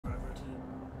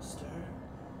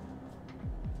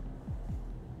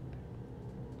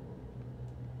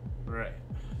Right.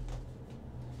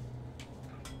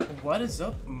 What is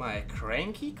up, my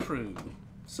cranky crew?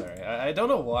 Sorry, I don't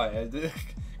know why.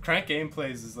 Crank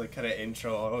gameplays is like kind of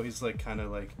intro. Always like kind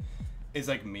of like is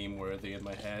like meme worthy in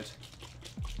my head.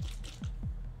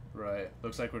 Right.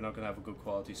 Looks like we're not gonna have a good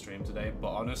quality stream today, but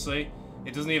honestly,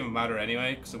 it doesn't even matter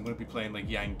anyway because I'm gonna be playing like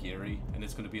Yangiri, and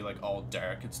it's gonna be like all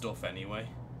dark and stuff anyway.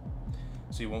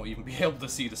 So you won't even be able to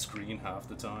see the screen half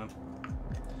the time.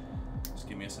 Just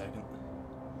give me a second.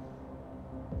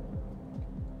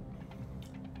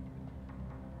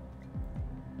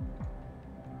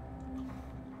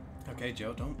 Okay,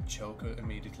 Joe, don't choke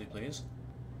immediately, please.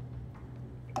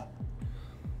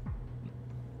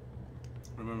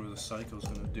 Remember, the Saiko's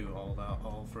gonna do all that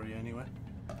all for you anyway.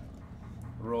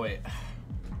 Right.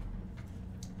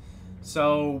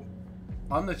 So,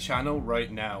 on the channel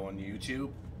right now on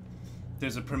YouTube,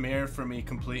 there's a premiere for me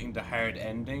completing the hard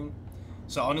ending.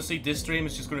 So honestly, this stream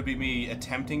is just going to be me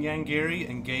attempting Yangiri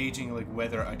and gauging like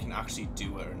whether I can actually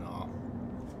do it or not.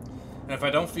 And if I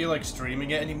don't feel like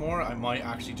streaming it anymore, I might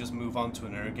actually just move on to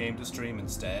another game to stream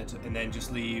instead, and then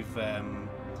just leave,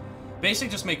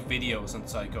 basically just make videos on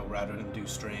Saiko rather than do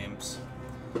streams.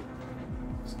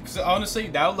 Because honestly,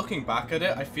 now looking back at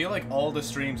it, I feel like all the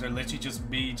streams are literally just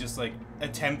me just like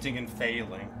attempting and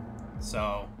failing.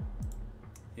 So,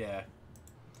 yeah.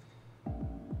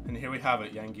 And here we have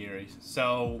it, Yangiri.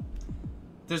 So,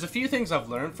 there's a few things I've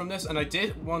learned from this, and I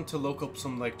did want to look up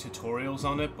some like tutorials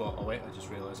on it, but oh wait, I just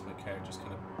realized my car just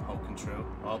kind of poking through.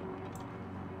 Oh,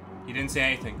 you didn't say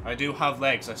anything. I do have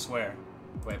legs, I swear.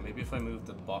 Wait, maybe if I move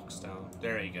the box down.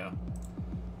 There you go.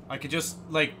 I could just,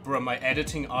 like, bro, my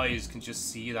editing eyes can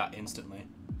just see that instantly.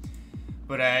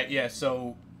 But, yeah,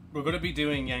 so we're going to be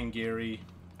doing Yangiri.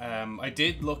 I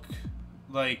did look,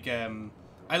 like,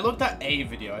 I looked at a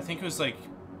video. I think it was, like,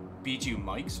 Bijou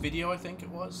Mike's video, I think it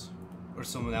was. Or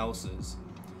someone else's.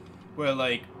 Where,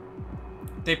 like,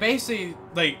 they basically,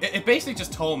 like, it basically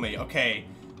just told me, okay,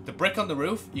 the brick on the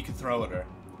roof, you can throw at her.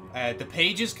 The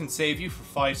pages can save you for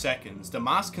 5 seconds. The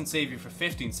mask can save you for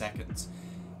 15 seconds.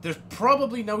 There's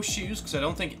probably no shoes, because I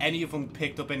don't think any of them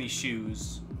picked up any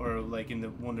shoes. Or, like, in the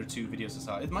 1 or 2 videos I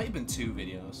saw. It might have been 2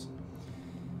 videos.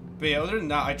 But yeah, other than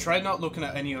that, I tried not looking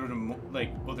at any other,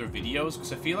 like, other videos,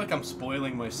 because I feel like I'm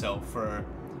spoiling myself for,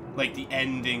 like, the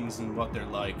endings and what they're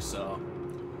like, so.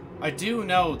 I do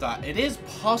know that it is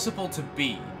possible to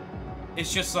beat.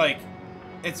 It's just, like,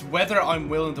 it's whether I'm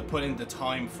willing to put in the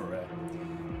time for it.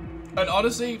 And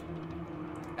honestly,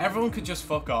 everyone could just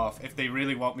fuck off if they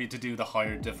really want me to do the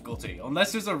higher difficulty.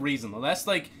 Unless there's a reason. Unless,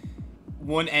 like,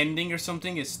 one ending or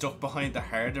something is stuck behind the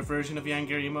harder version of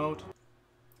Yangiri mode.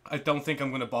 I don't think I'm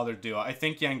going to bother to do it. I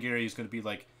think Yangiri is going to be,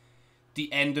 like,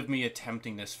 the end of me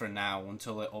attempting this for now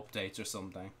until it updates or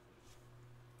something.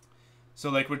 So,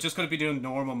 like, we're just going to be doing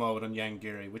normal mode on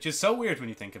Yangiri, which is so weird when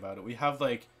you think about it. We have,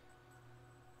 like,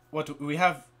 what, we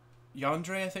have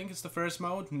Yandere, I think is the first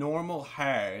mode. Normal,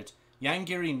 hard.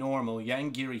 Yangiri normal,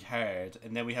 Yangiri hard,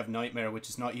 and then we have Nightmare, which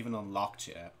is not even unlocked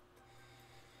yet.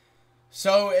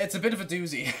 So, it's a bit of a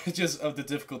doozy, just of the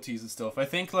difficulties and stuff. I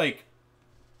think, like,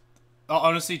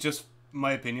 honestly, just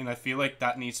my opinion, I feel like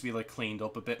that needs to be, like, cleaned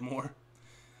up a bit more.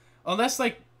 Unless,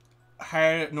 like,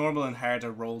 hard, normal and hard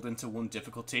are rolled into one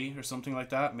difficulty or something like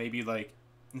that. Maybe, like,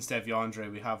 instead of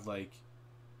Yandere, we have, like,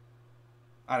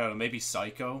 I don't know, maybe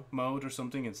Saiko mode or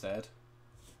something instead.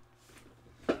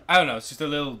 I don't know, it's just a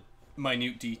little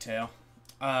minute detail.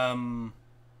 Other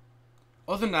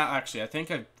than that, actually, I think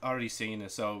I've already seen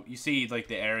it. So you see, like,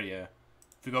 the area.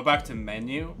 If we go back to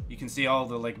menu, you can see all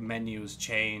the, like, menus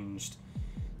changed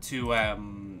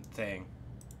to thing.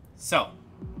 So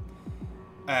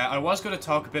I was going to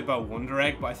talk a bit about Wonder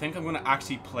Egg, but I think I'm going to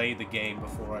actually play the game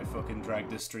before I fucking drag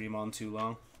this stream on too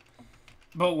long.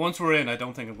 But once we're in, I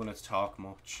don't think I'm going to talk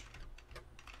much.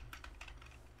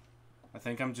 I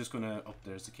think I'm just going to... Oh,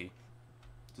 there's the key.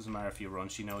 Doesn't matter if you run,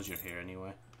 she knows you're here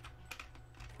anyway.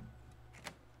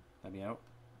 Let me out.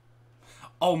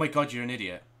 Oh my god, you're an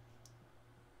idiot.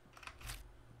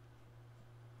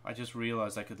 I just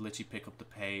realized I could literally pick up the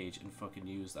page and fucking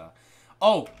use that.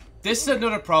 Oh, this is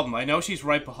another problem. I know she's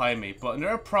right behind me, but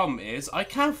another problem is I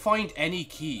can't find any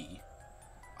key.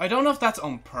 I don't know if that's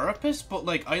on purpose, but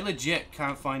like I legit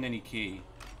can't find any key.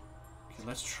 Okay,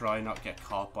 let's try not get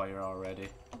caught by her already.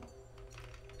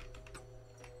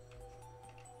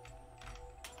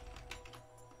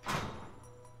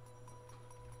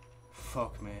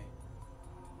 Fuck me.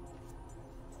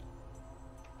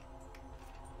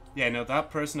 Yeah, no,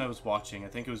 that person I was watching, I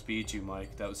think it was Bijou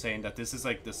Mike, that was saying that this is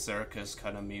like the circus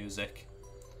kind of music.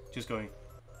 Just going...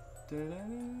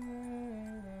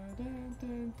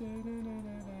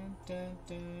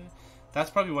 That's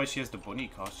probably why she has the bunny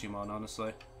costume on,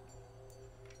 honestly.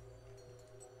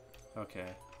 Okay.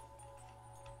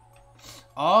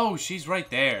 Oh, she's right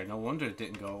there. No wonder it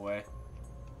didn't go away.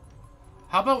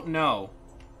 How about no?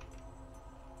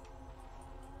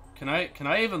 Can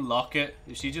I even lock it?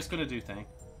 Is she just gonna do thing?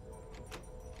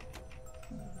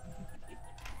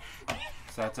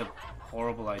 So that's a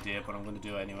horrible idea, but I'm gonna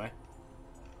do it anyway.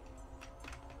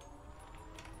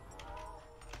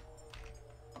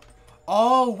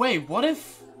 Oh, wait, what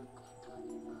if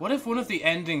one of the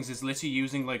endings is literally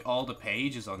using, like, all the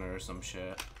pages on her or some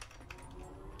shit?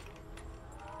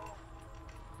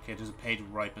 Okay, there's a page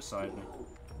right beside me.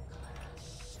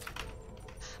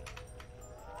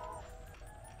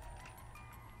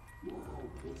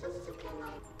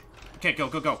 Okay, go,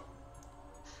 go, go.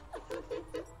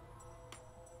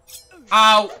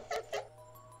 Ow!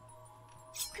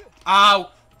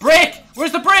 Ow! Brick!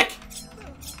 Where's the brick?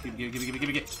 Give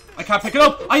me. I can't pick it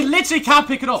up! I literally can't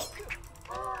pick it up!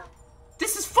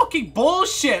 This is fucking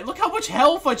bullshit! Look how much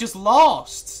health I just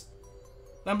lost!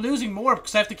 I'm losing more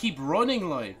because I have to keep running,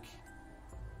 like.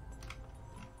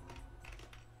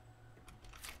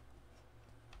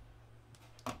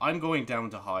 I'm going down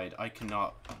to hide. I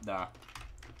cannot. Nah.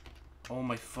 Oh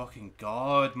my fucking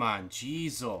god, man.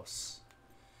 Jesus.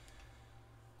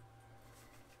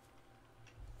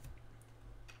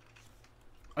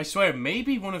 I swear,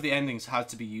 maybe one of the endings had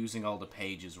to be using all the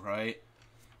pages, right?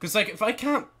 Because, like,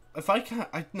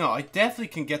 I definitely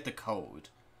can get the code.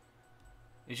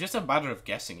 It's just a matter of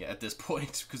guessing it at this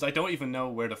point, because I don't even know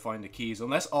where to find the keys,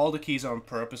 unless all the keys are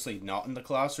purposely not in the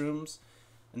classrooms,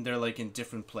 and they're, like, in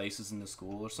different places in the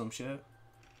school or some shit.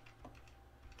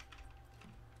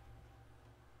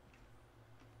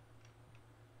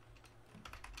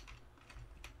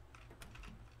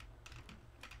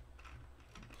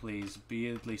 Please, be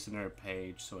at least in her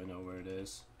page so I know where it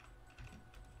is.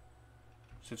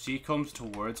 So if she comes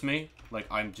towards me, like,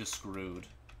 I'm just screwed.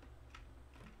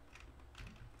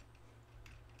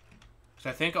 So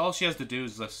I think all she has to do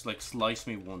is just, like, slice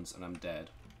me once and I'm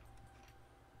dead.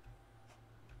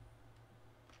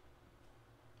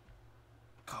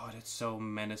 God, it's so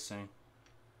menacing.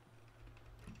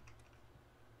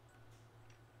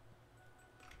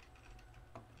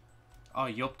 Oh,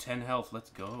 yup, 10 health,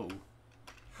 let's go.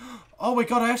 Oh my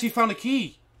god, I actually found a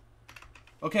key!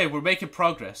 Okay, we're making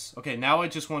progress. Okay, now I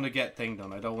just want to get thing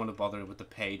done. I don't want to bother with the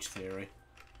page theory.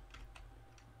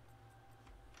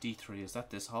 D3, is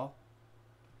that this hall?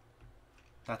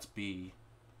 That's B.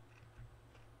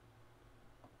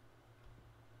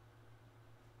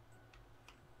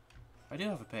 I do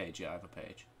have a page, yeah, I have a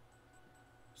page.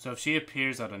 So if she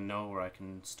appears out of nowhere, I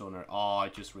can stun her. Oh, I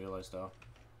just realized though.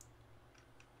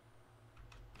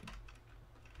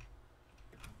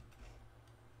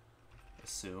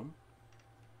 Assume.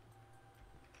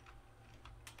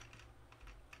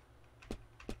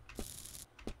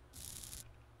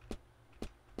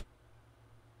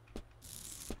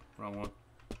 Wrong one.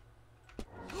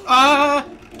 Ah!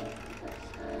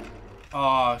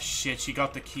 Oh shit, she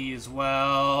got the key as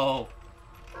well.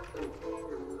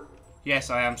 Yes,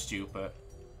 I am stupid.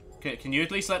 Okay, can you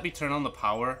at least let me turn on the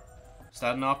power? Is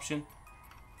that an option?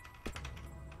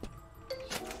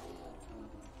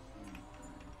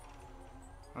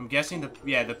 I'm guessing the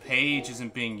page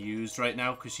isn't being used right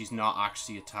now because she's not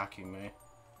actually attacking me.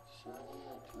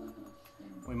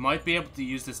 We might be able to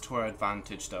use this to our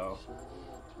advantage though.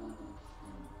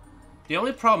 The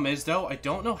only problem is though, I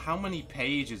don't know how many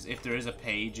pages, if there is a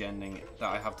page ending, that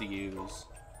I have to use.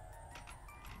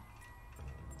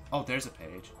 Oh, there's a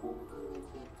page.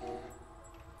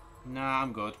 Nah,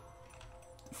 I'm good.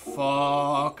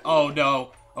 Fuck. Oh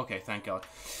no. Okay, thank God.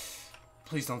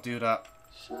 Please don't do that.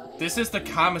 This is the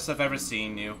calmest I've ever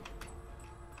seen you.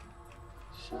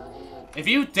 If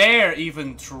you dare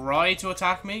even try to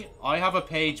attack me, I have a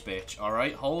page, bitch.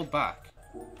 Alright? Hold back.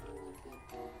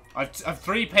 I've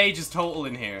 3 pages total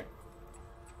in here.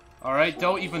 Alright?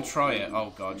 Don't even try it.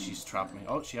 Oh god, she's trapped me.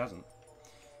 Oh, she hasn't.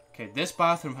 Okay, this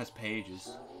bathroom has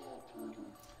pages.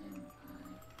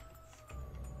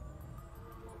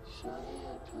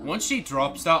 Once she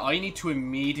drops that, I need to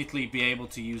immediately be able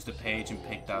to use the page and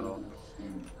pick that up.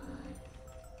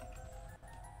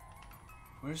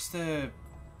 Where's the...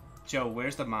 Joe,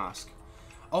 where's the mask?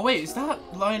 Oh wait, is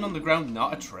that lying on the ground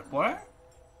not a tripwire?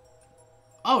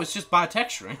 Oh, it's just bad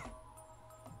texturing.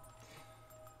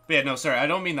 But yeah, no, sorry, I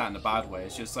don't mean that in a bad way.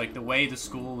 It's just like the way the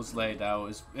school is laid out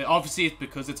is... Obviously, it's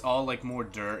because it's all like more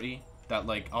dirty. That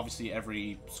like, obviously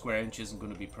every square inch isn't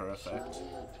going to be perfect.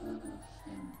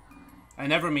 I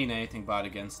never mean anything bad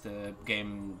against the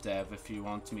game dev if you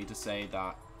want me to say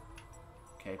that.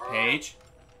 Okay, page.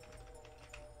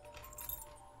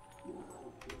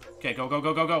 Okay, go, go,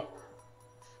 go, go, go.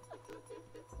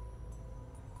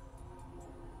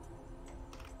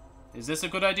 Is this a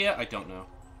good idea? I don't know.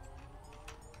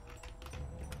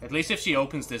 At least if she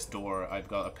opens this door, I've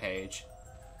got a page.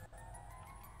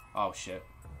 Oh, shit.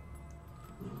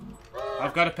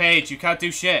 I've got a page. You can't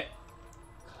do shit.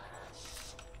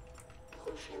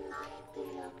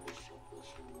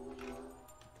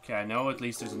 Okay, I know at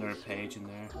least there's another page in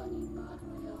there.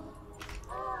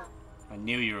 I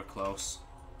knew you were close.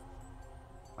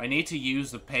 I need to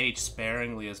use the page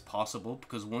sparingly as possible,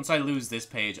 because once I lose this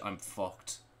page, I'm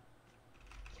fucked.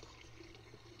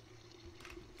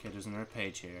 Okay, there's another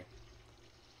page here.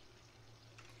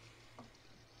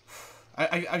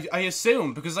 I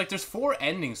assume, because, like, there's 4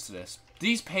 endings to this.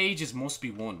 These pages must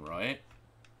be one, right?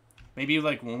 Maybe,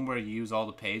 like, one where you use all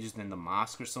the pages and then the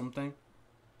mask or something.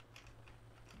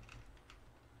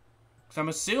 Because I'm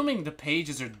assuming the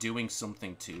pages are doing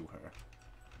something to her.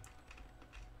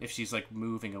 If she's, like,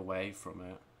 moving away from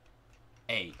it.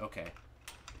 A, okay.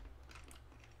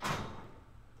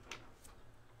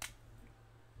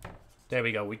 There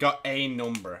we go. We got a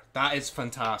number. That is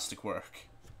fantastic work.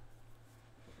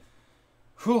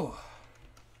 Whew.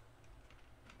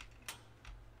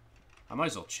 I might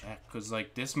as well check, because,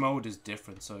 like, this mode is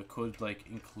different, so it could, like,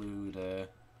 include a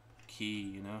key,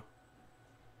 you know?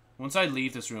 Once I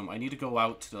leave this room, I need to go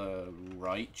out to the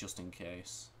right, just in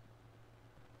case.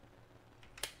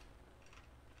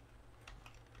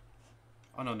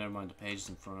 Oh, no, never mind. The page is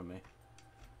in front of me.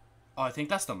 Oh, I think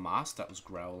that's the mask that was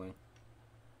growling.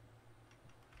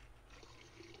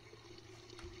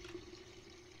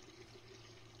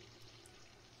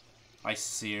 I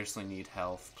seriously need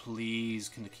health. Please,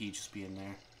 can the key just be in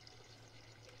there?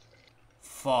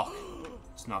 Fuck.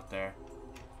 It's not there.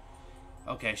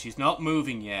 Okay, she's not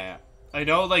moving yet. I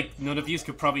know, like, none of you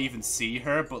could probably even see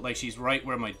her, but, like, she's right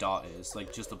where my dot is.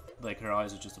 Like, just, like, her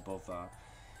eyes are just above that.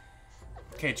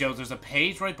 Okay, Joe, there's a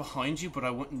page right behind you, but I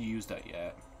wouldn't use that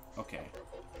yet. Okay.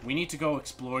 We need to go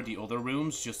explore the other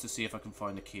rooms just to see if I can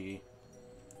find a key.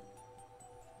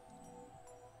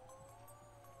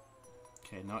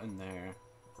 Okay, not in there.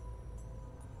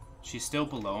 She's still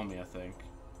below me, I think.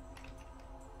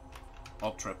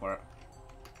 Up tripwire.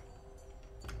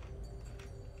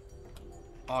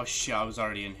 Oh shit, I was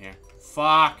already in here.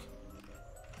 Fuck!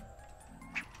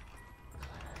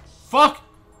 Fuck!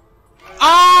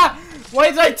 Ah! Why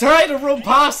did I try to run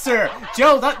past her?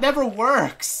 Joe, that never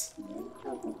works!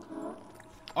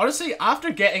 Honestly,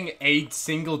 after getting a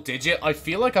single digit, I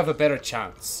feel like I have a better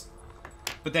chance.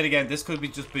 But then again, this could be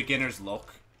just beginner's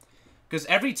luck. Because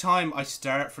every time I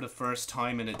start for the first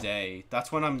time in a day,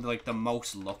 that's when I'm, like, the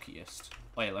most luckiest.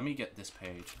 Wait, let me get this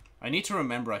page. I need to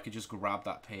remember I could just grab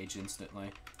that page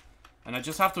instantly. And I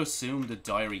just have to assume the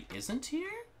diary isn't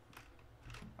here?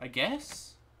 I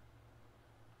guess?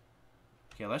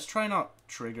 Okay, let's try not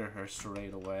trigger her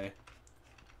straight away.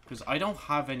 Because I don't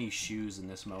have any shoes in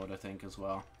this mode, I think, as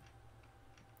well.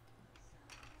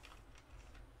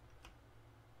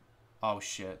 Oh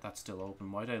shit, that's still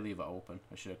open. Why did I leave it open?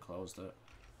 I should have closed it.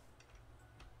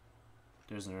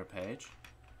 There's another page.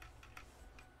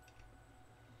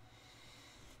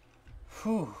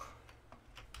 Whew.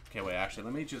 Okay, wait, actually,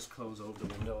 let me just close over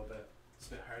the window a bit. It's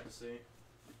a bit hard to see.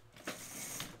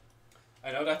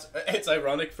 I know it's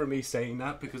ironic for me saying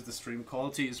that because the stream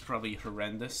quality is probably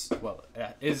horrendous. Well,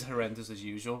 it is horrendous as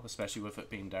usual, especially with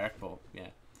it being dark, but yeah.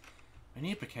 I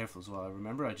need to be careful as well. I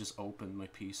remember I just opened my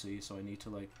PC, so I need to,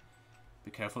 like, be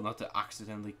careful not to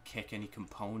accidentally kick any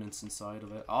components inside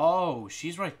of it. Oh,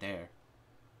 she's right there.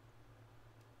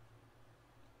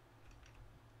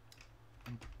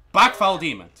 Back foul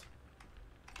demon.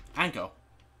 And go.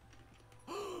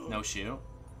 No shoe.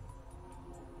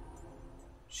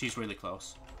 She's really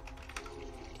close.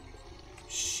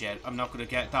 Shit, I'm not gonna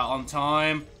get that on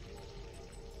time.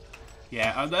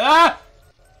 Yeah,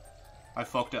 I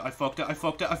fucked it, I fucked it, I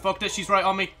fucked it, I fucked it. She's right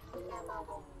on me.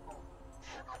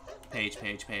 Page,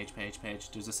 page, page, page,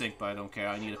 page. There's a sink, but I don't care.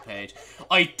 I need a page.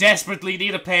 I desperately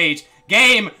need a page.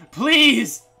 Game,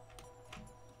 please!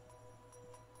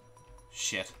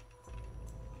 Shit.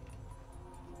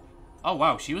 Oh,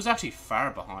 wow. She was actually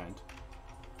far behind.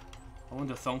 I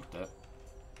wouldn't have thunked it.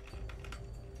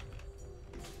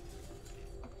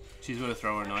 She's gonna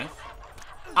throw her knife.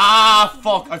 Ah,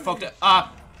 fuck. I fucked it.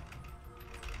 Ah.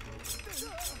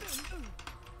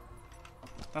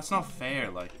 That's not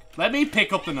fair, like. Let me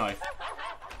pick up the knife.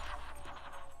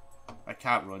 I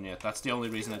can't run yet. That's the only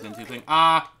reason I didn't do the thing.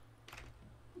 Ah!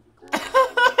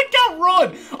 I can't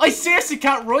run! I seriously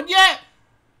can't run yet?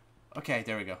 Okay,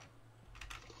 there we go.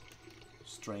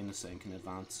 Just drain the sink in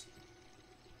advance.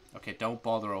 Okay, don't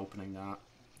bother opening that.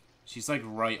 She's like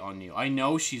right on you. I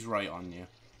know she's right on you.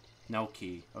 No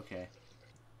key. Okay.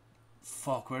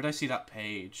 Fuck, where did I see that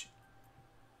page?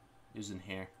 It was in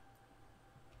here.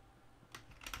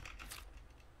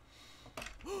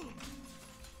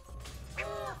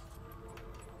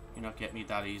 You're not getting me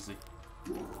that easy.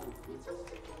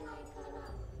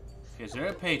 Okay, is there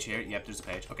a page here? Yep, there's a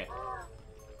page. Okay.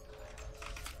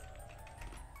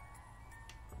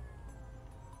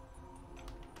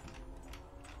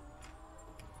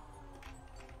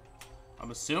 I'm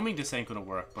assuming this ain't gonna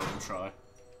work, but we'll try.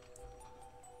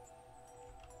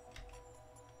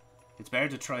 It's better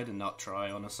to try than not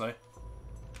try, honestly.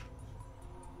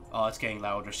 Oh, it's getting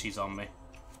louder. She's on me.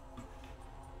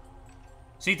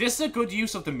 See, this is a good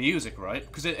use of the music, right?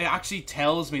 Because it actually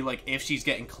tells me, like, if she's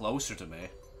getting closer to me.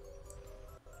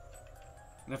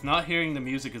 And if not hearing the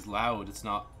music is loud, it's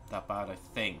not that bad, I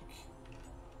think.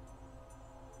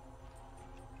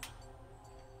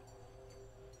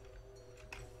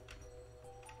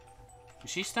 Is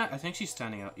she I think she's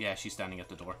standing out. Yeah, she's standing at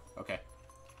the door. Okay.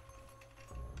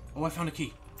 Oh, I found a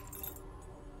key.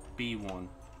 B1.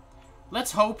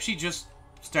 Let's hope she just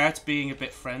starts being a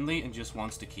bit friendly and just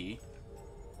wants the key.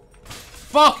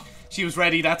 Fuck! She was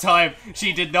ready that time.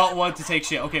 She did not want to take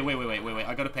shit. Okay, wait.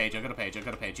 I got a page.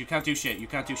 You can't do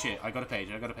shit. I got a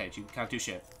page. You can't do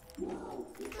shit.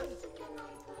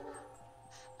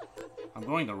 I'm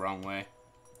going the wrong way.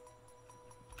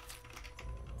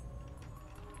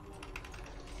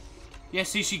 Yeah,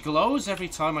 see, she glows every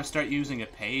time I start using a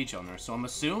page on her, so I'm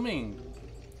assuming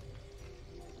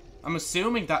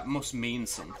that must mean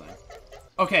something.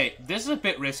 Okay, this is a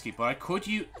bit risky, but I could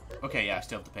use... Okay, yeah, I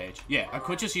still have the page. Yeah, I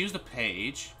could just use the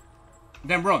page,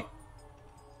 then run.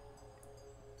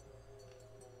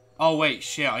 Oh, wait,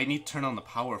 shit, I need to turn on the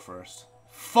power first.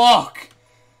 Fuck!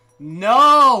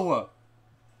 No!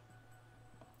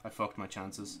 I fucked my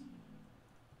chances.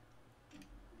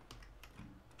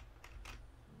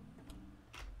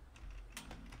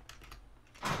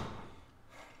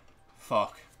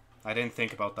 Fuck. I didn't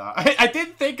think about that. I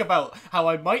didn't think about how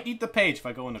I might need the page if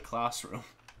I go in the classroom.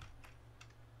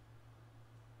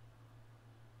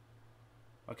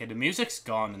 Okay, the music's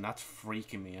gone and that's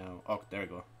freaking me out. Oh, there we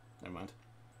go. Never mind.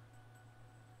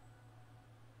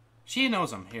 She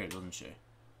knows I'm here, doesn't she?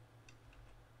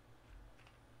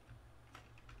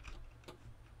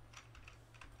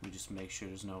 Let me just make sure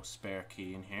there's no spare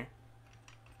key in here.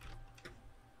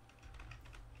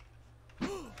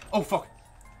 Oh, fuck.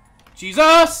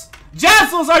 Jesus!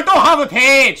 Jessels, I don't have a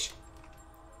page!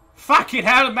 Fucking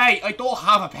hell, mate, I don't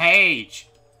have a page!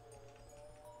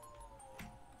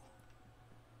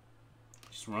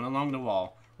 Just run along the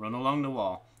wall. Run along the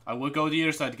wall. I would go to the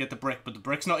other side to get the brick, but the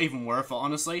brick's not even worth it,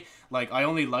 honestly. Like, I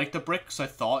only like the brick because I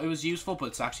thought it was useful, but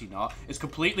it's actually not. It's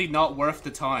completely not worth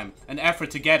the time and effort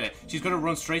to get it. She's gonna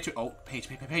run straight through... Oh, page.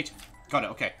 Got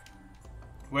it, okay.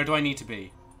 Where do I need to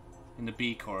be? In the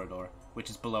B corridor,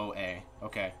 which is below A.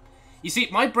 Okay. You see,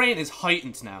 my brain is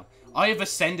heightened now. I have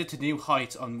ascended to new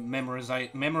heights on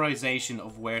memorization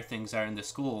of where things are in the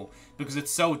school. Because it's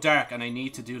so dark and I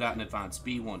need to do that in advance.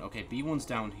 B1. Okay, B1's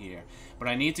down here. But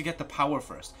I need to get the power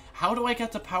first. How do I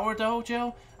get the power, though,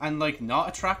 Joe? And, like, not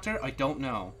a tractor? I don't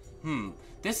know.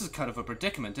 This is kind of a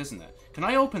predicament, isn't it? Can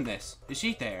I open this? Is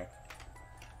she there?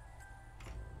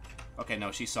 Okay,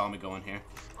 no, she saw me going here.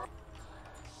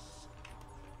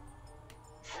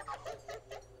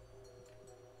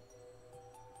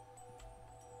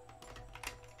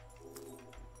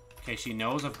 Okay, she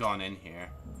knows I've gone in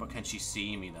here, but can she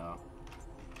see me, though?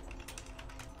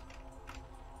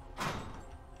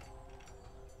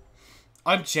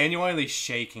 I'm genuinely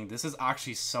shaking. This is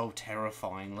actually so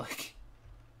terrifying, like...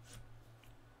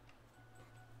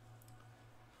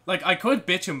 Like, I could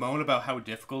bitch and moan about how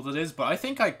difficult it is, but I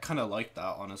think I kind of like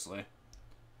that, honestly.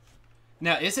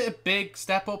 Now, is it a big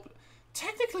step up?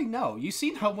 Technically, no. You've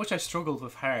seen how much I struggled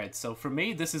with hard, so for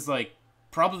me, this is, like,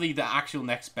 probably the actual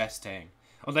next best thing.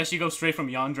 Unless you go straight from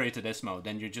Yandere to this mode,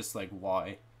 then you're just like,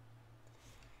 why?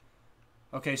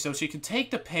 Okay, so she can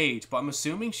take the page, but I'm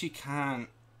assuming she can't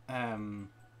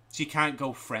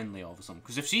go friendly all of a sudden.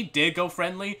 Because if she did go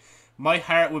friendly, my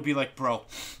heart would be like, bro,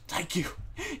 thank you.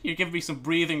 You're giving me some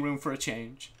breathing room for a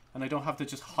change. And I don't have to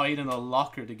just hide in a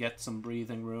locker to get some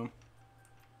breathing room.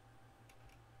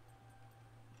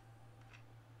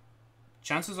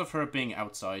 Chances of her being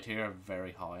outside here are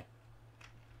very high.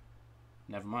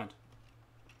 Never mind.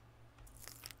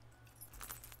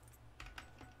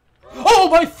 Oh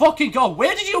my fucking god,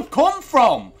 where did you come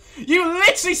from? You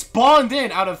literally spawned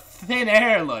in out of thin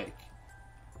air, like.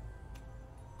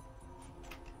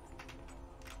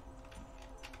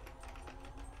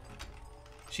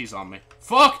 She's on me.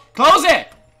 Fuck! Close it!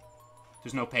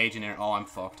 There's no page in here. Oh, I'm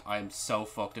fucked. I'm so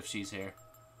fucked if she's here.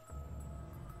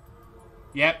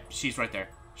 Yep, she's right there.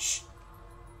 Shh.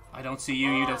 I don't see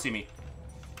you, you don't see me.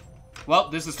 Well,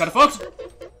 this is kind of fucked.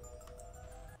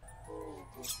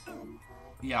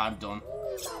 Yeah, I'm done.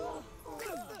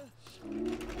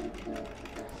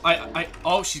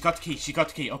 Oh, she's got the key. She got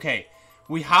the key. Okay.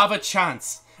 We have a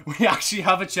chance. We actually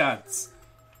have a chance.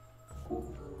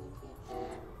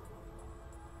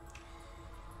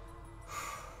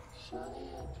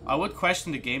 I would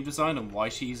question the game design and why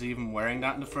she's even wearing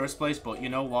that in the first place, but you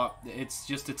know what? It's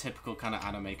just a typical kind of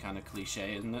anime kind of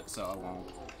cliche, isn't it? So I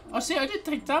won't. Oh, see, I did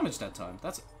take damage that time.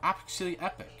 That's actually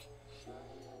epic.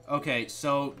 Okay,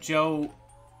 so, Joe,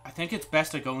 I think it's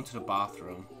best I go into the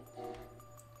bathroom.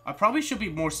 I probably should be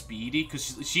more speedy,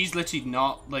 because she's literally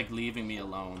not, like, leaving me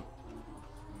alone.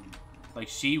 Like,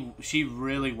 she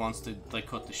really wants to, like,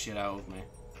 cut the shit out of me.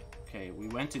 Okay, we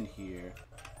went in here.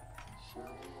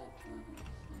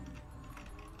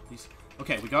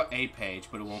 Okay, we got a page,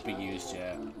 but it won't be used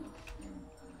yet.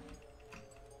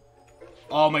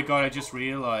 Oh my god, I just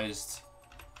realized.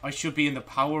 I should be in the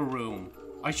power room.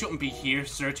 I shouldn't be here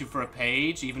searching for a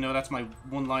page, even though that's my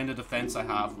one line of defense I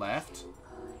have left.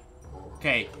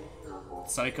 Okay,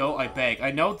 Saiko, I beg.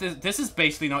 I know this is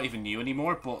basically not even new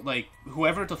anymore, but, like,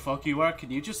 whoever the fuck you are,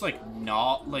 can you just, like,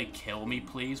 not, like, kill me,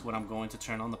 please, when I'm going to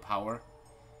turn on the power?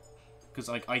 Because,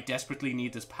 like, I desperately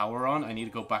need this power on. I need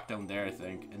to go back down there, I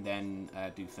think, and then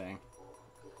do thing.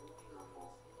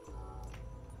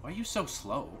 Why are you so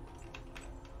slow?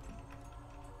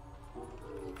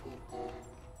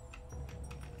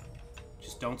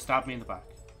 Just don't stab me in the back.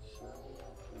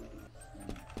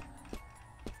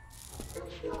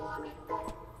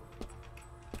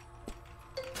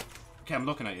 Okay, I'm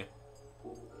looking at you.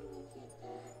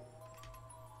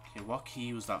 Okay, what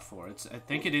key was that for? I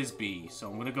think it is B, so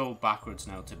I'm gonna go backwards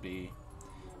now to B.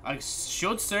 I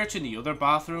should search in the other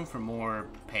bathroom for more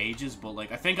pages, but,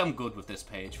 like, I think I'm good with this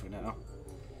page for now.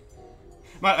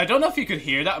 Man, I don't know if you could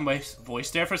hear that in my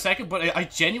voice there for a second, but I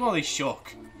genuinely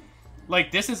shook.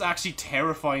 Like, this is actually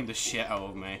terrifying the shit out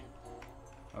of me.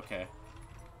 Okay.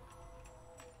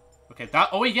 Okay,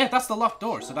 oh wait, yeah, that's the locked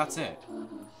door, so that's it.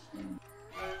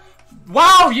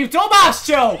 Wow, you dumbass,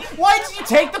 Joe! Why did you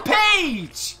take the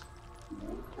page?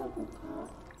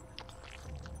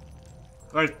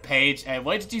 Or page,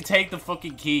 why did you take the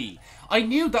fucking key? I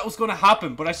knew that was going to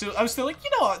happen, but I was still like, you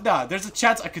know what, nah, there's a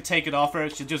chance I could take it off her,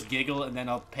 she'll just giggle, and then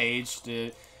I'll page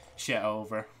the shit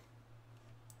over.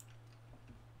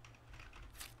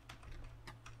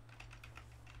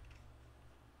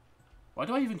 Why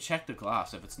do I even check the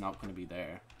glass if it's not going to be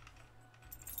there?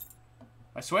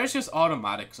 I swear it's just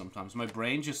automatic sometimes. My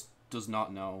brain just does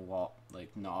not know what,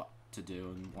 like, not to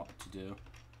do and what to do.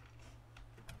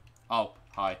 Oh,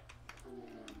 hi.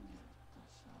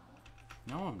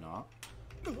 No, I'm not.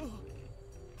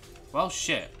 Well,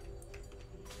 shit.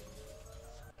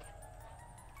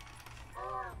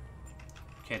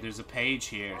 Okay, there's a page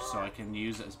here, so I can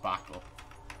use it as backup.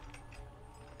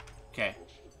 Okay.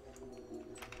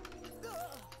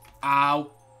 Ow!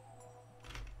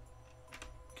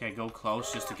 Okay, go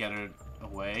close just to get her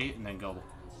away, and then go.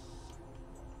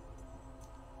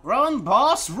 Run,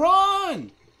 boss,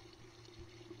 run!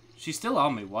 She's still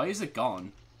on me. Why is it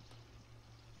gone?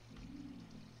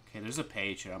 Okay, there's a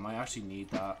page here. I might actually need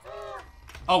that.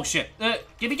 Oh, shit.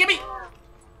 Gimme, gimme!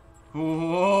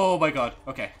 Oh, my god.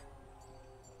 Okay.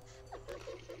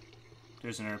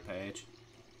 There's another page.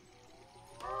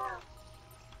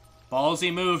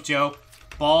 Ballsy move, Joe.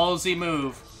 Ballsy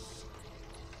move.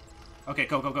 Okay,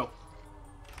 go, go, go.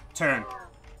 Turn.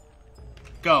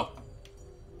 Go.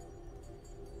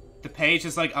 The page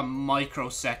has like a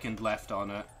microsecond left on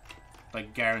it.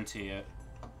 Like, guarantee it.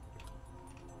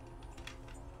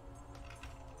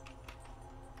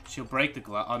 She'll break the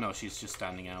glass. Oh no, she's just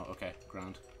standing out. Okay,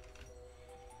 grand.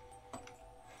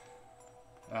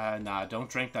 Nah, don't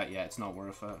drink that yet. It's not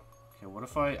worth it. Okay, what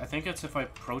if I think it's if I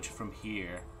approach it from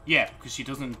here. Yeah, because she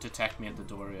doesn't detect me at the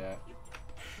door yet.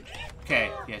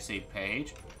 Okay, yeah, see,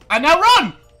 page. And now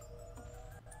run!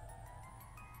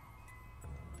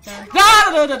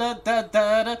 Ow,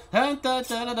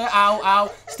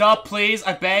 ow. Stop, please.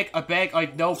 I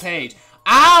beg, no page.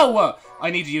 Ow! I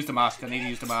need to use the mask. I need to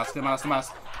use the mask. The mask, the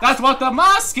mask. That's what the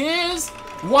mask is!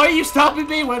 Why are you stopping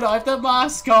me when I have the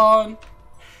mask on?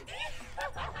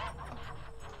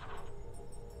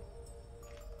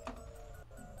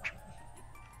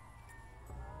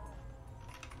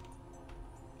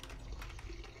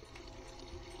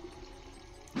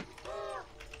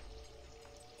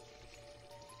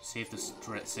 See if the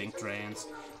sink drains.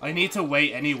 I need to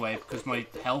wait anyway because my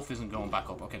health isn't going back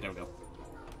up. Okay, there we go.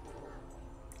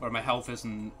 Or my health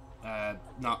isn't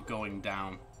not going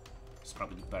down. It's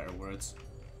probably the better words.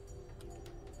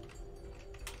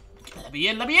 Let me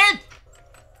in, let me in!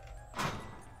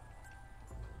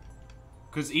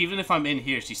 Because even if I'm in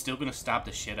here, she's still gonna stab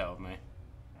the shit out of me.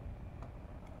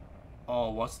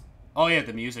 Oh, what's... Oh yeah,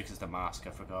 the music is the mask,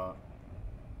 I forgot.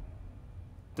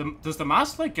 Does the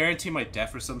mask, like, guarantee my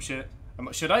death or some shit?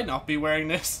 Should I not be wearing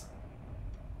this?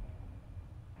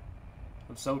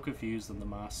 I'm so confused on the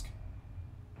mask.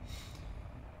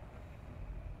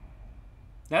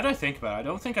 Now that I think about it, I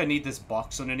don't think I need this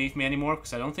box underneath me anymore,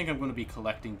 because I don't think I'm going to be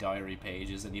collecting diary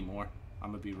pages anymore.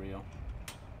 I'm going to be real.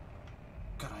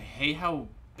 God, I hate how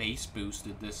bass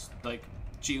boosted this, like,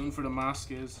 tune for the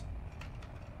mask is.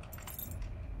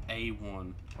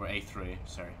 A1, or A3,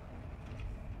 sorry.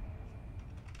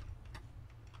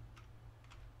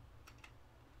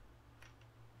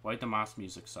 Why'd the mask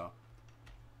music stop?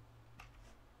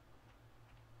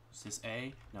 Is this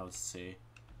A? No, it's C.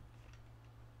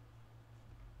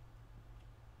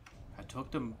 I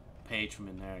took the page from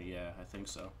in there, yeah, I think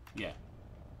so. Yeah.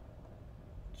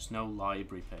 There's no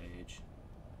library page.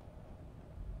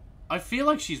 I feel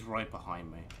like she's right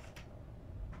behind me.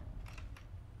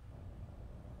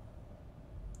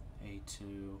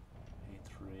 A2,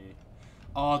 A3.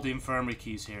 Oh, the infirmary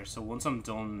key's here, so once I'm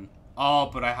done... Oh,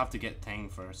 but I have to get thing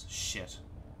first. Shit.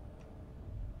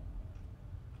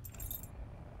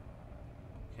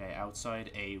 Okay,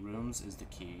 outside A rooms is the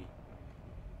key.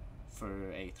 For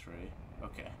A3.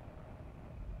 Okay.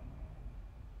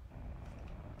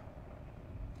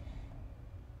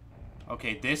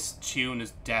 Okay, this tune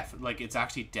is like, it's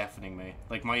actually deafening me.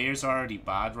 Like, my ears are already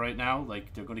bad right now.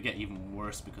 Like, they're gonna get even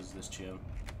worse because of this tune.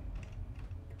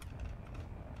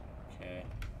 Okay.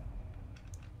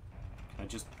 Can I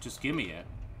just give me it?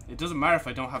 It doesn't matter if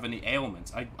I don't have any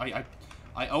ailments.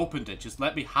 I opened it. Just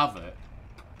let me have it.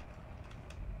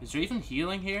 Is there even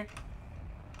healing here?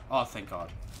 Oh, thank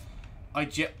God.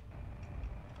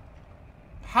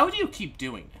 How do you keep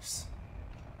doing this?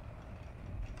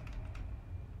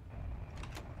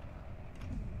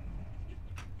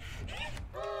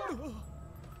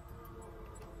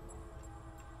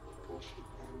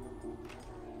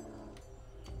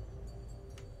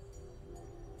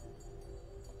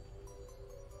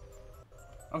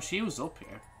 Oh, she was up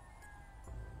here.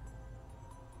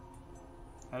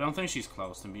 I don't think she's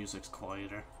close. The music's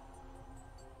quieter.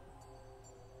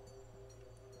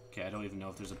 Okay, I don't even know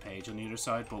if there's a page on either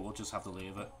side, but we'll just have to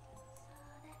leave it.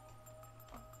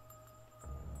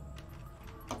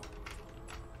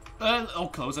 Oh,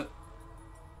 close it.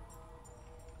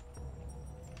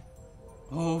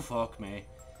 Oh, fuck me.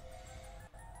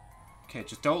 Okay,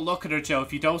 just don't look at her, Joe.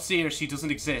 If you don't see her, she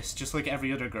doesn't exist, just like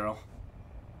every other girl.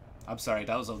 I'm sorry,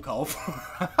 that was uncalled for.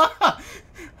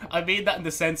 I mean that in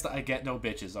the sense that I get no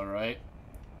bitches, alright?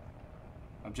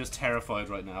 I'm just terrified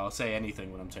right now. I'll say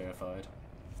anything when I'm terrified.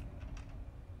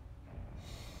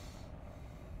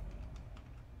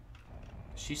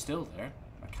 Is she still there?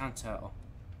 I can't tell.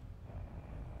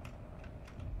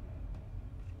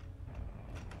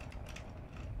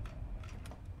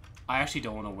 I actually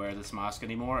don't want to wear this mask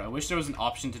anymore. I wish there was an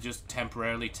option to just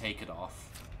temporarily take it off.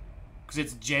 Because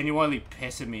it's genuinely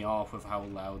pissing me off with how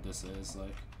loud this is,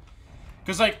 like...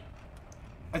 Because, like,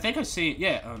 I think I see...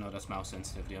 Yeah, oh no, that's mouse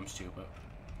sensitivity, I'm stupid.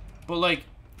 But, like,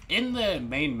 in the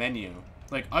main menu,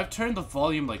 like, I've turned the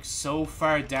volume, like, so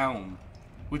far down,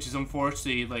 which is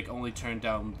unfortunately, like, only turned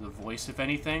down the voice, if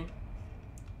anything.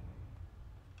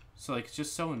 So, like, it's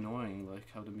just so annoying,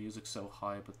 like, how the music's so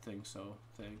high, but things so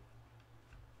thing.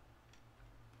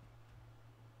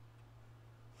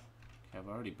 Okay, I've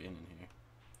already been in here.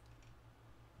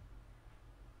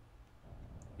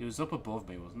 It was up above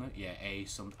me, wasn't it? Yeah, A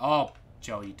some... Oh,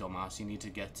 Joe, you dumbass. You need to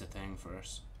get to thing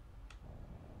first.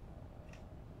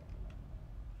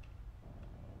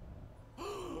 Okay,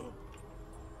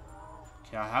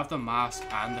 I have the mask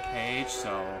and the page,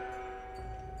 so...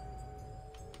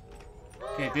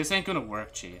 Okay, this ain't gonna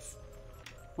work, Chief.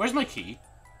 Where's my key?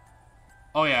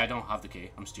 Oh, yeah, I don't have the key.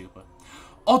 I'm stupid.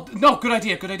 Oh, no, good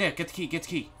idea, good idea. Get the key, get the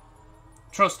key.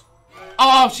 Trust.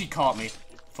 Oh, she caught me.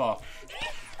 Fuck.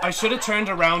 I should have turned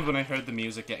around when I heard the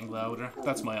music getting louder.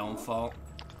 That's my own fault.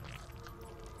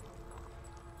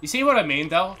 You see what I mean,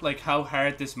 though? Like, how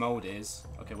hard this mode is.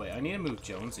 Okay, wait. I need to move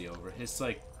Jonesy over. His,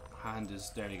 like, hand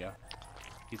is... There you go.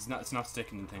 It's not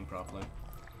sticking the thing properly.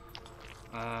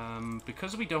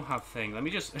 Because we don't have thing, let me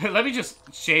just... let me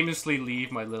just shamelessly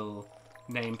leave my little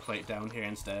nameplate down here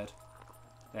instead.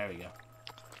 There we go.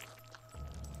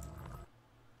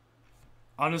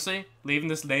 Honestly, leaving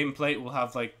this nameplate will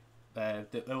have, like...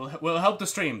 will help the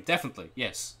stream, definitely,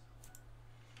 yes.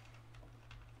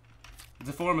 It's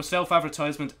a form of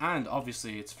self-advertisement, and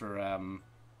obviously it's for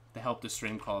to help the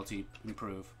stream quality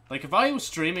improve. Like, if I was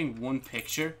streaming one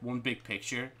big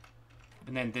picture,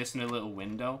 and then this in a little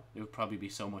window, it would probably be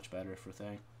so much better for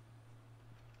thing.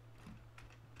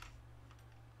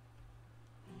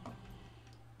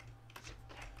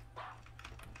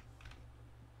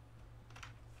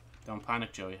 Don't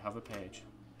panic, Joey. Have a page.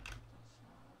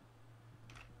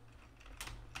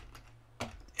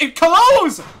 It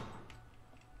closed!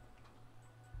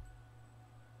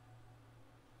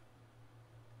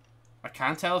 I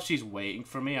can't tell if she's waiting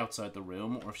for me outside the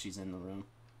room or if she's in the room.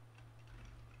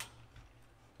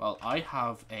 Well, I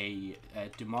have a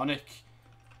demonic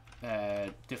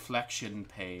deflection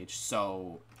page,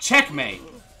 so checkmate!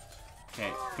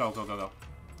 Okay, go, go, go, go.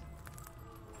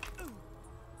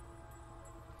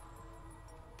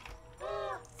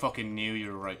 Fucking knew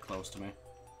you were right close to me.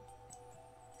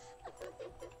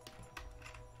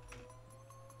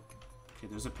 Okay,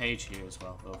 there's a page here as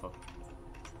well. Oh, fuck.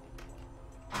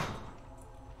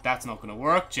 That's not gonna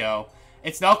work, Joe.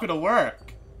 It's not gonna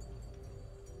work.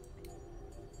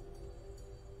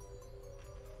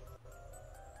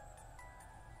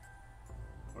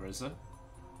 Where is it?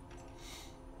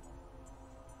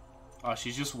 Oh,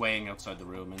 she's just waiting outside the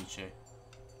room, isn't she?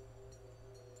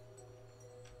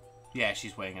 Yeah,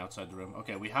 she's waiting outside the room.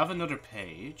 Okay, we have another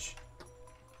page.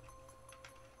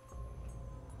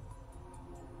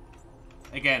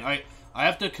 Again, I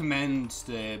have to commend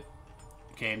the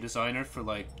game designer for,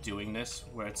 like, doing this,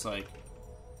 where it's like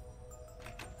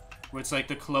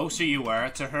the closer you are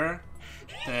to her,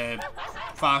 the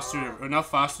faster, or not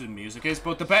faster the music is,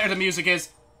 but the better the music is.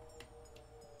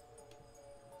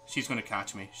 She's gonna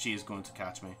catch me. She is going to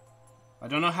catch me. I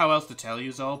don't know how else to tell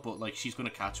you all, but, like, she's gonna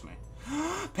catch me.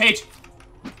 Paige!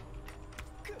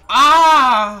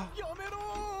 Ah!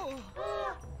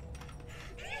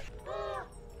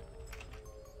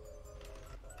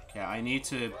 Okay, I need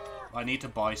to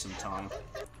buy some time.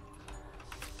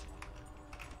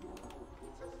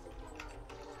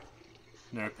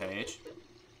 Another page.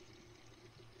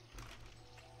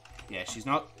 Yeah, she's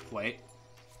not. Wait.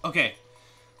 Okay.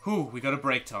 Whew, we got a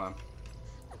break time.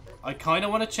 I kind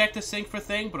of want to check the sync for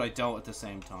thing, but I don't at the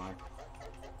same time.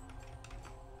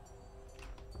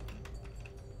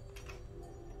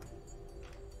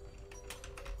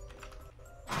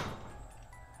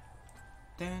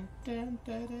 Dun, dun,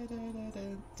 dun, dun, dun,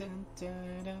 dun, dun,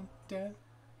 dun, dun, dun.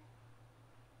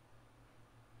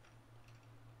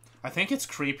 I think it's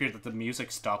creepier that the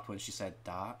music stopped when she said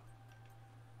that.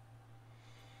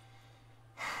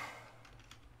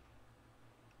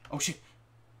 Oh shit.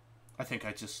 I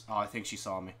think she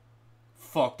saw me.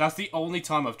 Fuck, that's the only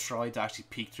time I've tried to actually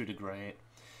peek through the grate.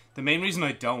 The main reason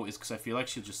I don't is because I feel like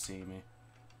she'll just see me.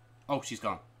 Oh, she's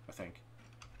gone, I think.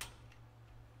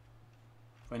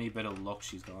 If I need a bit of luck,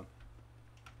 she's gone.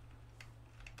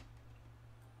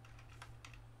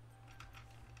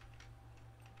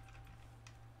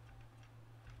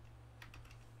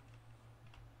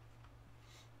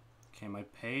 Okay, my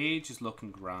page is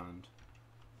looking grand.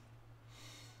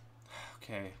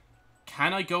 Okay.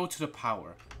 Can I go to the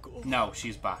power? No,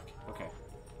 she's back. Okay.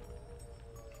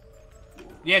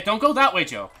 Yeah, don't go that way,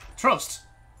 Joe. Trust.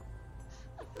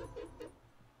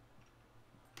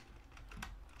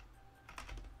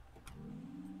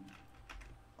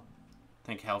 I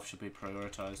think health should be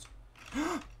prioritized.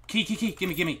 Key.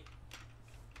 Gimme.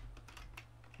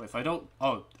 Wait, if I don't...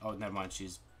 Oh, never mind.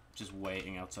 She's just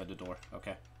waiting outside the door.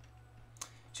 Okay.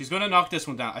 She's gonna knock this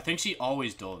one down. I think she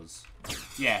always does.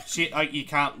 Yeah, you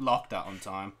can't lock that on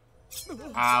time.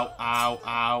 Ow, ow,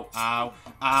 ow, ow,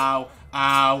 ow,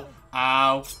 ow,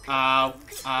 ow, ow,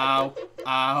 ow,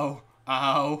 ow,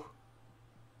 ow.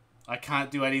 I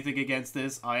can't do anything against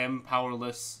this. I am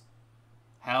powerless.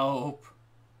 Help.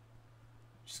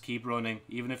 Just keep running.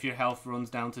 Even if your health runs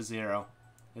down to 0.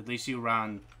 At least you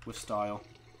ran with style.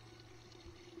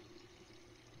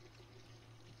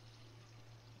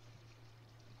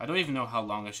 I don't even know how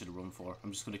long I should run for.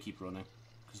 I'm just going to keep running.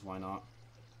 Because why not?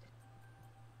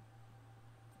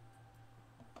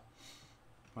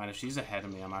 Man, if she's ahead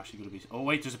of me, I'm actually going to be... Oh,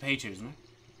 wait, there's a page here, isn't there?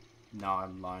 No,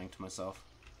 I'm lying to myself.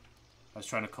 I was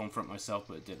trying to comfort myself,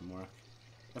 but it didn't work.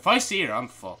 If I see her, I'm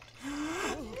fucked.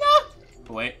 No!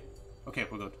 But wait. Okay,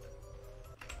 we're good.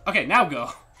 Okay, now go.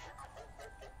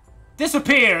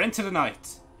 Disappear into the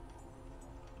night.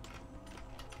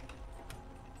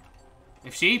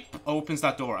 If she opens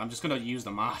that door, I'm just going to use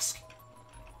the mask.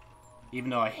 Even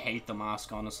though I hate the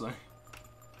mask, honestly.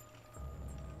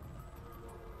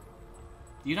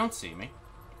 You don't see me.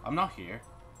 I'm not here.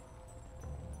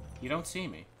 You don't see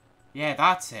me. Yeah,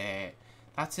 that's it.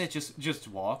 That's it. Just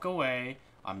walk away.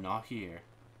 I'm not here.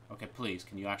 Okay, please,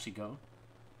 can you actually go?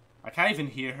 I can't even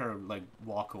hear her, like,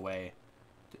 walk away.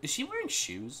 Is she wearing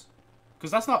shoes?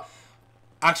 Because that's not...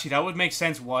 Actually, that would make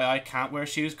sense why I can't wear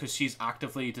shoes, because she's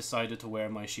actively decided to wear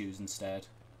my shoes instead.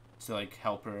 To, like,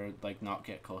 help her, like, not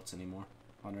get cuts anymore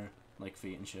on her, like,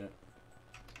 feet and shit.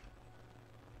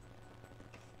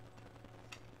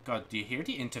 God, do you hear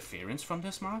the interference from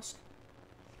this mask?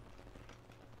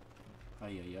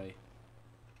 Ay, ay, ay.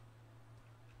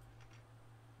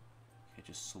 Okay,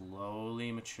 just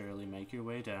slowly, maturely make your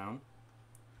way down.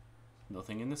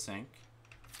 Nothing in the sink.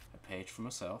 A page for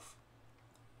myself.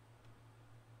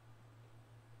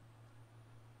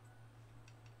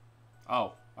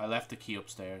 Oh, I left the key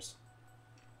upstairs.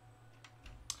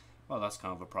 Well, that's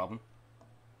kind of a problem.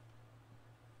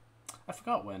 I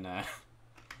forgot when,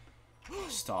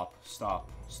 Stop, stop,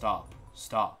 stop,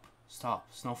 stop, stop.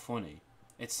 It's not funny.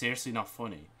 It's seriously not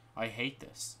funny. I hate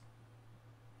this.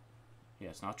 Yeah,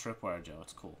 it's not Tripwire, Joe.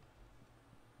 It's cool.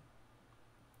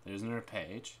 There's another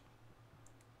page.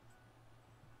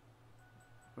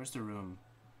 Where's the room?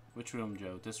 Which room,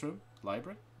 Joe? This room?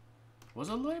 Library? Was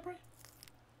it a library?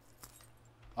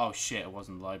 Oh shit, it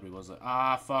wasn't the library, was it?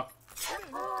 Ah, fuck.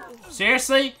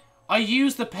 Seriously? I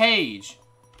used the page.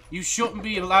 You shouldn't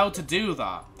be allowed to do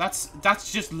that. That's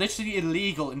just literally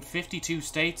illegal in 52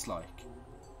 states, like.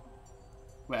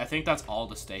 Wait, I think that's all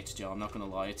the states, Joe. I'm not gonna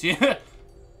lie to you.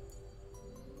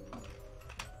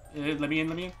 Let me in,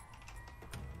 let me in.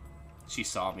 She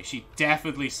saw me. She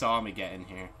definitely saw me get in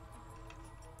here.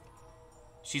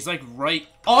 She's like right...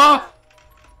 Oh!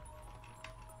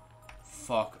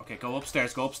 Fuck. Okay, go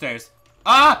upstairs, go upstairs.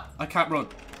 Ah! I can't run.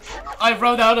 I've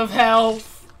run out of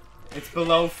health. It's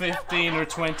below 15 or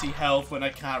 20 health when I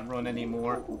can't run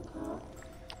anymore.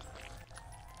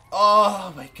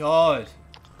 Oh my god.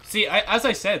 See, as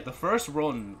I said, the first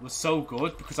run was so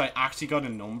good because I actually got a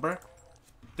number.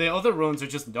 The other runs are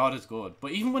just not as good.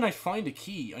 But even when I find a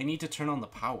key, I need to turn on the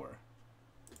power.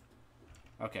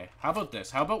 Okay, how about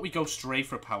this? How about we go straight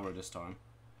for power this time?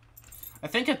 I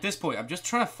think at this point, I'm just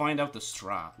trying to find out the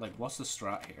strat. Like, what's the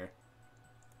strat here?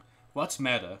 What's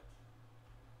meta?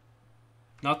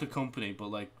 Not the company, but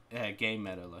like, game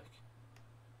meta, like.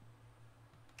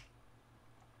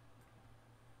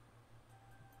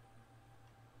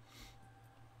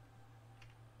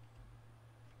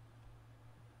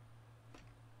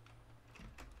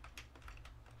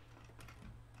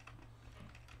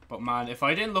 But man, if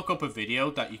I didn't look up a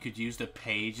video that you could use the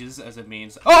pages as a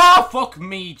means... Oh, fuck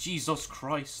me! Jesus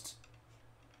Christ.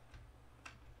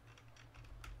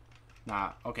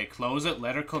 Nah, okay, close it,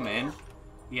 let her come in.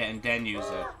 Yeah, and then use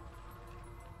it.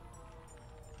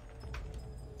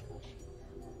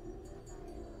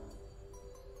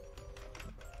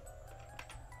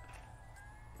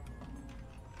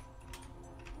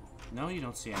 No, you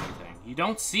don't see anything. You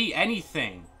don't see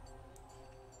anything!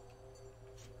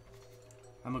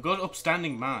 I'm a good,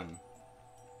 upstanding man.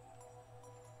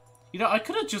 You know, I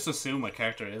could have just assumed my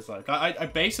character is like... I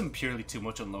base him purely too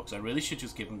much on looks. I really should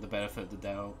just give him the benefit of the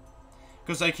doubt.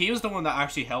 Because, like, he was the one that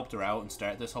actually helped her out and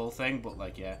start this whole thing, but,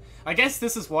 like, yeah. I guess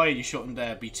this is why you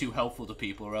shouldn't be too helpful to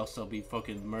people, or else they'll be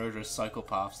fucking murderous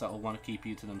psychopaths that will want to keep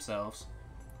you to themselves.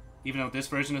 Even though this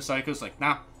version of Psycho's like,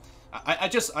 nah. I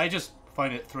just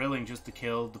find it thrilling just to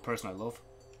kill the person I love.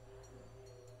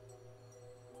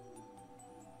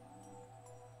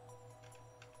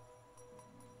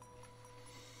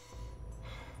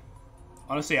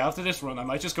 Honestly, after this run, I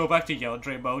might just go back to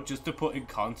Yandere mode just to put in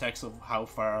context of how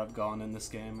far I've gone in this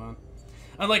game, man.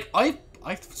 And, like, I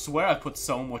swear I put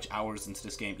so much hours into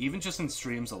this game, even just in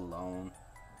streams alone.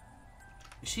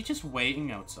 Is she just waiting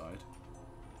outside?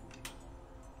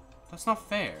 That's not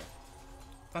fair.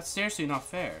 That's seriously not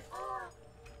fair.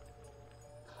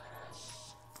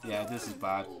 Yeah, this is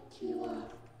bad.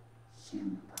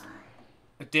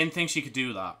 I didn't think she could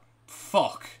do that.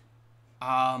 Fuck.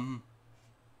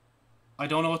 I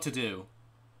don't know what to do.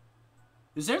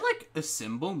 Is there, like, a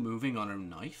symbol moving on her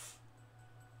knife?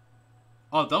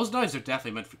 Oh, those knives are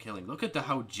definitely meant for killing. Look at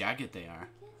how jagged they are.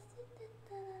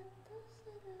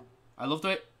 I love the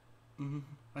way...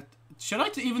 should I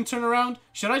even turn around?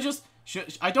 Should I just...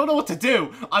 I don't know what to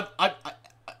do.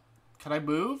 Can I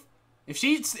move? If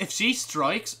she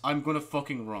strikes, I'm gonna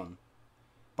fucking run.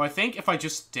 But I think if I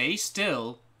just stay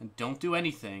still and don't do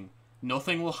anything,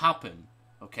 nothing will happen.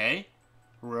 Okay?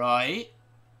 Right?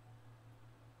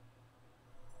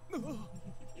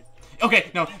 Okay,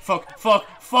 no,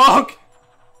 fuck!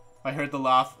 I heard the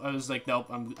laugh. I was like, nope,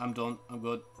 I'm done. I'm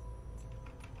good.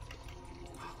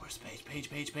 Oh, where's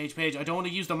Paige? I don't want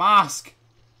to use the mask.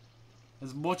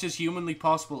 As much as humanly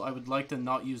possible, I would like to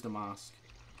not use the mask.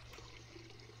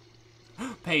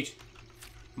 Paige.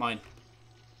 Mine.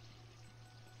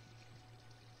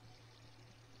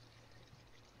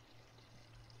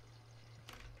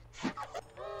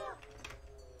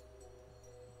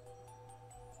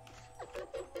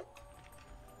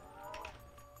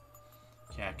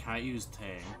 can't use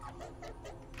thing.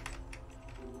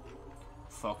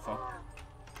 Fuck, fuck.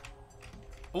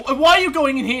 Oh, why are you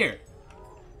going in here?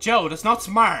 Joe, that's not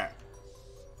smart.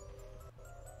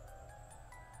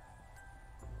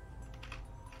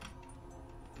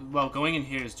 Well, going in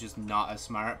here is just not as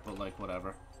smart, but like,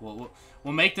 whatever. We'll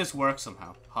make this work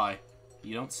somehow. Hi.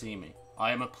 You don't see me.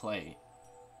 I am a play.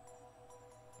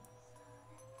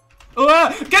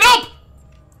 Get up!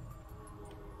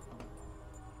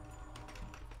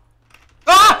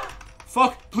 Ah!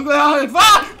 Fuck!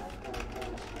 Fuck!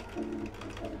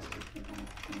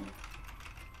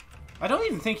 I don't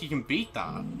even think you can beat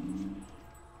that.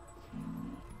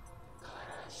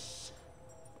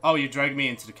 Oh, you dragged me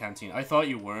into the canteen. I thought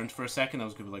you weren't for a second. I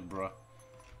was gonna be like, bruh.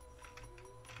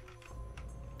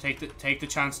 Take the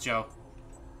chance, Joe.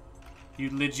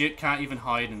 You legit can't even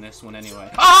hide in this one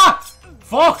anyway. Ah!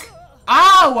 Fuck!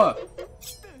 Ow!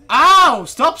 Ow!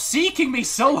 Stop seeking me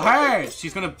so hard!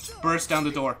 She's gonna burst down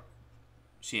the door.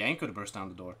 She ain't gonna burst down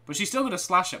the door. But she's still gonna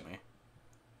slash at me.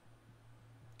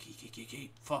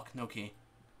 Key. Fuck, no key.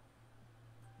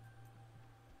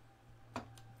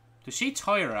 Does she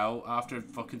tire out after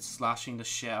fucking slashing the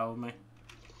shit out of me?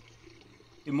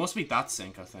 It must be that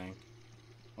sink, I think.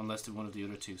 Unless one of the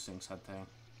other two sinks had down.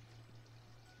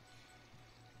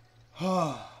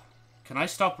 Can I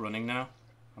stop running now?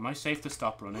 Am I safe to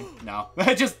stop running? No.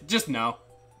 just no.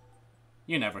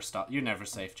 You never stop. You're never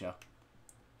safe, Joe.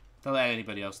 Don't let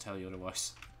anybody else tell you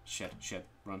otherwise. Shit,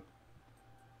 run.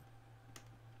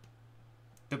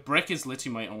 The brick is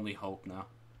literally my only hope now.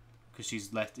 Because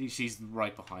she's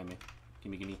right behind me.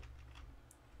 Gimme.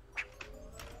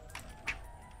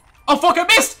 Oh fuck, I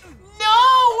missed!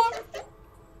 No!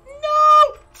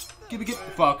 Gimme.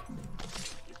 Fuck.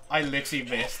 I literally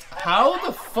missed. How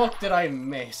the fuck did I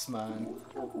miss, man?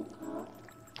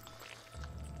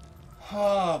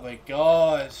 Oh my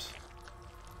god.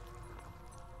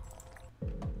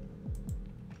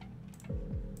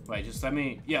 Wait, just let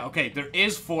me... Yeah, okay, there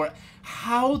is 4...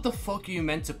 How the fuck are you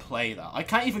meant to play that? I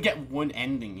can't even get one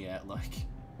ending yet, like...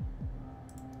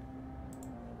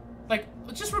 Like,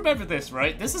 just remember this,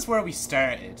 right? This is where we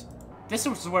started. This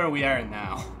is where we are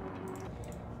now.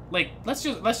 Like, let's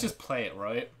just play it,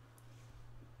 right?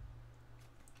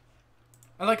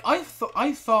 And like, I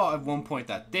thought at one point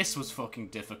that this was fucking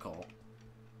difficult.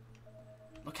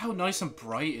 Look how nice and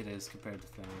bright it is compared to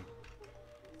thing.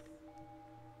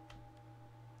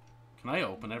 Can I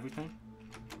open everything?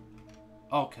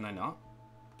 Oh, can I not?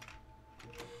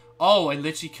 Oh, I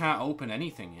literally can't open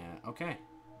anything yet. Okay.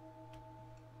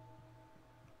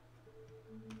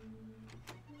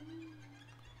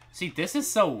 See, this is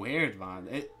so weird, man.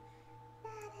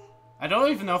 I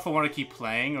don't even know if I want to keep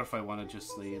playing or if I want to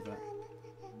just leave it.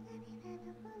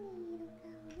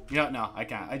 Yeah, no, I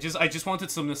can't. I just wanted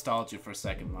some nostalgia for a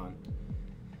second, man.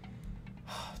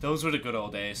 Those were the good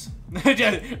old days. Those were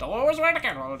the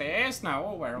good old days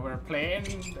now, where we're playing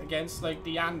against, like,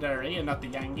 the Yandere and not the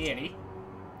Yangiri.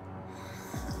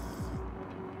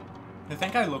 I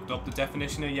think I looked up the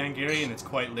definition of Yangiri, and it's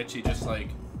quite literally just, like...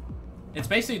 It's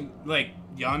basically, like,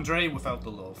 Yandere without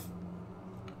the love.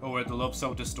 Or where the love's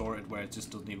so distorted where it just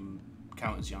doesn't even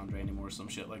count as Yandere anymore or some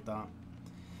shit like that.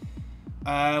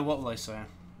 What will I say?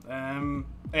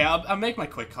 Yeah, I'll make my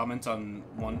quick comment on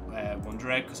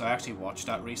Wonder Egg, because I actually watched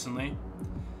that recently.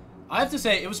 I have to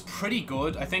say, it was pretty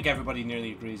good. I think everybody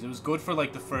nearly agrees. It was good for,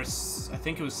 like, the first... I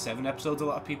think it was 7 episodes, a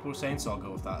lot of people were saying, so I'll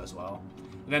go with that as well.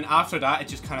 And then after that, it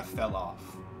just kind of fell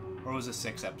off. Or was it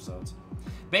 6 episodes?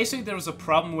 Basically, there was a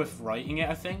problem with writing it,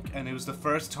 I think, and it was the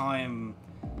first time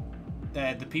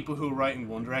the people who were writing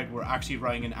Wonder Egg were actually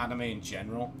writing an anime in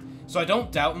general. So I don't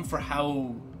doubt them for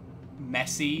how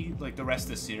messy, like, the rest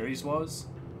of the series was.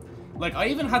 Like, I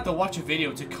even had to watch a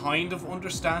video to kind of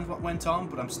understand what went on,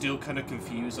 but I'm still kind of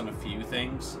confused on a few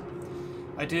things.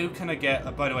 I do kind of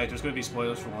get... by the way, there's going to be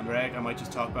spoilers for Wonder Egg. I might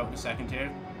just talk about in a second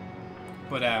here.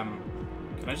 But,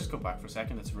 can I just go back for a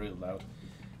second? It's really loud.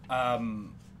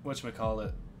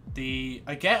 Whatchamacallit?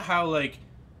 I get how, like,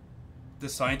 the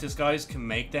scientist guys can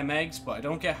make them eggs, but I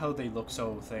don't get how they look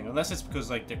so thing. Unless it's because,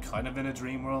 like, they're kind of in a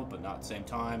dream world, but not at the same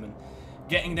time. And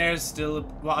getting there is still...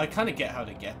 Well, I kind of get how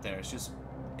to get there. It's just...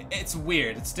 It's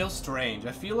weird. It's still strange.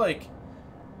 I feel like...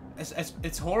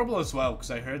 It's horrible as well,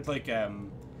 because I heard, like,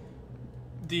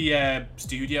 the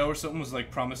studio or something was,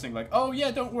 like, promising, like, oh, yeah,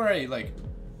 don't worry, like,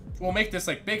 we'll make this,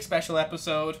 like, big special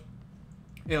episode.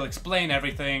 It'll explain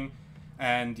everything.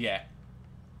 And, yeah.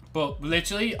 But,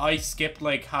 literally, I skipped,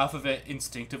 like, half of it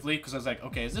instinctively, because I was like,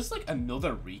 okay, is this, like,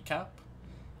 another recap?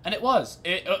 And it was.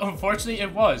 Unfortunately,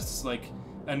 it was, like,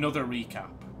 another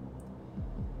recap.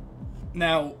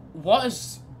 Now, what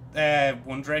has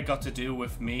Wonder Egg got to do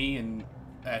with me and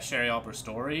Sherry Albert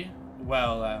story,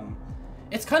 well,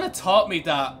 it's kind of taught me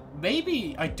that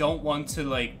maybe I don't want to,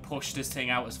 like, push this thing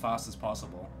out as fast as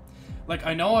possible. Like,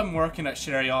 I know I'm working at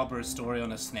Sherry Albert's story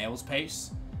on a snail's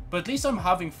pace, but at least I'm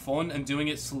having fun and doing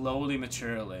it slowly,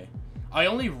 maturely. I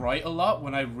only write a lot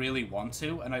when I really want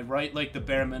to, and I write, like, the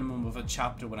bare minimum of a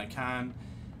chapter when I can.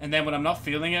 And then when I'm not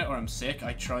feeling it or I'm sick,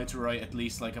 I try to write at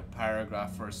least, like, a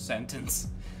paragraph or a sentence.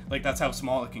 Like, that's how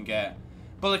small it can get.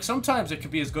 But, like, sometimes it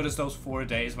could be as good as those 4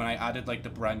 days when I added, like, the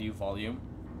brand new volume.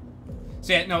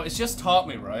 So, yeah, no, it's just taught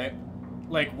me, right?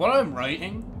 Like, what I'm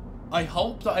writing, I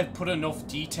hope that I've put enough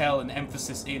detail and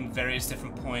emphasis in various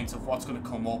different points of what's going to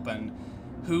come up and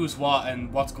who's what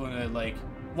and what's going to, like,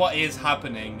 what is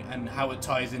happening and how it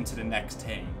ties into the next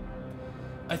thing.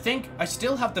 I think I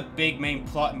still have the big main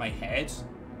plot in my head.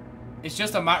 It's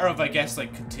just a matter of, I guess,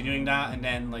 like, continuing that, and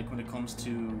then, like, when it comes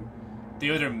to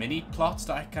the other mini plots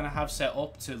that I kind of have set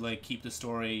up to, like, keep the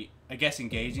story, I guess,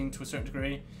 engaging to a certain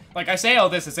degree. Like, I say all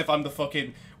this as if I'm the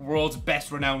fucking world's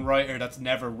best renowned writer that's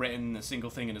never written a single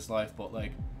thing in his life, but,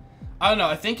 like, I don't know,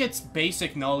 I think it's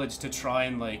basic knowledge to try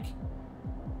and, like,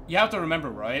 you have to remember,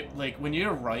 right? Like, when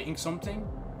you're writing something,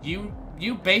 you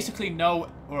basically know,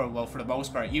 or, well, for the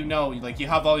most part, you know, like, you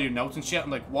have all your notes and shit,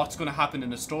 and, like, what's gonna happen in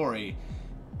the story,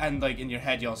 and, like, in your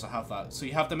head you also have that. So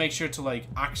you have to make sure to, like,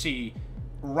 actually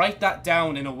write that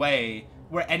down in a way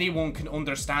where anyone can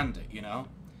understand it, you know?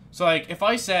 So, like, if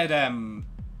I said,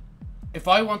 if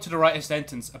I wanted to write a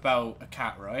sentence about a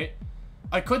cat, right?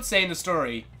 I could say in the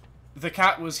story, the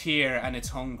cat was here and it's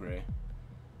hungry.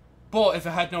 But if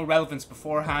it had no relevance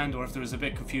beforehand, or if there was a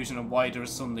bit of confusion on why there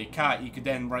was suddenly a cat, you could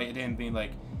then write it in being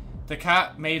like, the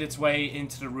cat made its way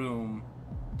into the room.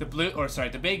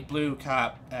 The big blue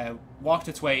cat walked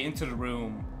its way into the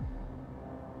room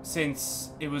since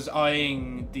it was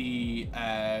eyeing the,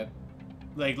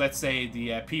 like, let's say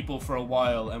the people for a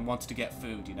while and wanted to get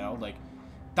food, you know? Like,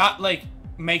 that, like,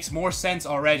 makes more sense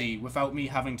already without me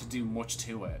having to do much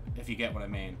to it, if you get what I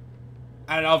mean.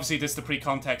 And obviously this is the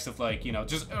pre-context of, like, you know,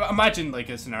 just imagine, like,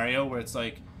 a scenario where it's,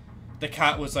 like, the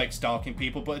cat was, like, stalking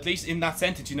people, but at least in that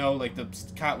sentence, you know, like, the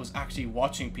cat was actually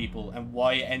watching people and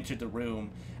why it entered the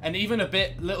room. And even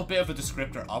little bit of a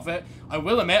descriptor of it. I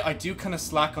will admit, I do kind of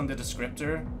slack on the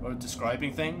descriptor, or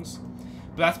describing things.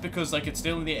 But that's because, like, it's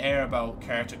still in the air about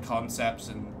character concepts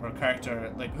and, or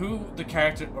character, like, who the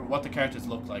character, or what the characters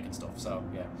look like and stuff, so,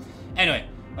 yeah. Anyway,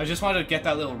 I just wanted to get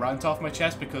that little rant off my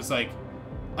chest because, like,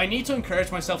 I need to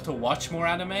encourage myself to watch more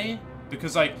anime,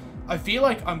 because, like, I feel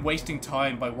like I'm wasting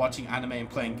time by watching anime and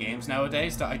playing games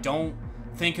nowadays that I don't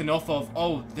think enough of,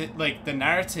 oh, like, the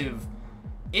narrative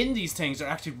in these things are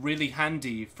actually really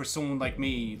handy for someone like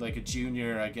me, like a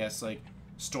junior, I guess, like,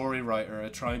 story writer,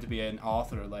 trying to be an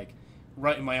author, like,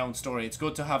 writing my own story. It's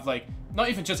good to have, like, not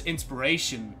even just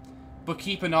inspiration, but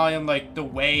keep an eye on, like, the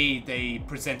way they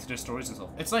presented their stories and stuff.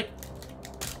 It's like,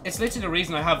 it's literally the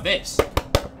reason I have this.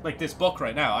 Like, this book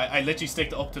right now. I literally stick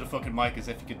it up to the fucking mic as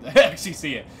if you could actually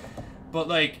see it. But,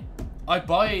 like, I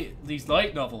buy these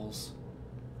light novels,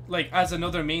 like, as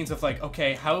another means of, like,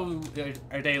 okay, how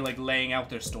are they, like, laying out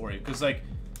their story? Because, like,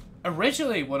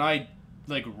 originally when I,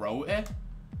 like, wrote it,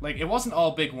 like, it wasn't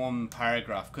all big one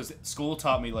paragraph, because school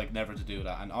taught me, like, never to do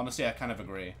that, and honestly, I kind of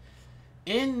agree.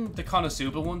 In the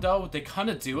Konosuba one, though, they kind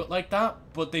of do it like that,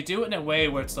 but they do it in a way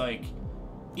where it's, like,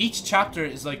 each chapter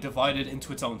is, like, divided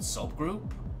into its own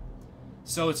subgroup.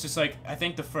 So it's just, like, I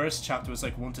think the first chapter was,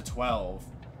 like, 1 to 12.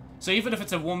 So even if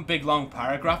it's a one big long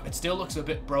paragraph, it still looks a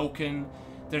bit broken.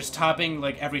 There's tabbing,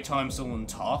 like, every time someone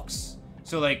talks.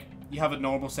 So, like, you have a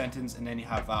normal sentence and then you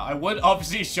have that. I would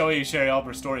obviously show you Sherry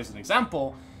Albert's story as an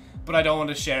example, but I don't want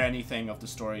to share anything of the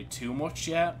story too much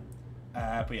yet.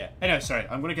 But yeah. Anyway, sorry.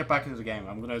 I'm going to get back into the game.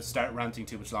 I'm going to start ranting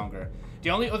too much longer.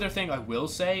 The only other thing I will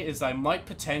say is I might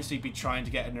potentially be trying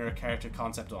to get another character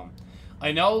concept on.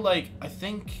 I know, like, I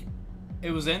think it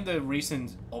was in the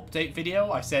recent update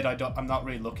video. I said I'm not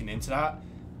really looking into that.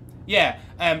 Yeah,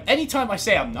 anytime I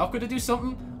say I'm not going to do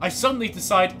something, I suddenly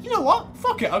decide, you know what?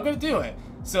 Fuck it, I'm going to do it.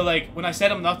 So, like, when I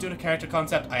said I'm not doing a character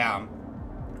concept, I am.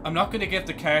 I'm not going to give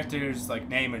the character's, like,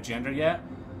 name or gender yet.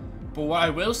 But what I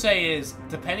will say is,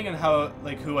 depending on how,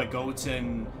 like, who I go to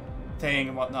and thing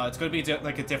and whatnot, it's going to be,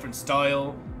 like, a different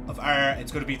style of art.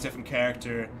 It's going to be a different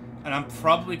character. And I'm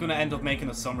probably going to end up making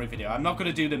a summary video. I'm not going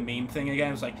to do the meme thing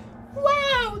again. It's like,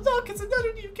 wow, look, it's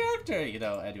another new character. You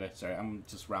know, anyway, sorry, I'm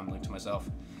just rambling to myself.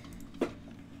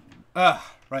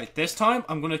 Right, this time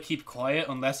I'm going to keep quiet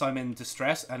unless I'm in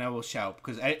distress and I will shout.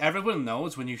 Because everyone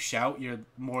knows when you shout, you're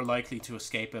more likely to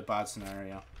escape a bad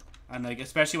scenario. And, like,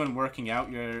 especially when working out,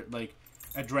 your, like,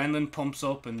 adrenaline pumps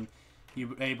up and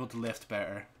you're able to lift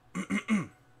better.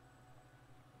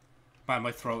 Man,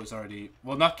 my throat is already...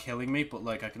 Well, not killing me, but,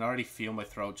 like, I can already feel my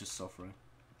throat just suffering.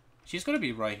 She's gonna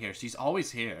be right here. She's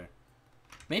always here.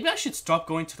 Maybe I should stop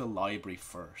going to the library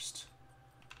first.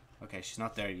 Okay, she's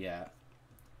not there yet.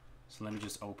 So let me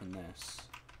just open this.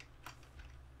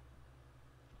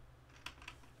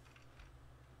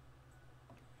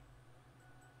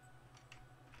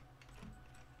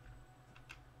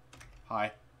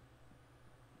 Hi.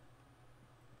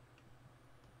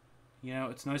 You know,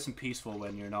 it's nice and peaceful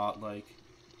when you're not, like,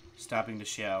 stabbing the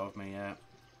shit out of me, yeah.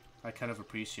 I kind of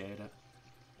appreciate it.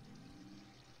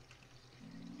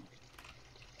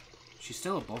 She's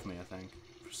still above me, I think,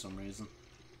 for some reason.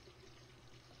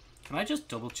 Can I just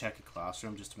double check a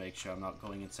classroom just to make sure I'm not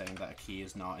going and saying that a key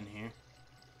is not in here?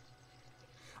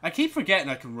 I keep forgetting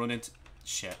I can run into...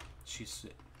 Shit.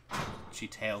 She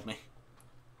tailed me.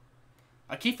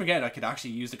 I keep forgetting I could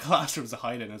actually use the classrooms to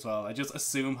hide in as well. I just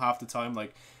assume half the time,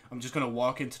 like, I'm just gonna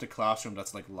walk into the classroom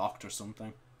that's, like, locked or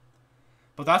something.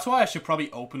 But that's why I should probably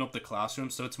open up the classroom,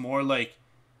 so it's more like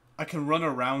I can run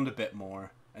around a bit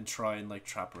more and try and, like,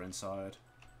 trap her inside.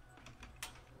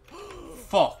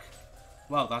 Fuck!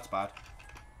 Well, that's bad.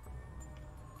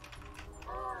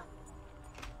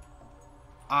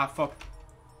 Ah, fuck.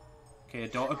 Okay,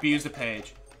 don't abuse the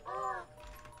page.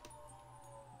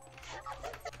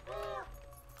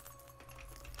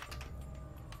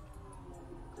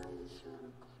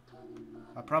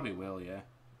 I probably will, yeah.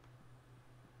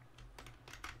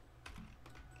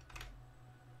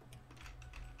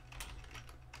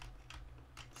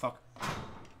 Fuck.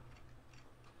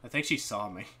 I think she saw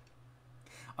me.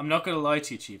 I'm not gonna lie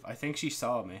to you, Chief. I think she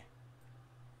saw me.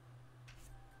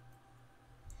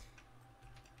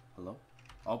 Hello?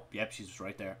 Oh, yep, she's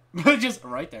right there. Just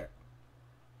right there.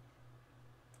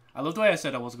 I love the way I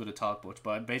said I wasn't gonna talk much,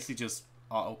 but I'm basically just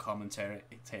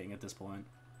auto-commentating at this point.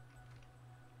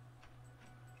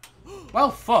 Well,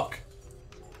 fuck.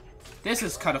 This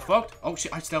is kind of fucked. Oh,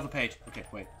 shit, I still have a page. Okay,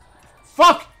 wait.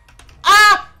 Fuck!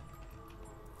 Ah!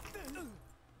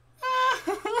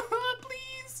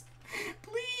 Please!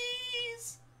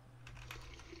 Please!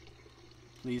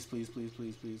 Please, please, please,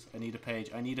 please, please. I need a page.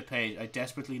 I need a page. I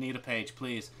desperately need a page,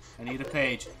 please. I need a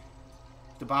page.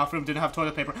 The bathroom didn't have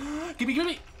toilet paper. Give me, give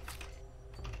me!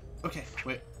 Okay,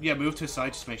 wait. Yeah, move to the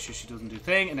side just to make sure she doesn't do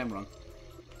thing, and then run.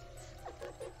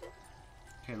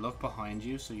 Okay, look behind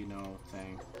you so you know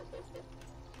thing.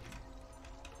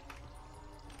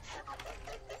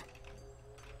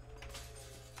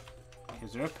 Okay,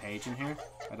 is there a page in here?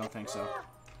 I don't think so.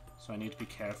 So I need to be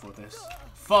careful with this.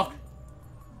 Fuck!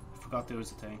 I forgot there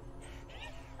was a thing.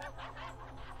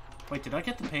 Wait, did I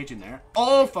get the page in there?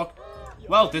 Oh, fuck!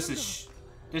 Well, this is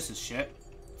shit.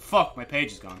 Fuck, my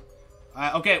page is gone.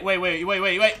 Okay,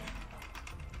 wait.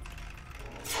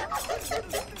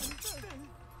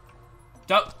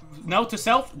 Note to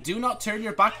self, do not turn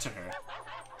your back to her.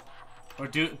 Or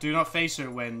do not face her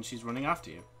when she's running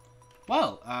after you.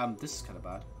 Well, this is kind of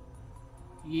bad.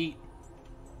 Yeet.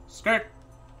 Skirt!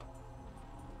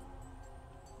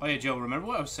 Oh yeah, Joe, remember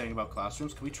what I was saying about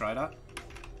classrooms? Can we try that?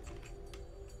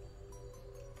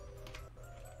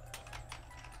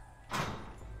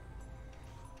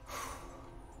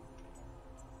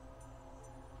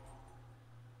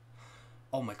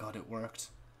 Oh my god, it worked.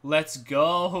 Let's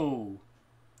go!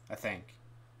 I think.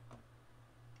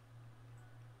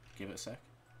 Give it a sec.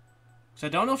 So I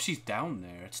don't know if she's down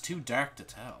there. It's too dark to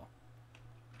tell.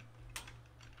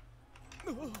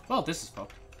 Well, this is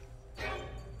fucked.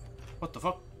 What the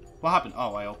fuck? What happened?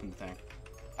 Oh, I opened the thing.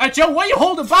 Hey, Joe, why are you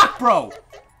holding back, bro?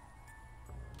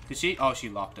 Did she? Oh, she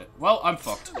locked it. Well, I'm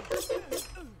fucked.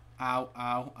 Ow,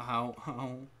 ow, ow,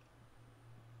 ow.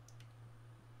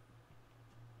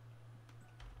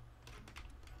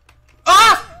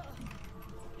 Ah!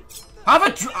 Have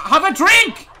a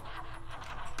drink!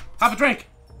 Have a drink!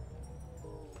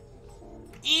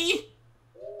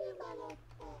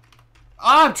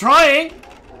 I'm trying!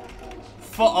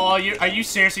 Oh, are you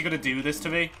seriously gonna do this to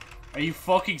me? Are you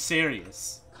fucking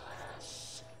serious?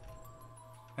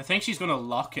 I think she's gonna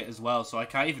lock it as well, so I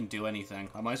can't even do anything.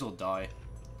 I might as well die.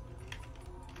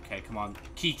 Okay, come on.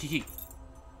 Key.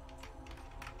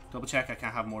 Double check, I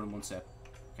can't have more than one sip.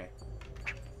 Okay.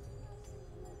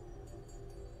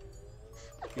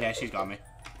 Yeah, she's got me.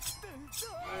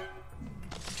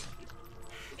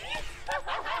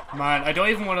 Man, I don't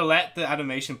even want to let the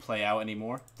animation play out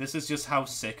anymore. This is just how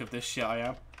sick of this shit I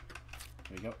am.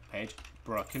 There we go, page.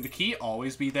 Bruh, can the key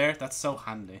always be there? That's so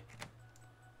handy.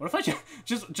 What if I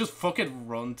just fucking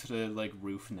run to the, like,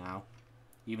 roof now?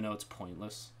 Even though it's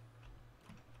pointless.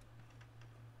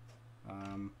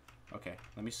 Okay.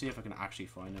 Let me see if I can actually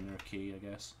find another key, I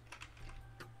guess.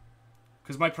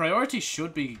 Because my priority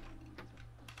should be...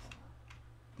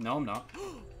 No, I'm not.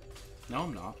 No,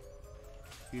 I'm not.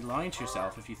 You're lying to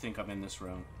yourself if you think I'm in this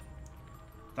room.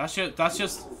 That's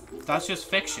just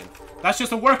fiction. That's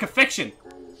just a work of fiction.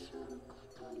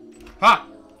 Ha!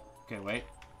 Okay, wait.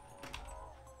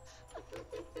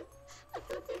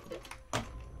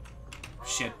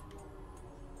 Shit.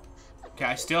 Okay,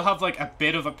 I still have like a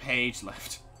bit of a page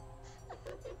left.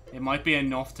 It might be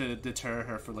enough to deter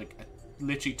her for like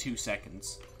literally 2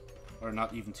 seconds. Or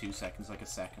not even 2 seconds, like a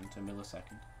second, a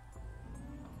millisecond.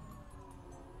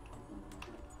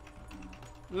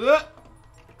 Ugh!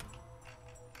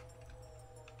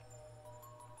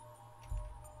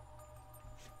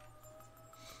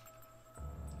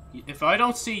 If I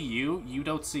don't see you, you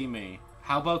don't see me.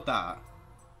 How about that?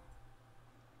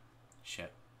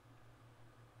 Shit.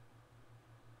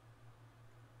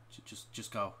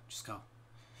 Just go. Just go.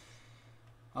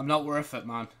 I'm not worth it,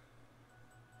 man.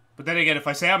 But then again, if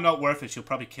I say I'm not worth it, she'll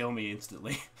probably kill me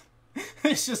instantly.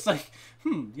 It's just like,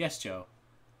 yes, Joe.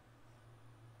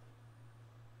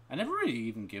 I never really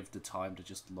even give the time to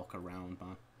just look around,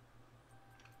 man.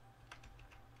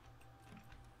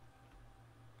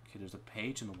 Okay, there's a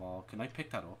page in the wall. Can I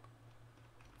pick that up?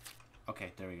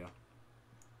 Okay, there we go.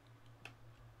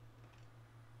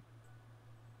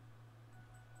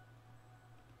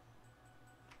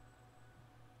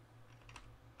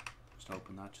 Just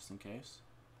open that just in case.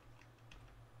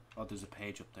 Oh, there's a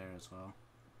page up there as well.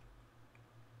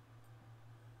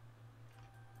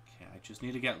 Okay, I just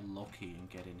need to get lucky and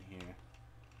get in here.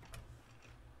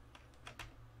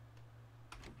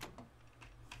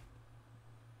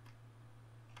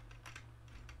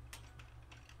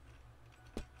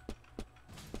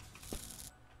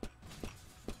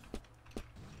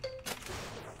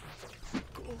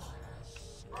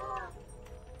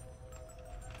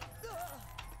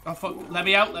 Oh fuck, let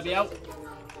me out, let me out!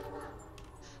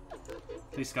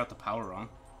 At least got the power on.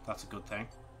 That's a good thing.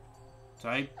 Did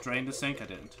I drain the sink? I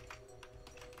didn't.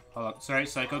 Hold on, sorry,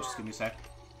 Saiko, just give me a sec.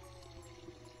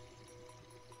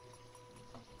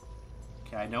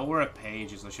 Okay, I know where a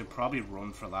page is. I should probably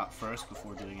run for that first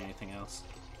before doing anything else.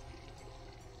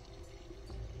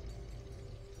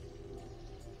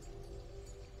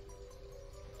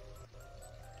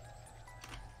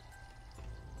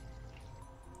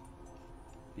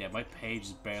 Yeah, my page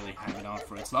is barely hanging on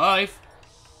for its life.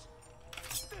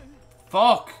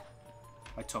 Fuck!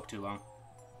 I took too long.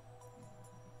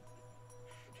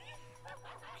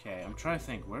 Okay, I'm trying to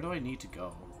think. Where do I need to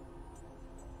go?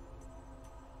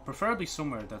 Preferably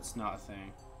somewhere that's not a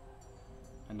thing.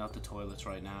 And not the toilets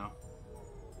right now.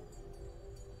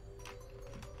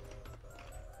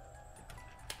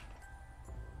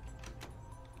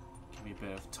 Give me a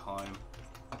bit of time.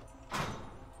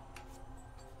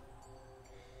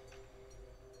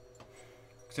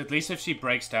 Because at least if she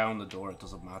breaks down the door, it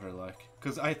doesn't matter, like.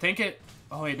 Because I think it...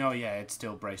 Oh, wait, no, yeah, it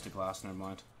still breaks the glass. Never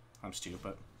mind. I'm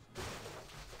stupid.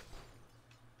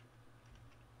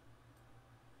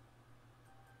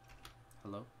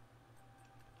 Hello?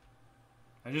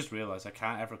 I just realized I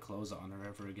can't ever close it on her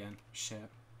ever again. Shit.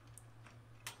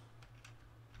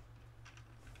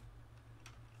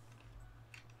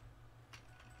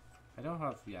 I don't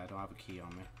have... Yeah, I don't have a key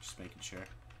on me. Just making sure.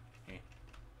 Hey.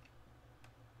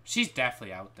 She's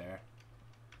definitely out there.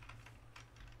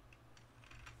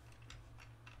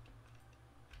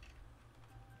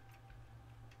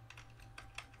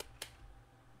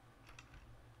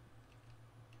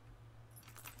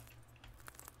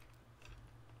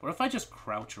 What if I just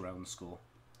crouch around school?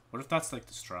 What if that's like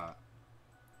the strat?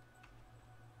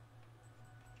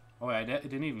 Oh wait, I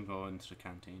didn't even go into the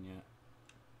canteen yet.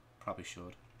 Probably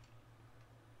should.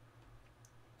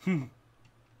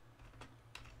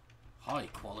 High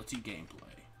quality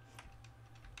gameplay.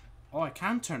 Oh, I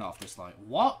can turn off this light.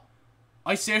 What?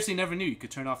 I seriously never knew you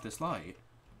could turn off this light.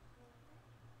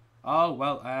 Oh,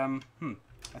 well, I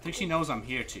think she knows I'm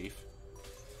here, Chief.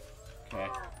 Okay.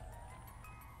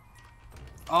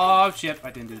 Oh, shit.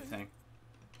 I didn't do the thing.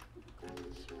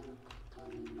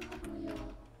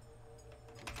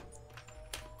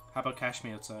 How about cash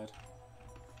me outside?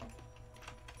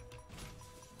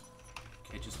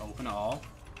 Okay, just open it all.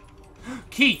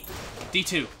 Key!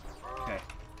 D2. Okay.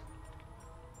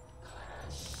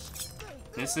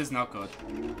 This is not good.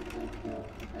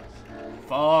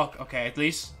 Fuck. Okay, at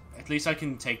least I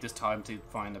can take this time to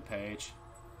find the page.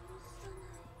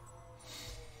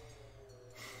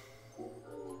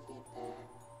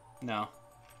 No.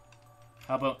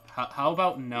 How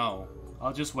about no?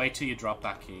 I'll just wait till you drop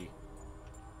that key.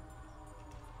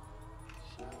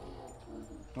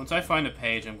 Once I find a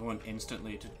page, I'm going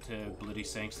instantly to Bloody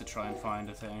Sinks to try and find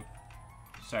a thing.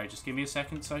 Sorry, just give me a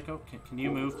second, Saiko. Can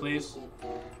you move, please?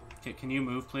 Can you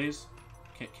move, please?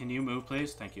 Can you move,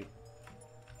 please? Thank you.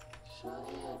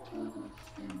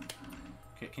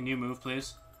 Can you move,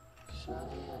 please? Can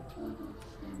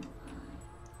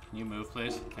you move,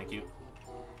 please? Thank you.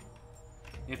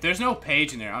 If there's no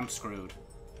page in there, I'm screwed.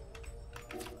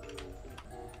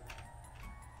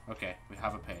 Okay, we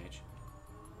have a page.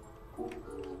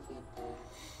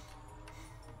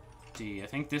 D. I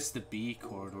think this is the B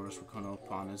corridors we're coming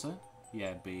up on, is it?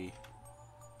 Yeah, B.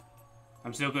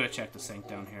 I'm still gonna check the sink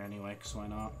down here anyway, because why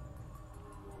not?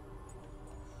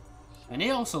 I need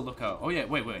to also look out. Oh yeah,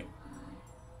 wait.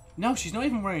 No, she's not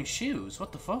even wearing shoes.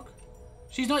 What the fuck?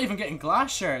 She's not even getting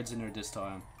glass shards in her this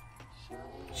time.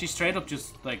 She's straight up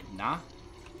just like, nah.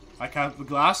 I can't have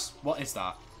glass? What is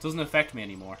that? Doesn't affect me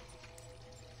anymore.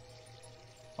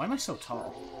 Why am I so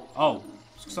tall? Oh,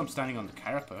 it's because I'm standing on the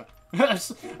carpet. I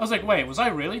was like, wait, was I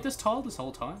really this tall this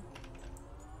whole time?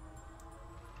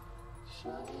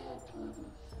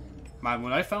 Man,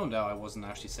 when I found out I wasn't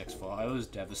actually 6 foot, I was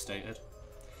devastated.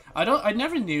 I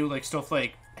never knew like stuff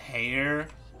like hair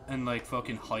and like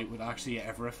fucking height would actually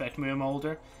ever affect me when I'm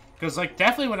older. Because like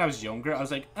definitely when I was younger, I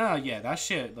was like, oh yeah, that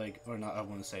shit, like, or not, I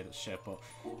wouldn't say that shit, but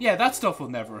yeah, that stuff will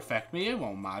never affect me. It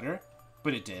won't matter.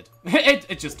 But it did.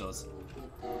 it just does.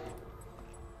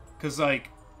 Because like,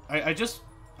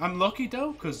 I'm lucky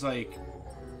though, because like,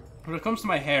 when it comes to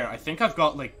my hair, I think I've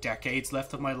got like decades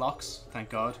left of my locks, thank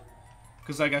God.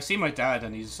 Because like, I see my dad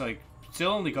and he's like,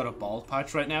 still only got a bald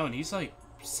patch right now and he's like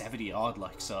 70 odd,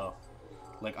 like, so.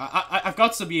 Like, I've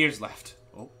got some years left.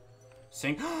 Oh.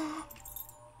 Sing.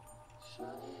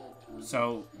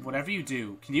 So, whatever you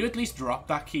do, can you at least drop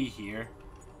that key here?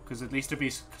 Because at least there'll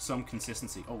be some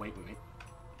consistency. Oh, wait.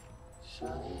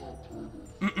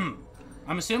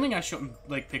 I'm assuming I shouldn't,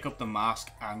 like, pick up the mask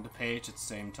and the page at the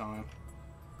same time.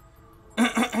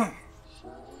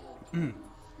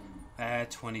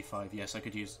 25. Yes, I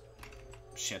could use...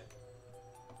 Shit.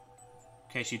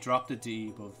 Okay, she dropped the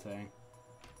D above thing.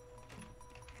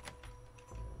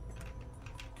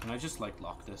 Can I just, like,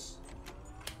 lock this?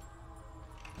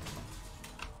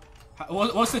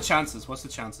 What's the chances? What's the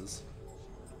chances?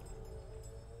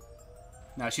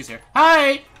 No, she's here.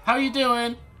 Hi! How you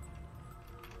doing?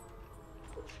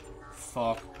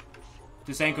 Fuck.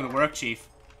 This ain't gonna work, Chief.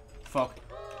 Fuck.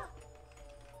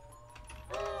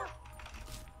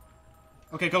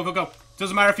 Okay, go.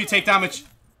 Doesn't matter if you take damage.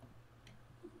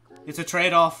 It's a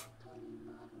trade-off.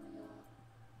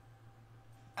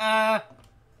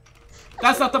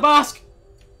 That's not the mask!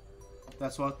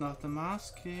 That's what not the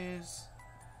mask is.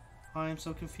 I am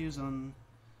so confused on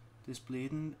this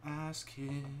bleeding ass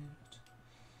kid.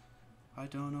 I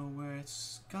don't know where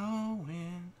it's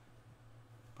going,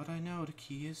 but I know the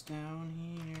key is down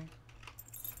here.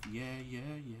 Yeah.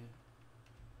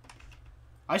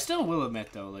 I still will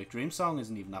admit though, like, Dream's song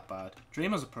isn't even that bad.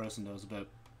 Dream as a person though is a bit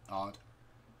odd.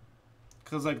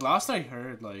 Cause like last I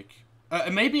heard, like,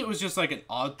 maybe it was just like an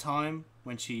odd time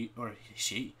when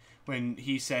when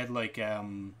he said like,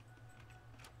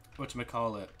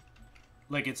 whatchamacallit,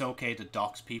 like it's okay to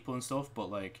dox people and stuff, but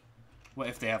like, what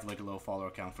if they have like a low follower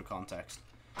count for context?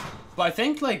 But I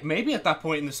think like maybe at that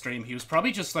point in the stream he was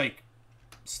probably just like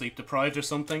sleep deprived or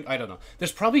something. I don't know.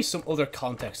 There's probably some other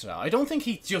context to that. I don't think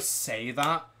he'd just say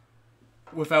that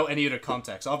without any other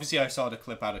context. Obviously I saw the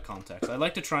clip out of context. I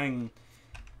like to try and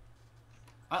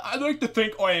I like to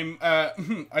think I'm,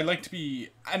 I like to be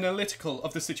analytical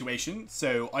of the situation,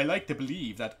 so I like to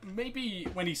believe that maybe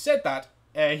when he said that,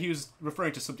 he was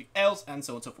referring to something else, and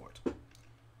so on and so forth.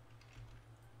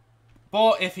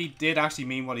 But if he did actually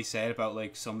mean what he said about,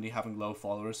 like, somebody having low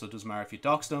followers, so it doesn't matter if you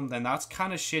dox them, then that's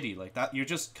kind of shitty, like, that, you're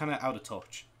just kind of out of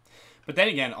touch. But then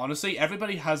again, honestly,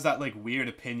 everybody has that, like, weird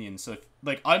opinion, so, if,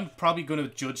 like, I'm probably going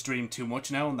to judge Dream too much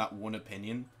now on that one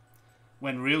opinion.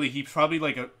 When really, he's probably,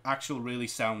 like, an actual really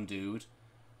sound dude.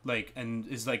 Like, and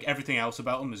is, like, everything else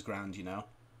about him is grand, you know?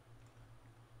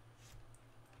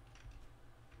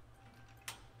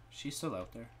 She's still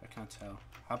out there. I can't tell.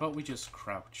 How about we just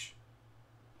crouch?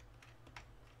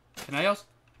 Can I also...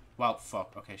 Wow,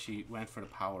 fuck. Okay, she went for the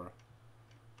power.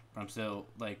 But I'm still,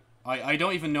 like... I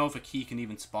don't even know if a key can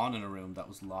even spawn in a room that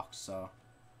was locked, so...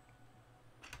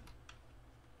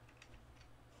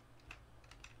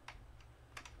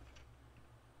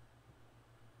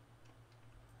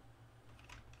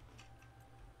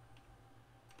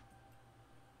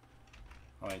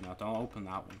 Oh wait, no, don't open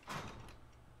that one.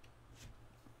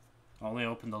 Only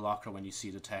open the locker when you see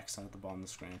the text at the bottom of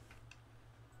the screen.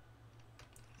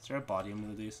 Is there a body in one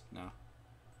of these? No.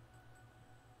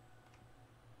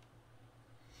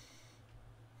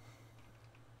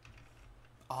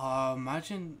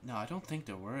 Imagine... No, I don't think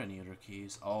there were any other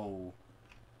keys. Oh.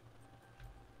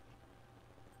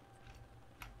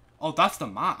 Oh, that's the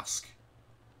mask.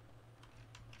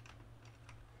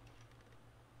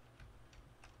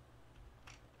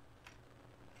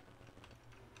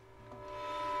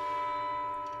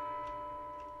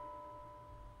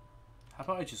 How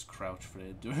about I just crouch for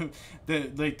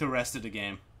the rest of the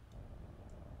game?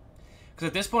 Because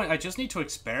at this point, I just need to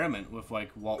experiment with like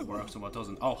what works and what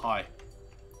doesn't. Oh, hi.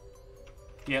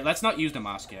 Yeah, let's not use the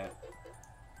mask yet.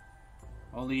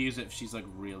 Only use it if she's like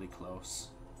really close.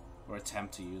 Or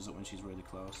attempt to use it when she's really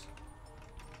close.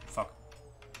 Fuck.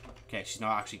 Okay, she's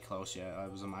not actually close yet. I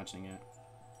was imagining it.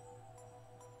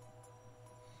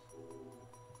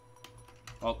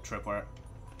 Oh, tripwire.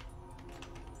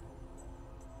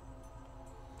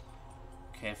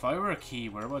 Okay, if I were a key,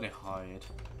 where would I hide?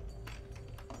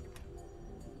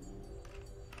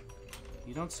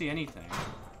 You don't see anything.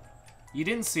 You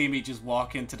didn't see me just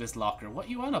walk into this locker. What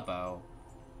you on about?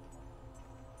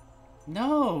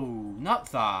 No,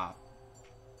 not that.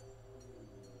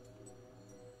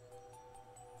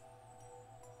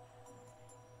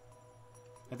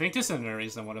 I think this is another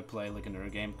reason I want to play like another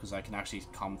game, because I can actually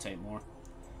commentate more.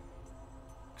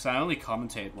 Because I only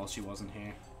commentate while she wasn't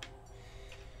here.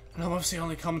 And I'm obviously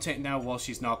only commentating now while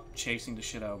she's not chasing the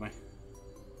shit out of me.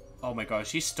 Oh my god,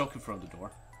 she's stuck in front of the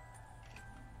door.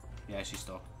 Yeah, she's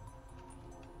stuck.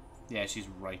 Yeah, she's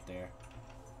right there.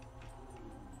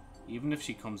 Even if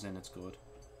she comes in, it's good.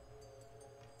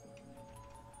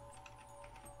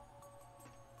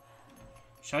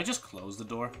 Should I just close the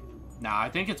door? Nah, I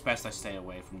think it's best I stay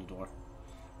away from the door.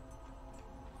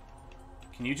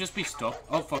 Can you just be stuck?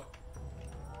 Oh, fuck.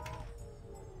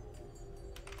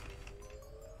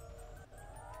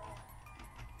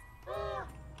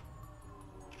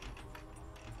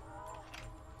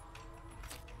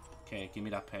 Okay, give me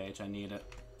that page. I need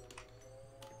it.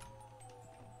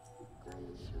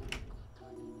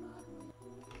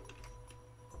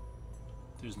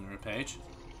 There's another page.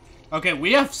 Okay,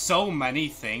 we have so many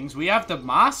things. We have the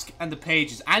mask and the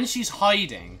pages, and she's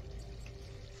hiding.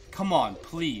 Come on,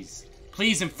 please.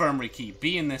 Please, infirmary key,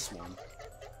 be in this one.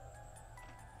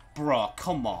 Bruh,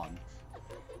 come on.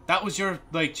 That was your,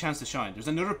 like, chance to shine. There's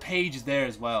another page there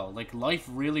as well. Like, life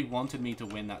really wanted me to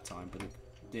win that time, but it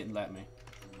didn't let me.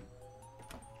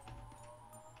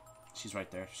 She's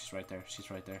right there. She's right there. She's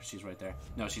right there. She's right there.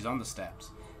 No, she's on the steps.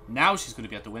 Now she's going to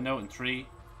be at the window in 3.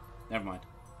 Never mind.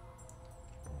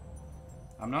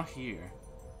 I'm not here.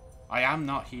 I am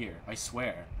not here. I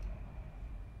swear.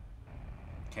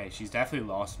 Okay, she's definitely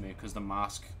lost me because the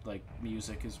mask, like,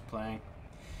 music is playing.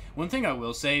 One thing I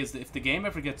will say is that if the game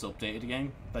ever gets updated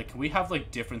again, like, can we have, like,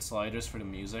 different sliders for the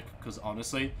music? Because,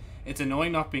 honestly, it's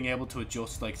annoying not being able to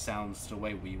adjust, like, sounds the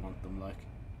way we want them, like.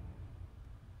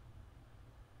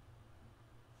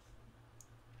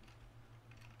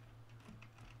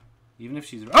 Even if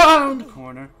she's around the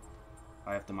corner.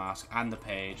 I have the mask and the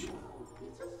page.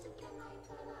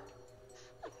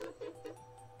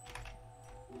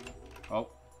 Oh,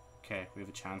 okay, we have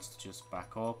a chance to just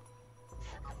back up.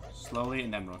 Slowly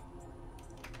and then run.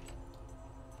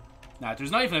 Nah,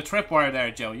 there's not even a tripwire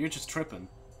there, Joe. You're just tripping.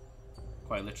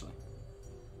 Quite literally.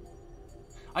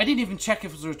 I didn't even check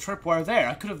if there was a tripwire there.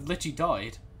 I could have literally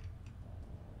died.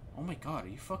 Oh my god, are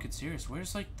you fucking serious?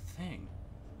 Where's, like, the thing?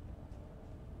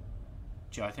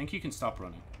 Joe, I think you can stop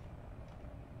running.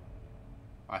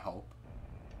 I hope.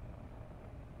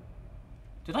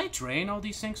 Did I drain all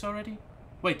these things already?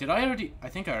 Wait, did I already... I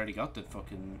think I already got the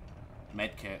fucking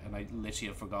medkit and I literally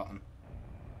have forgotten.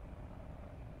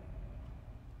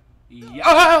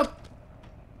 Yeah!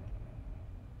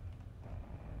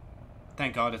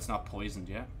 Thank God it's not poisoned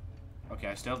yet. Okay,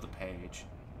 I still have the page.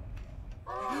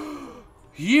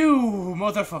 You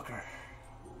motherfucker!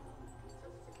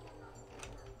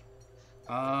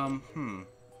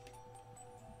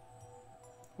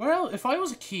 Well, if I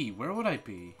was a key, where would I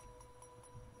be?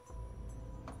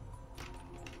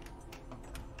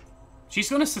 She's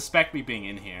gonna suspect me being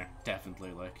in here,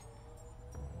 definitely, like.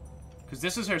 Because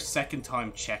this is her second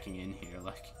time checking in here,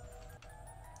 like.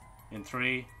 In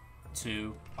 3,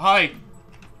 2... Hi!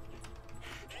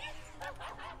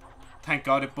 Thank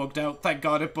God it bugged out, thank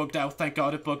God it bugged out, thank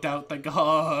God it bugged out, thank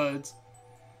God!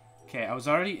 Okay, I was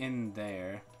already in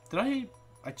there. Did I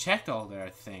checked all there, I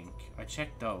think. I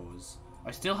checked those. I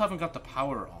still haven't got the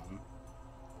power on.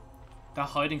 That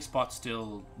hiding spot's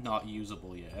still not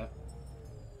usable yet.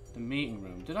 The meeting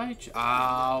room. Did I...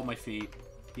 Ow, my feet.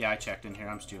 Yeah, I checked in here.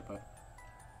 I'm stupid.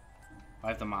 I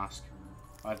have the mask.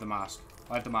 I have the mask.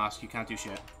 I have the mask. You can't do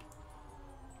shit.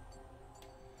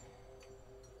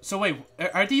 So wait,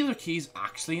 are the other keys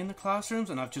actually in the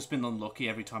classrooms? And I've just been unlucky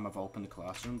every time I've opened the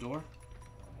classroom door?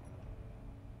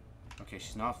 Okay,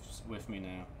 she's not with me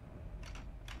now.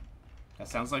 That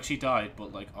sounds like she died,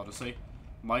 but, like, honestly,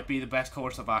 might be the best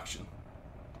course of action.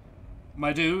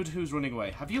 My dude who's running away.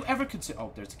 Have you ever considered...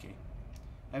 Oh, there's the key.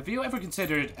 Have you ever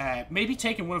considered maybe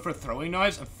taking one of her throwing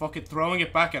knives and fucking throwing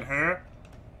it back at her?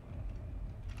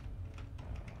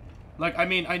 Like, I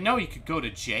mean, I know you could go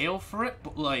to jail for it,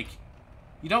 but, like,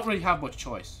 you don't really have much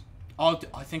choice. Oh,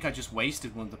 I think I just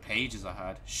wasted one of the pages I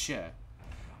had. Shit.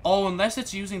 Oh, unless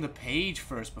it's using the page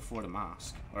first before the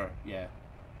mask. Or, yeah.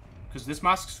 Because this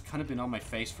mask's kind of been on my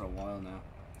face for a while now.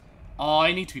 Oh,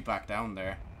 I need to be back down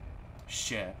there.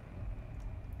 Shit.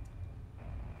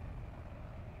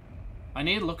 I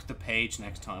need to look at the page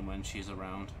next time when she's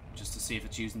around. Just to see if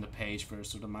it's using the page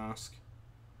first or the mask.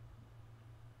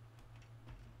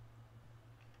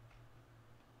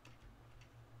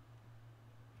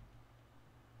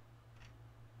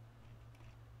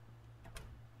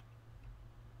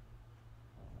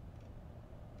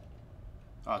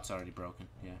 Oh, it's already broken,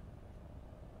 yeah.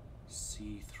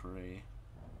 C3.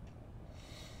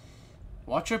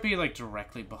 Watch her be, like,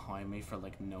 directly behind me for,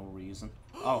 like, no reason.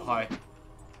 Oh, hi.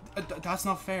 That's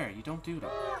not fair. You don't do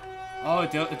that. Oh,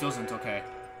 it doesn't. Okay.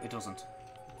 It doesn't.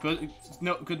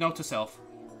 Good note to self.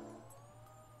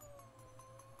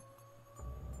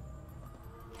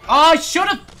 Oh, I should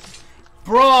have...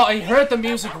 Bro, I heard the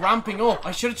music ramping up.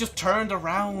 I should have just turned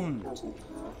around.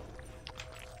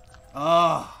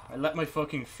 Ah, I let my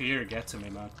fucking fear get to me,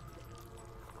 man.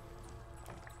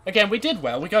 Again, we did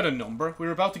well. We got a number. We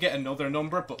were about to get another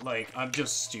number, but, like, I'm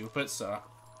just stupid, so...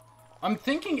 I'm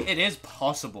thinking it is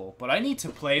possible, but I need to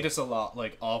play this a lot,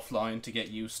 like, offline to get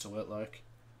used to it, like.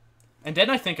 And then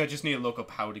I think I just need to look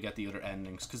up how to get the other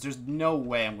endings, because there's no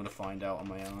way I'm going to find out on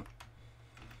my own.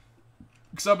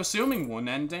 Because I'm assuming one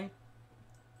ending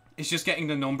is just getting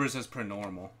the numbers as per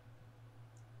normal.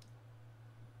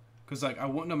 Because, like, I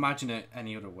wouldn't imagine it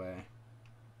any other way.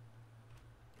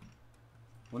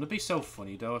 Wouldn't it be so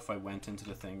funny, though, if I went into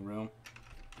the thing room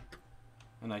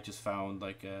and I just found,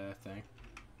 like, a thing?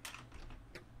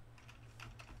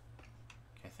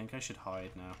 Okay, I think I should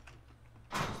hide now.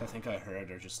 I think I heard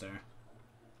her just there.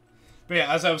 But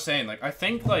yeah, as I was saying, like, I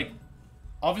think, like,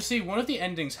 obviously one of the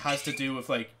endings has to do with,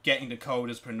 like, getting the code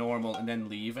as per normal and then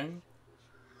leaving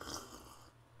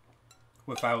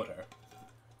without her.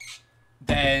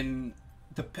 Then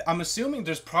I'm assuming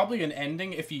there's probably an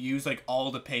ending if you use, like, all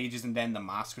the pages and then the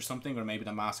mask or something, or maybe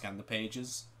the mask and the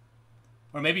pages.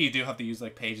 Or maybe you do have to use,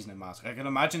 like, pages and the mask. I can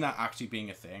imagine that actually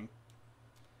being a thing.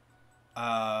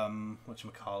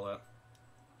 Whatchamacallit?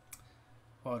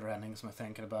 What other endings am I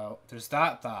thinking about? There's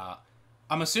that.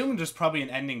 I'm assuming there's probably an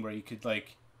ending where you could,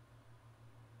 like...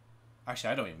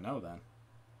 Actually, I don't even know, then.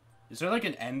 Is there, like,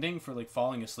 an ending for, like,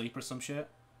 falling asleep or some shit?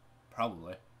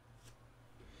 Probably.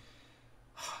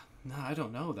 No, I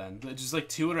don't know, then. There's just, like,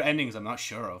 two other endings I'm not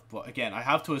sure of. But, again, I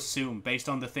have to assume, based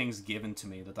on the things given to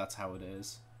me, that that's how it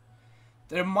is.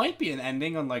 There might be an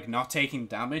ending on, like, not taking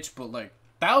damage, but, like,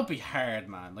 that would be hard,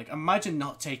 man. Like, imagine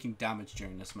not taking damage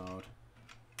during this mode.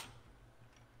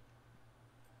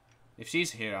 If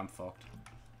she's here, I'm fucked.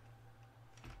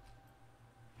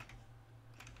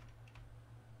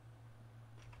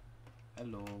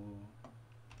 Hello.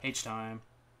 Page time.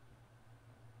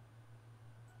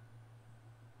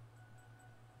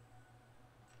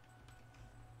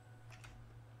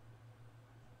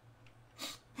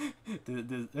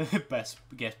 the best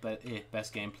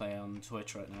gameplay on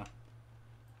Twitch right now.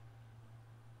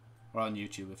 Or on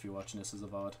YouTube if you're watching this as a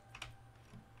VOD.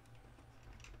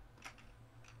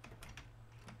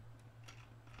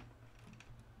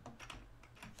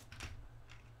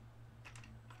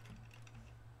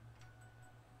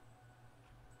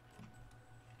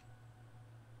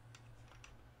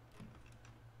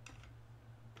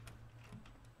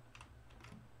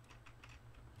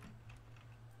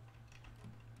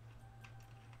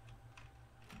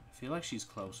 I feel like she's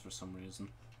close for some reason.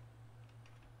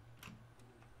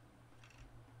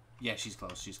 Yeah, she's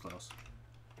close, she's close.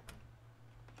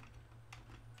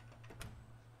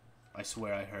 I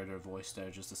swear I heard her voice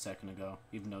there just a second ago,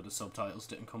 even though the subtitles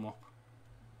didn't come up.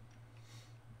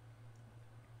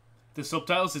 The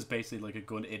subtitles is basically like a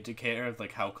good indicator of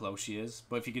like how close she is,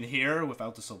 but if you can hear her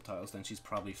without the subtitles, then she's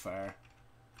probably far.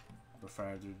 Or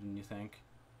farther than you think.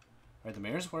 Are the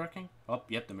mirrors working? Oh,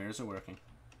 yep, the mirrors are working.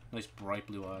 Nice bright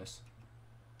blue eyes.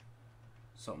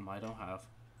 Something I don't have.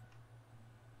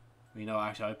 You know,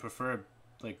 actually, I prefer,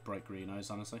 like, bright green eyes,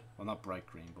 honestly. Well, not bright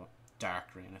green, but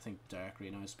dark green. I think dark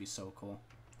green eyes would be so cool.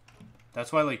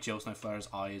 That's why, like, Joe Snowflower's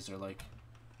eyes are, like,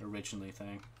 originally a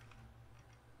thing.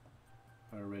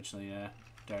 Or originally, yeah,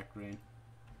 dark green.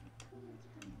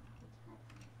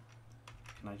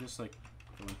 Can I just, like,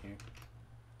 go in here?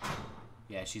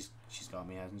 Yeah, she's got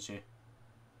me, hasn't she?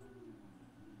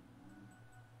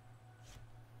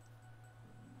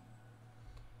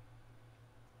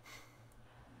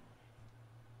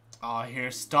 Oh, here,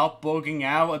 stop bugging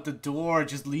out at the door.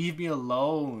 Just leave me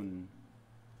alone.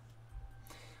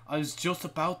 I was just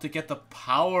about to get the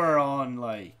power on,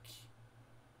 like.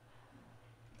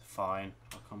 Fine,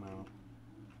 I'll come out.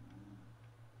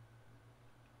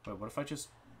 Wait, what if I just...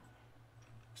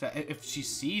 If she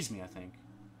sees me, I think.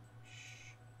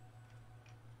 Shh.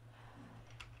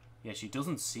 Yeah, she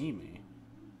doesn't see me.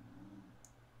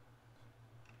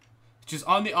 Just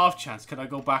on the off chance, can I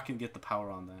go back and get the power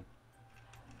on then?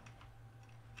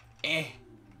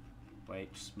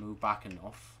 Wait, just move back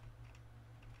enough.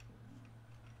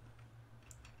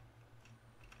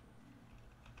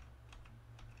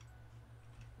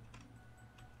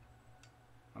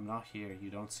 I'm not here. You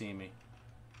don't see me.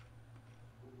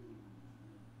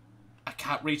 I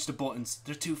can't reach the buttons.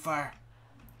 They're too far.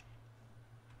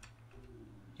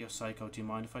 Yo, Saiko, do you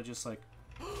mind if I just, like...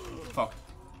 Fuck.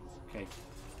 Okay.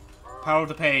 Power of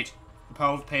the page. The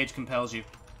power of the page compels you.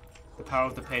 The power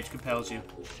of the page compels you.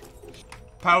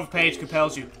 Power of the page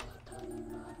compels you.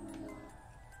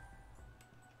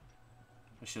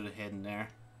 I should have hidden there.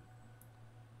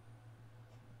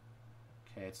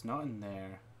 Okay, it's not in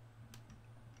there.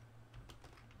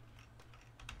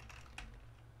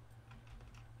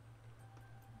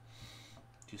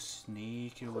 Just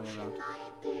sneak your way around.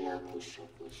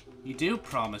 You do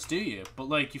promise, do you? But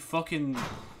like, you fucking...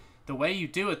 The way you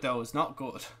do it, though, is not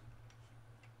good.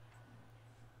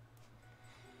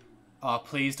 Oh,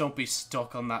 please don't be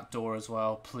stuck on that door as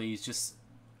well. Please, just...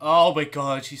 Oh my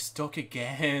god, she's stuck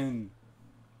again.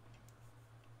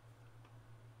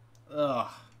 Ugh.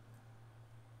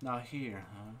 Not here,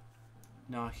 huh?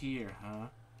 Not here, huh?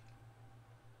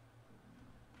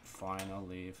 Fine, I'll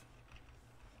leave.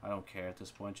 I don't care at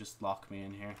this point. Just lock me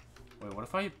in here. Wait, what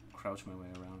if I crouch my way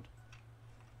around?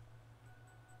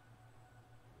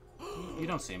 You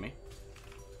don't see me.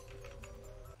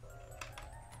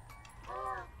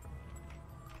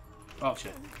 Oh,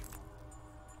 shit.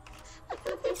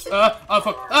 Oh,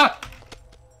 fuck. Ah!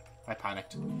 I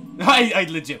panicked. I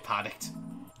legit panicked.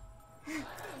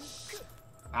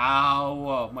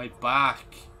 Ow, my back.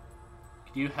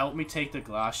 Can you help me take the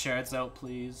glass shards out,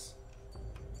 please?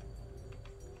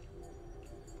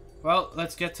 Well,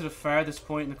 let's get to the farthest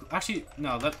point in the... Actually,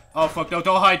 no, oh, fuck, no,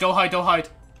 don't hide, don't hide, don't hide.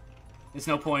 There's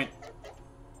no point.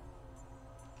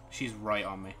 She's right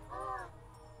on me.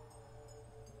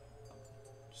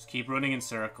 Just keep running in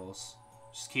circles.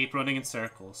 Just keep running in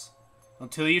circles.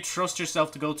 Until you trust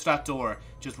yourself to go to that door,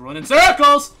 just run in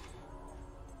circles!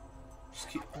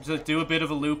 Just do a bit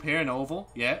of a loop here, an oval.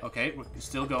 Yeah, okay, we're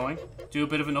still going. Do a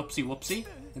bit of an upsy-whoopsie.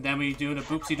 And then we do a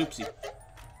boopsie-doopsie.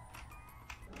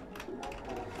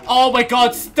 Oh my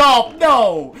god, stop!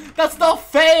 No! That's not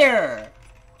fair!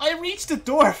 I reached the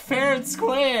door fair and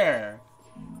square!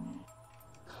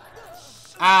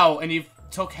 Ow, and you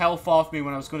took health off me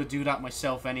when I was going to do that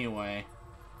myself anyway.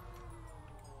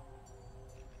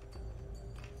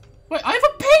 Wait, I have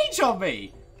a page on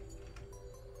me!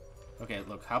 Okay,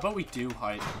 look, how about we do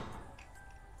hide?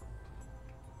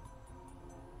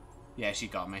 Yeah, she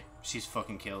got me. She's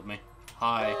fucking killed me.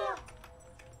 Hi.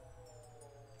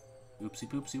 Oopsie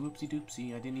poopsie whoopsie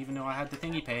doopsie. I didn't even know I had the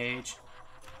thingy page.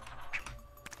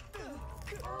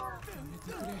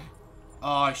 Oh,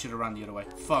 I should have run the other way.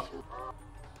 Fuck.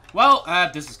 Well,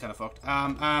 this is kind of fucked.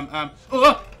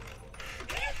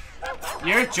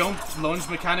 Your jump lunge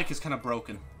mechanic is kind of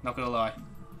broken. Not gonna lie.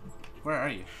 Where are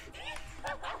you?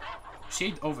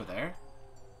 She over there?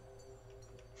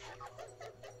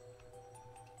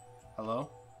 Hello?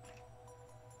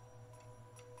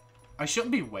 I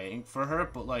shouldn't be waiting for her,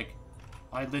 but like,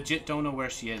 I legit don't know where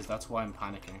she is. That's why I'm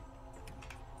panicking.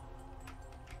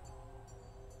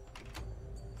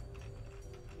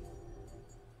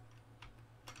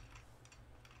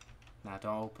 Nah,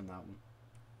 don't open that one.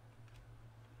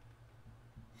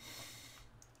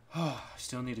 I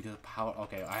still need to get the power.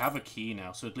 Okay, I have a key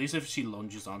now, so at least if she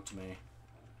lunges onto me,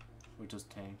 we just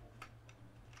ting.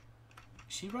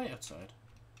 Is she right outside?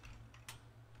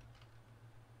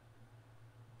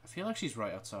 I feel like she's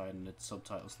right outside, and the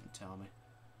subtitles didn't tell me.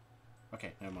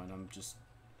 Okay, never mind. I'm just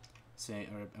saying,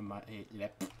 or am I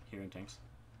hearing things?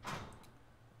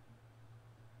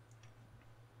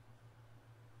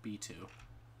 B2.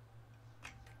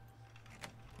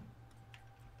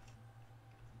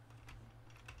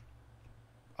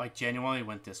 I genuinely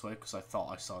went this way because I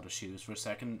thought I saw the shoes for a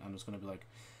second and I was going to be like,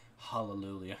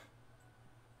 hallelujah.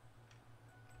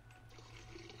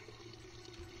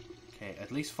 Okay,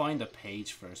 at least find a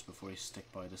page first before you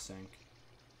stick by the sink.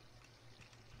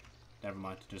 Never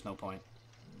mind, there's no point.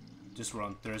 Just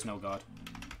run, there is no God.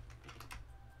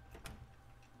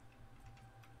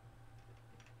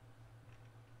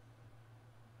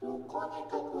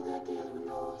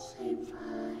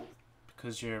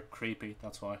 Because you're creepy,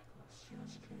 that's why.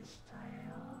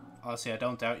 Honestly, I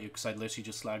don't doubt you, because I literally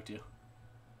just slagged you.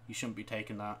 You shouldn't be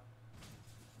taking that.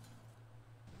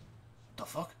 What the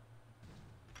fuck?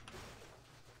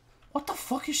 What the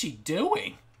fuck is she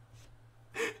doing?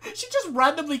 She just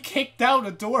randomly kicked down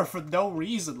a door for no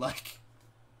reason, like...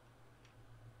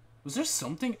 Was there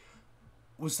something...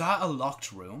 Was that a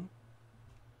locked room?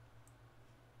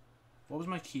 What was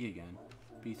my key again?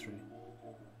 B3.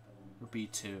 Or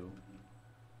B2.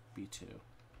 B2.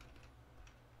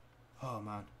 Oh,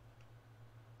 man.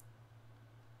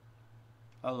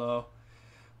 Hello.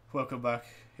 Welcome back,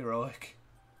 Heroic.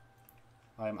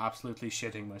 I am absolutely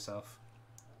shitting myself.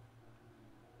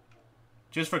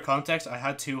 Just for context, I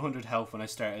had 200 health when I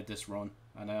started this run.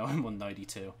 And now I'm on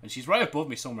 92. And she's right above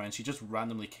me somewhere, and she just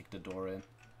randomly kicked the door in.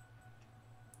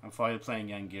 I'm finally playing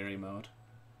Yangiri mode.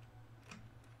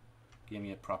 Give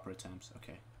me a proper attempts.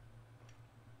 Okay.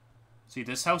 See,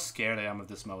 this is how scared I am of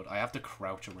this mode. I have to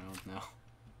crouch around now.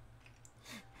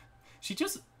 She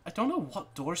just... I don't know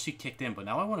what door she kicked in, but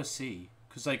now I want to see.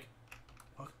 Because, like...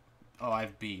 Oh, I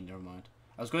have B. Never mind.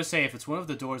 I was going to say, if it's one of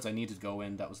the doors I needed to go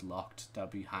in that was locked,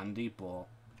 that'd be handy, but...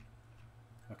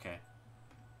 Okay.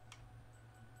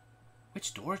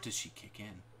 Which door did she kick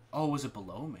in? Oh, was it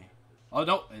below me? Oh,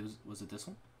 no. Was it this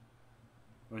one?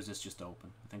 Or is this just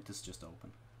open? I think this is just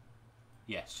open.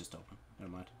 Yeah, it's just open.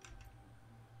 Never mind.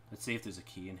 Let's see if there's a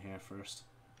key in here first.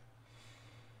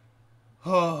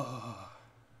 Oh.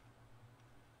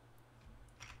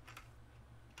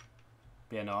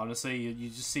 But yeah, no, honestly, you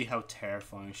just see how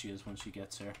terrifying she is when she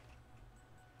gets here.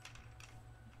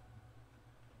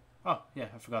 Oh, yeah,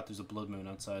 I forgot there's a blood moon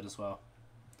outside as well.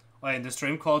 Oh, and the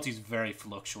stream quality is very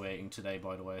fluctuating today,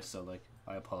 by the way, so, like,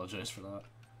 I apologize for that.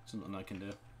 There's nothing I can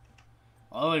do.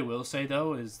 All I will say,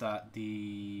 though, is that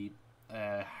the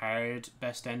hard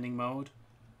best ending mode...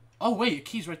 Oh, wait, a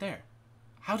key's right there.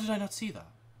 How did I not see that?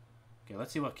 Okay,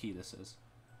 let's see what key this is.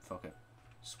 Fuck it.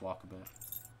 Just walk a bit.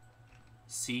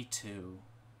 C2.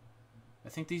 I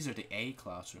think these are the A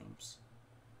classrooms.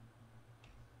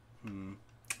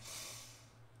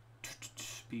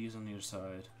 B is on the other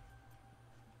side.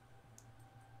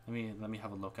 Let me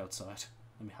have a look outside.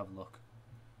 Let me have a look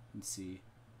and see.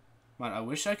 Man, I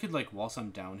wish I could, like, whilst I'm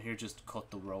down here, just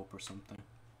cut the rope or something.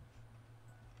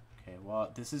 Okay, well,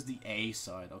 this is the A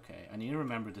side. Okay, I need to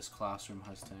remember this classroom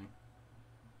has thing.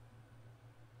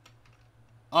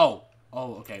 Oh!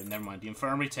 Oh, okay, never mind. The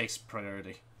infirmary takes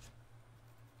priority.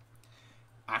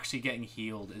 Actually getting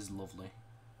healed is lovely.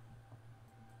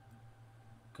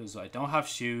 Because I don't have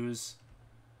shoes.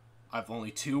 I've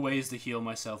only 2 ways to heal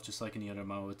myself, just like in the other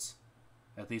modes.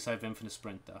 At least I have infinite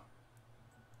sprint, though.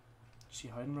 Is she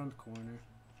hiding around the corner?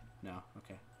 No,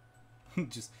 okay.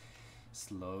 Just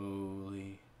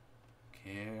slowly,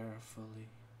 carefully.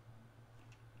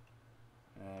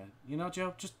 You know,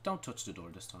 Joe, just don't touch the door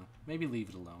this time. Maybe leave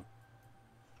it alone.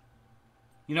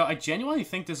 You know, I genuinely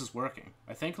think this is working.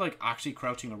 I think, like, actually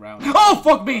crouching around... Oh,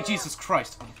 fuck me! Jesus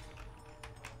Christ!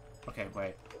 Okay,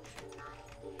 wait.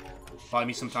 Buy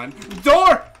me some time.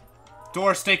 Door!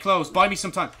 Door, stay closed. Buy me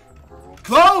some time.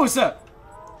 Close!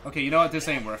 Okay, you know what? This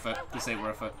ain't worth it. This ain't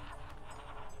worth it.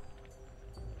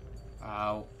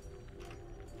 Ow.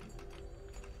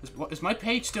 Is my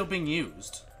page still being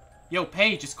used? Yo,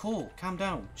 Paige, it's cool. Calm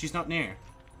down. She's not near.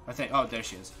 I think... Oh, there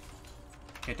she is.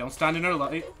 Okay, don't stand in her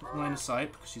line of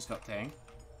sight, because she's got thing.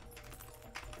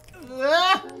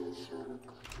 Ah!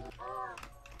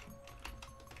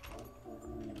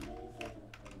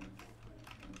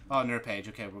 Oh, near Paige.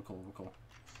 Okay, we're cool, we're cool.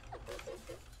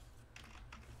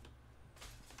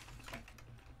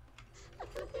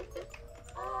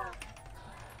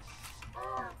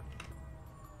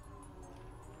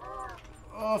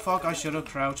 Oh, fuck, I should have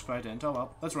crouched, but I didn't. Oh,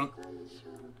 well, let's run.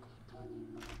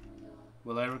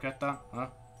 Will I regret that? Huh?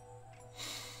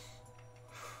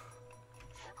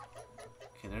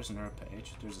 Okay, there's another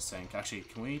page. There's a sink. Actually,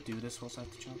 can we do this whilst I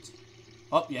have the chance?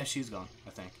 Oh, yeah, she's gone, I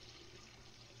think.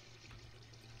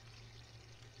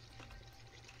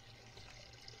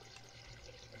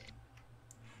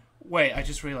 Wait, I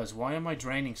just realized, why am I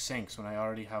draining sinks when I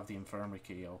already have the infirmary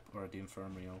key open, or the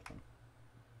infirmary open?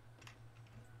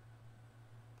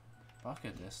 Back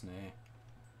at this, nay.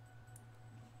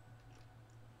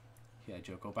 Yeah,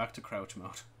 Joe, go back to crouch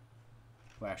mode.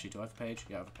 Wait, actually, do I have a page?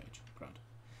 Yeah, I have a page. Grand.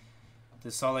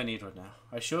 This is all I need right now.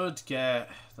 I should get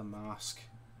the mask.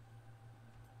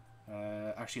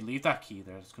 Actually, leave that key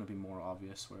there. It's going to be more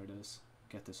obvious where it is.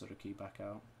 Get this other key back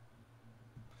out.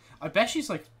 I bet she's,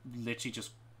 like, literally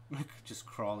just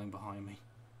crawling behind me.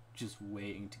 Just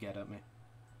waiting to get at me.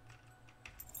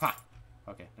 Ha!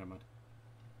 Okay, never mind.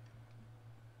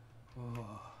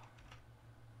 Oh.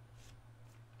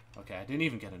 Okay, I didn't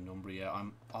even get a number yet.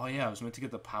 Oh yeah, I was meant to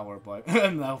get the power, but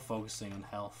I'm now focusing on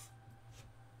health.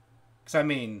 Because I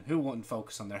mean, who wouldn't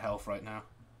focus on their health right now?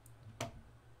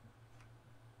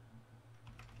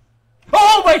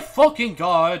 Oh my fucking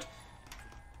god!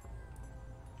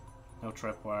 No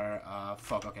tripwire.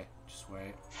 Fuck, okay. Just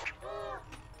wait.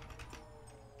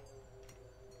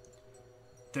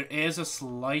 There is a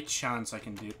slight chance I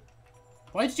can do...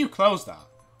 Why did you close that?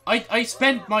 I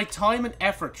spent my time and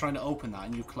effort trying to open that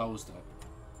and you closed it.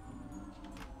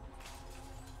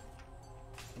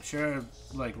 I'm sure,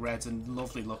 like, Red's a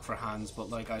lovely look for hands, but,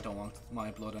 like, I don't want my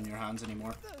blood on your hands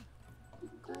anymore.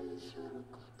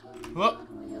 What?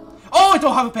 Oh, I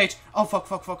don't have a page! Oh, fuck,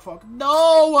 fuck, fuck, fuck.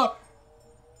 No!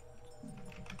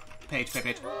 Page, page,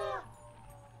 page.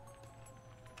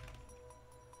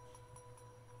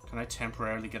 Can I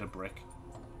temporarily get a brick?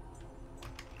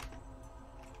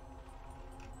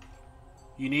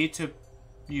 You need to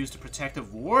use the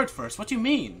protective ward first. What do you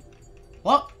mean?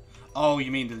 What? Oh, you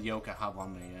mean the yoke I have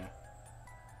on me, yeah.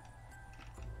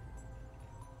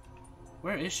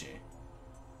 Where is she?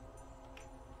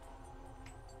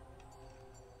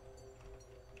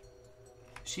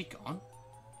 Is she gone?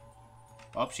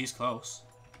 Oh, she's close.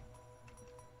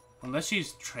 Unless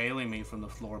she's trailing me from the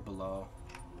floor below.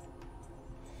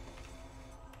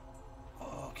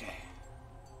 Okay.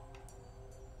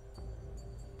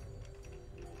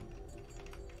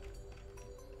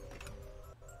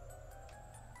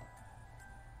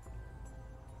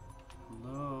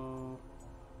 Hello.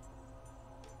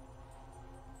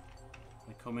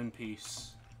 I come in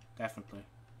peace. Definitely.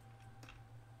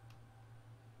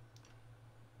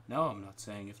 No, I'm not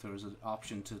saying if there was an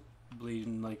option to bleed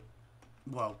and, like,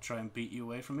 well, try and beat you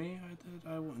away from me,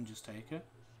 I wouldn't just take it.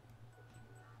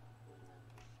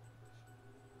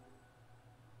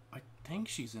 I think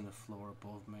she's in a floor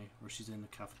above me, or she's in the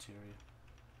cafeteria.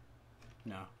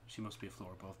 No, she must be a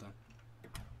floor above then.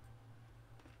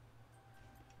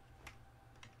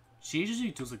 She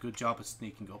usually does a good job at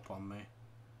sneaking up on me.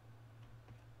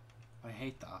 I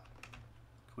hate that.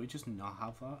 Can we just not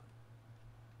have that?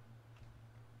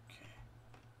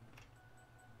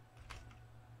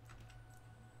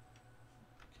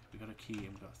 We got a key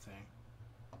and we got a thing.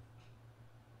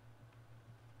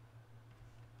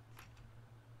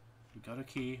 We got a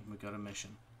key and we got a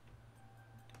mission.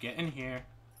 Get in here,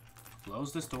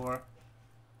 close this door,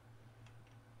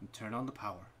 and turn on the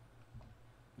power.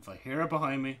 If I hear her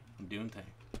behind me, I'm doing thing.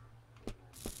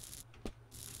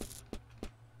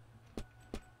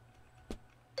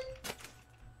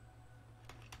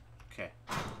 Okay.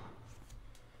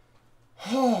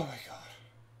 Oh my god.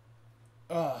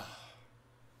 Ugh.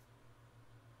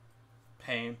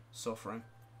 Pain, suffering.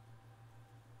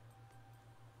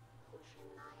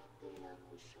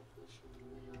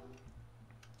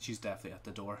 She's definitely at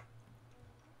the door.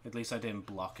 At least I didn't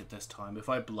block it this time. If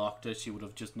I blocked it, she would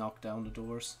have just knocked down the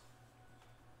doors.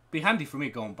 Be handy for me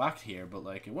going back here, but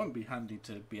like it wouldn't be handy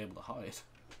to be able to hide.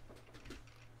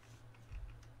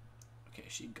 Okay,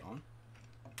 is she gone?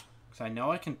 Because I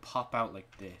know I can pop out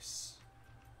like this.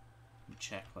 And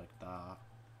check like that.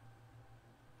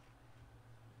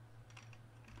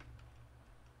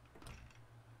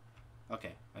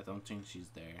 Okay, I don't think she's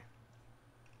there.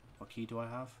 What key do I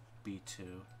have?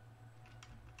 B2.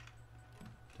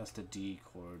 That's the D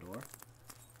corridor.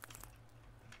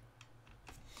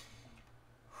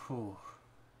 Whew.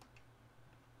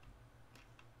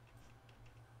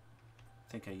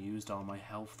 I think I used all my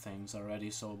health things already,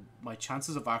 so my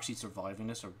chances of actually surviving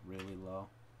this are really low.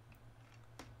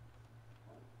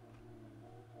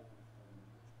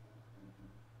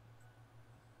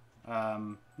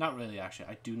 Not really, actually.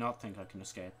 I do not think I can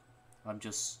escape. I'm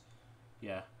just...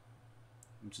 yeah.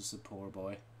 I'm just a poor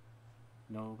boy.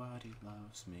 Nobody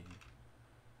loves me.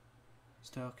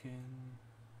 Stuck in...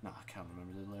 Nah, I can't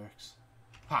remember the lyrics.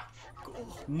 Ha!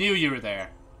 Knew you were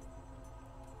there.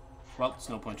 Well, there's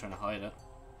no point trying to hide it.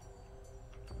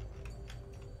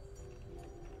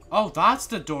 Oh, that's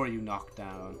the door you knocked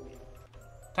down.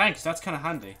 Thanks, that's kind of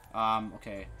handy.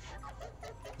 Okay.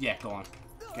 Yeah, go on.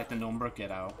 Get the number,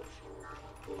 get out.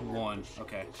 1,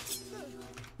 okay.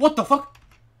 What the fuck?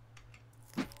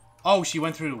 Oh, she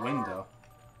went through the window.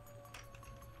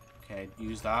 Okay,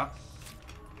 use that.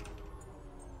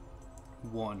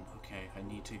 1, okay, I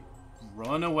need to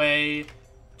run away,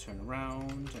 turn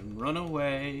around and run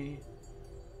away,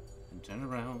 and turn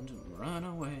around and run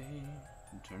away,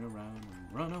 and turn around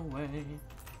and run away.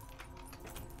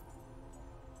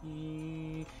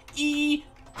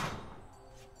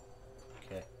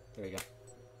 Okay, there we go.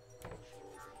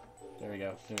 There we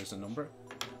go. There's a number.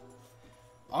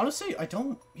 Honestly, I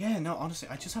don't... Yeah, no, honestly,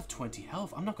 I just have 20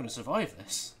 health. I'm not going to survive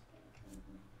this.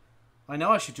 I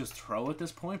know I should just throw at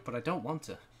this point, but I don't want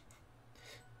to.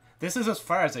 This is as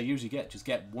far as I usually get. Just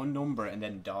get one number and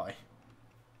then die.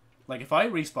 Like, if I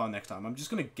respawn next time, I'm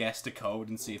just going to guess the code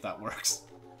and see if that works.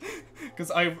 Because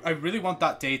I really want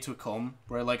that day to come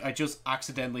where, like, I just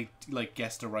accidentally, like,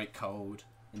 guess the right code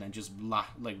and then just,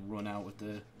 like, run out with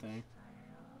the thing.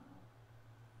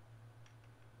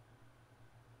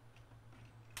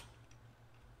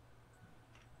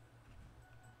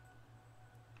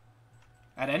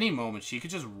 At any moment, she could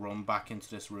just run back into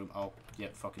this room. Oh, yeah,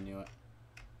 fucking knew it.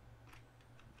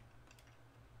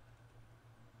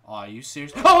 Oh, are you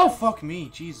serious? Oh, fuck me.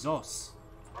 Jesus.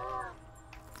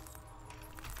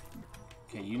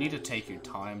 Okay, you need to take your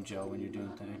time, Joe, when you're doing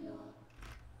things.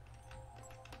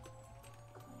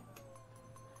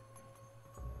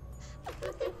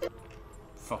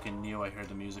 Fucking knew I heard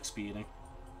the music speeding.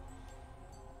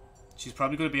 She's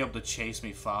probably going to be able to chase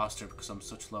me faster because I'm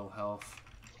such low health.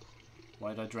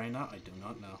 Why did I drain that? I do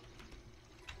not know.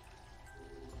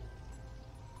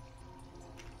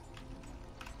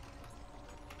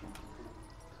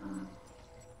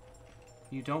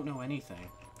 You don't know anything.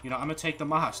 You know, I'm gonna take the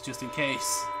mask just in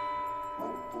case.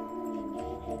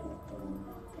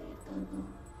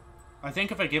 I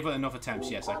think if I give it enough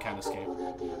attempts, yes, I can escape.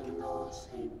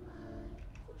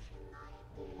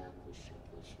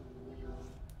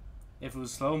 If it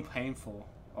was slow and painful...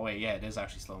 Oh wait, yeah, it is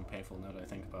actually slow and painful now that I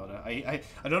think about it.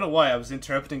 I don't know why, I was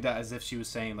interpreting that as if she was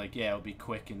saying, like, yeah, it'll be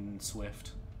quick and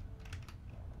swift.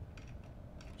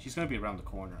 She's gonna be around the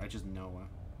corner, I just know her.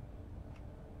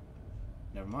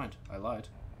 Never mind, I lied.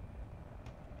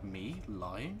 Me?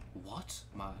 Lying? What?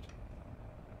 Mad.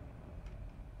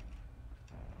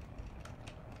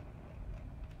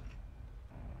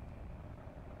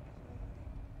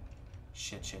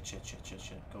 Shit, shit, shit, shit, shit,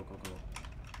 shit. Go, go, go.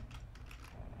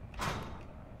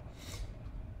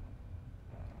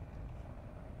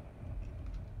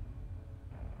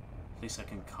 At least I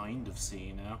can kind of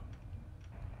see now.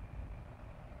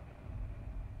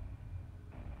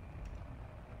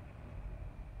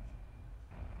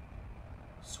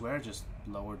 Swear I just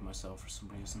lowered myself for some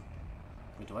reason.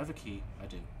 Wait, do I have a key? I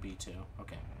do. B2.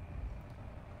 Okay.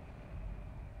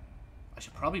 I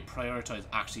should probably prioritize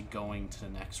actually going to the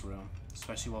next room.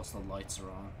 Especially whilst the lights are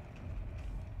on.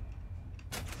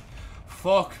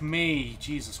 Fuck me!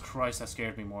 Jesus Christ, that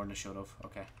scared me more than it should have.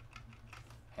 Okay.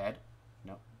 Head?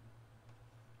 No.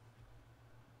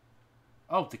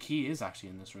 Oh, the key is actually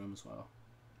in this room as well.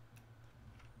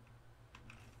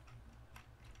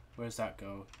 Where's that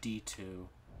go? D2.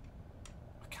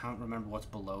 I can't remember what's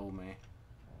below me.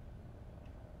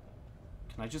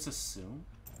 Can I just assume?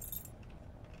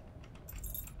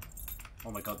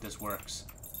 Oh my god, this works.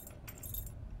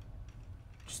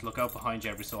 Just look out behind you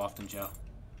every so often, Joe.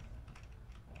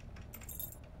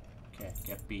 Okay,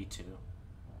 get B2.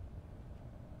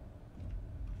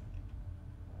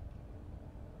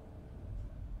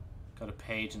 Got a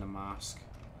page and a mask.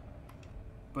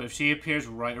 But if she appears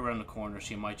right around the corner,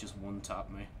 she might just one-tap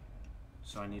me.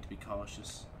 So I need to be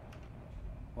cautious.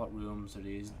 What rooms are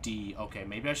these? D. Okay,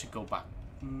 maybe I should go back.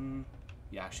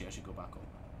 Yeah, actually I should go back up.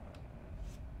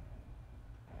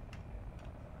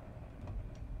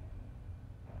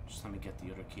 Just let me get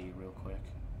the other key real quick.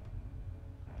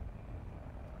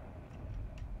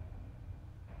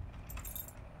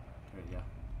 There you go.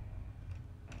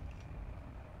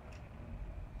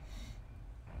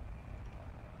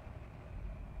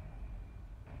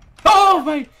 Oh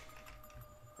my!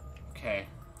 Okay,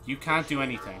 you can't do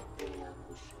anything.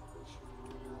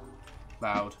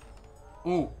 Loud.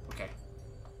 Ooh, okay.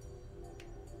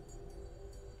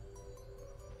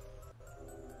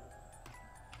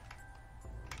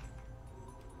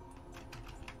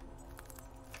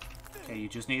 Okay, you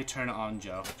just need to turn it on,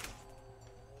 Joe.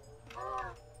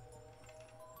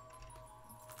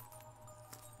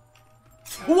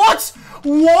 What?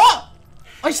 What?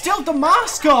 I still have the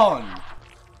mask on!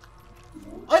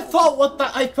 I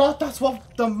thought that's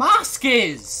what the mask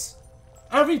is!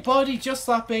 Everybody just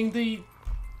slapping the...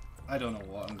 I don't know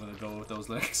what I'm gonna go with those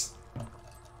lyrics.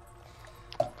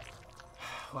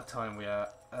 What time we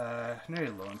at?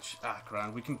 Nearly lunch. Ah,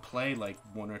 grand. We can play like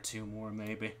one or two more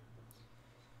maybe.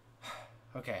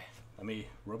 Okay, let me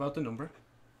rub out the number.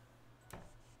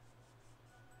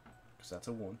 Because that's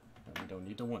a 1. And we don't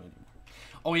need the 1 anymore.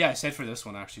 Oh yeah, I said for this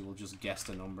one actually we'll just guess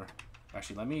the number.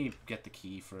 Actually, let me get the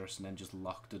key first and then just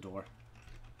lock the door.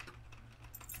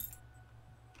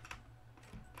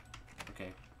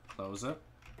 Okay, close it.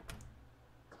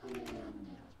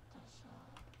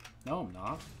 No, I'm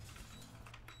not.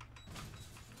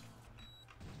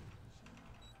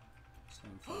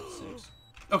 7, 5, 6.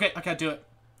 Okay, I can't do it.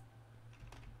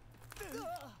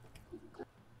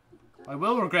 I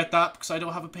will regret that because I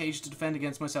don't have a page to defend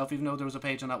against myself, even though there was a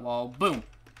page on that wall. Boom.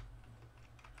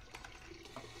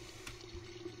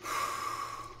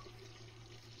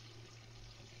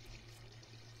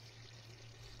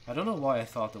 I don't know why I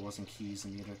thought there wasn't keys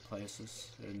in the other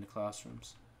places, in the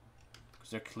classrooms. Because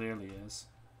there clearly is.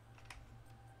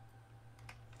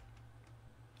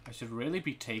 I should really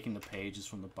be taking the pages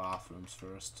from the bathrooms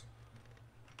first.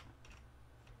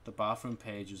 The bathroom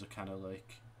pages are kind of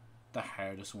like the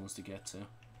hardest ones to get to.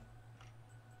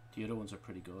 The other ones are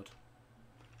pretty good.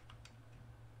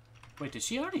 Wait, did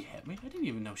she already hit me? I didn't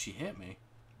even know she hit me.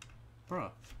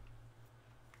 Bruh.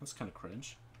 That's kind of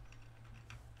cringe.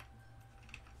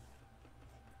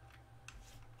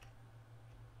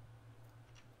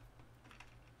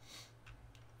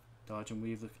 Dodge and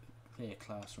weave the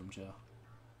classroom, Joe.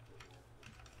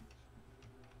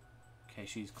 Okay,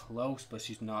 she's close, but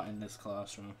she's not in this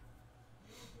classroom.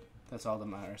 That's all that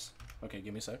matters. Okay,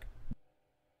 give me a sec.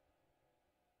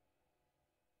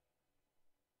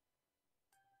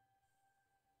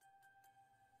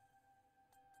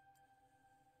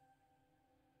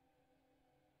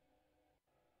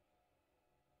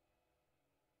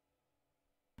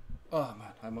 Oh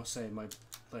man, I must say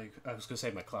I was gonna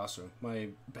say my classroom. My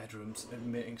bedroom's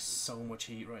emitting so much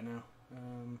heat right now.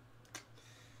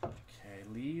 Okay,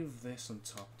 leave this on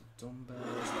top of the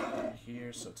dumbbells right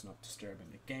here so it's not disturbing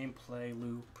the gameplay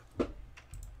loop.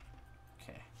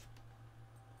 Okay.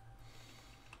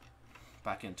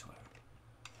 Back into it.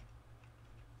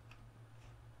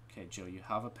 Okay, Joe, you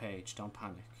have a page. Don't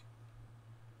panic.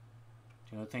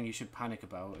 The only thing you should panic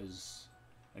about is,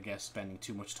 I guess, spending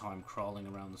too much time crawling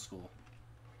around the school.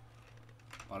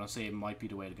 Honestly, it might be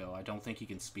the way to go. I don't think you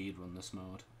can speedrun this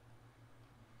mode.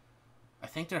 I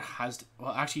think there has to,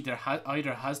 well, actually, there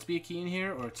either has to be a key in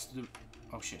here, or it's the,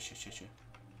 oh shit.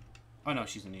 Oh no,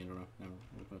 she's in the other room. No,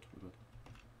 we're good.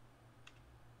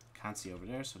 Can't see over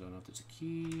there, so I don't know if there's a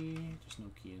key. There's no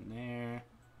key in there.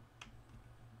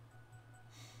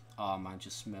 Oh man,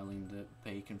 just smelling the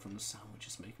bacon from the sandwich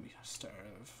is making me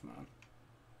starve, man.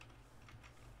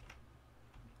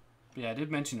 But yeah, I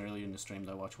did mention earlier in the stream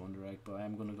that I watch Wonder Egg, but I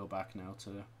am going to go back now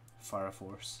to Fire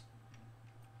Force.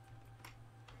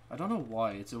 I don't know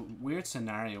why. It's a weird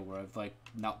scenario where I've like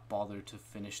not bothered to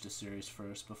finish the series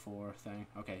first before thing.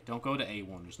 Okay, don't go to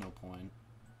A1. There's no point.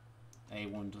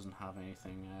 A1 doesn't have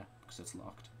anything because it's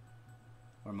locked,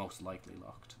 or most likely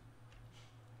locked.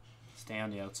 Stay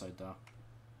on the outside though.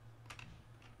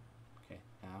 Okay,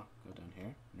 now go down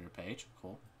here near a page.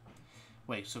 Cool.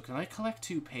 Wait, so can I collect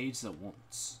 2 pages at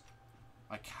once?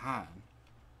 I can,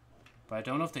 but I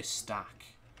don't know if they stack.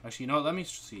 Actually, you know what? Let me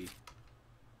see.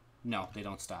 No, they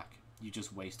don't stack. You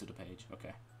just wasted a page.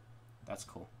 Okay. That's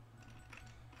cool.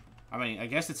 I mean, I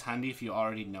guess it's handy if you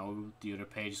already know the other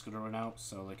page is going to run out,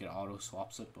 so like it auto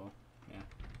swaps it, but yeah.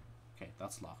 Okay,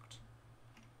 that's locked.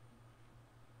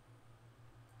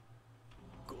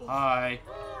 Hi.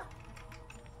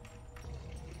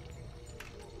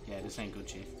 Yeah, this ain't good,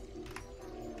 Chief.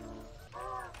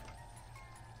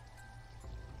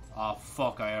 Oh,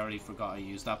 fuck, I already forgot I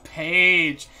used that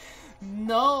page!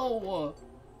 No!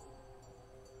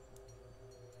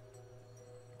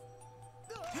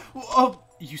 Oh,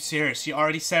 you serious? You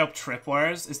already set up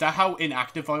tripwires? Is that how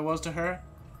inactive I was to her?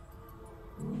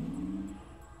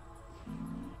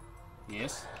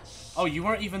 Yes? Oh, you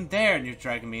weren't even there and you're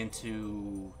dragging me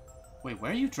into... Wait,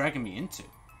 where are you dragging me into?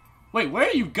 Wait, where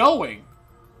are you going?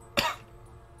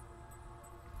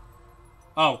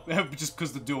 Oh, just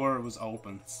because the door was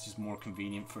open. It's just more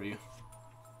convenient for you.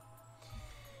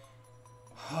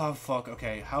 Oh, fuck.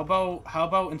 Okay, how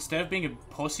about instead of being a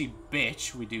pussy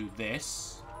bitch, we do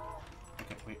this?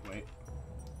 Okay, wait.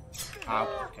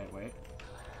 Ow. Okay, wait.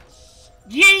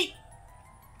 Yeet!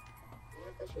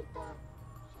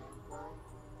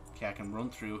 Okay, I can run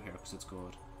through here because it's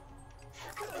good.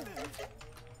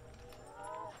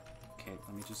 Okay,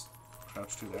 let me just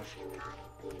crouch through there.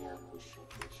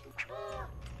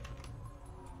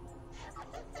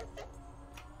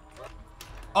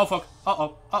 Oh fuck!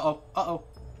 Uh-oh!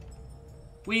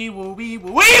 Wee woo!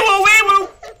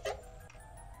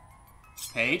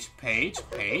 Page, please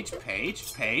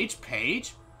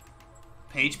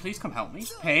come help me.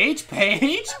 Page,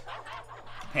 please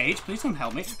come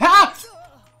help me. Ah!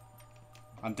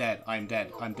 I'm dead.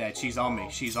 She's on me.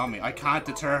 I can't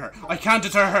deter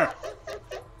her.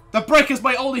 The brick is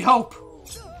my only hope.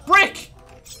 Bricky!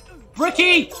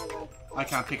 I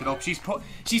can't pick it up. She's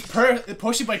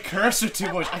pushing my cursor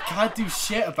too much. I can't do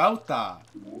shit about that.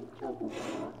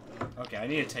 Okay, I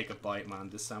need to take a bite, man.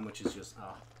 This sandwich is just...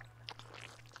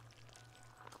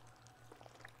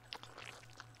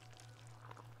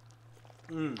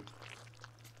 Mm.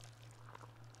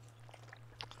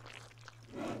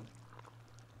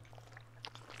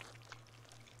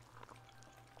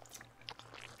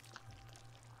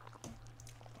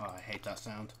 Oh, I hate that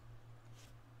sound.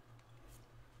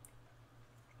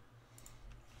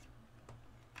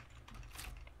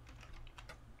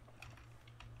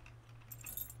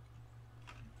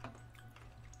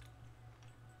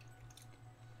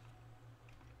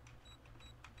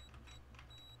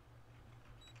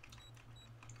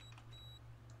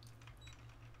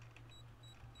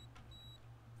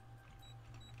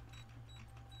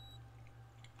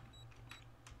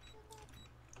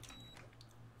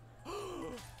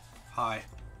 Hi.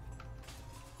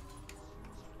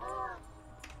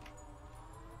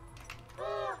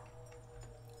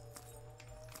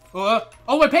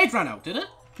 Oh, my page ran out, did it?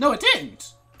 No, it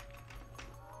didn't!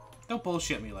 Don't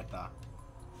bullshit me like that.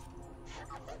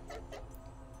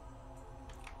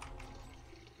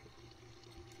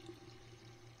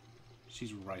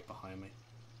 She's right behind me.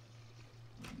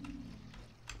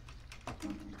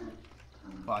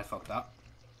 Well, I fucked that.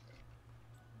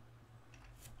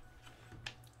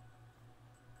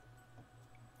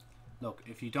 Look,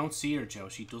 if you don't see her, Joe,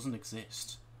 she doesn't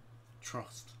exist.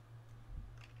 Trust.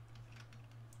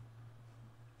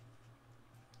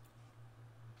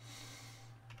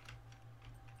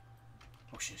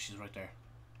 Oh shit, she's right there.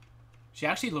 She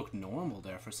actually looked normal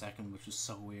there for a second, which was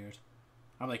so weird.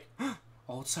 I'm like,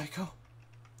 old Saiko?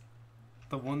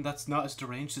 The one that's not as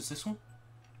deranged as this one?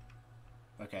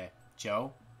 Okay,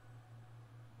 Joe.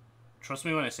 Trust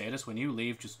me when I say this, when you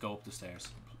leave, just go up the stairs.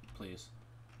 Please.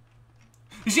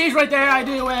 She's right there, I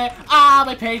do it! Ah,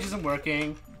 my page isn't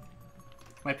working.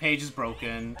 My page is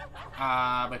broken.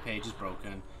 Ah, my page is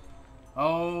broken.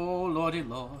 Oh, lordy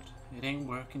lord, it ain't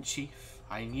working, chief.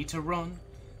 I need to run,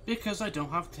 because I don't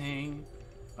have thing.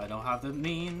 I don't have the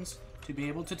means to be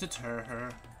able to deter her.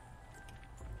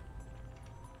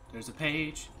 There's a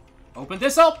page. Open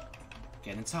this up!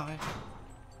 Get inside.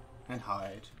 And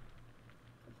hide.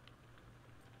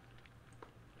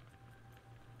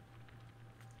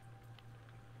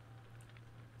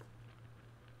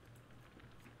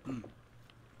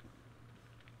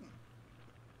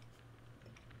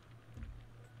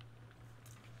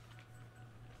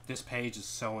 This page is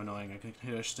so annoying. I can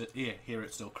hear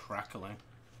it still crackling.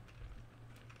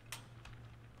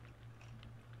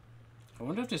 I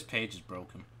wonder if this page is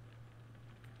broken.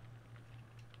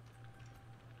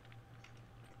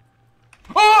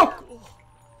 Oh!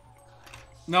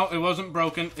 No, it wasn't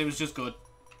broken. It was just good.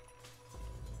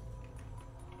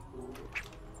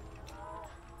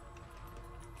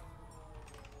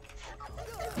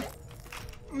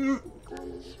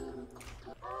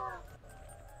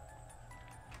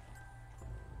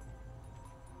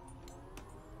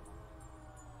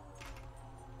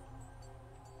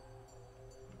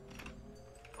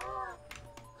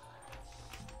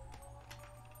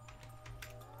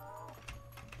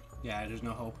 Yeah, there's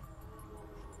no hope.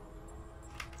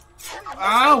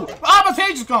 Ow! Ah, my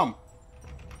page is gone!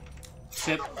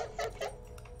 Sip.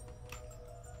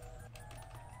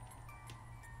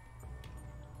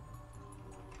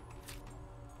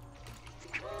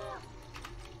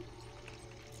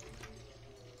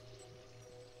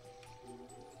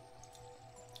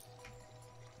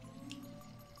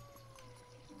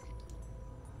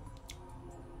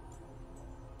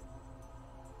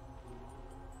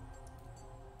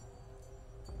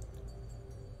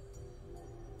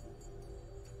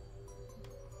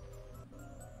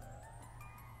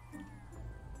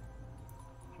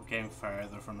 Getting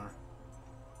further from her.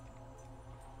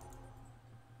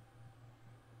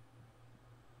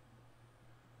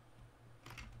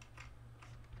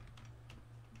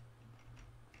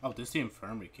 Oh, this is the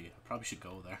infirmary key. I probably should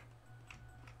go there.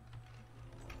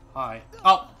 Hi.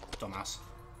 Oh, dumbass.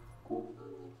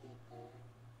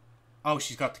 Oh,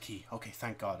 she's got the key. Okay,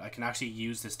 thank God. I can actually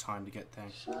use this time to get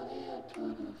things.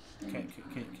 Okay,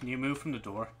 can you move from the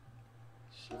door?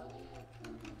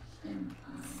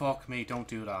 Fuck me, don't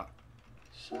do that.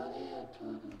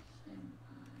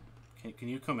 Can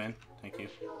you come in? Thank you.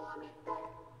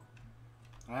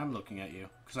 I am looking at you,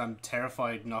 because I'm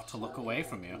terrified not to look away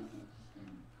from you.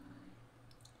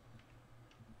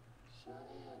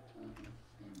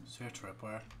 Is there a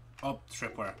tripwire? Oh,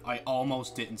 tripwire. I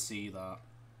almost didn't see that.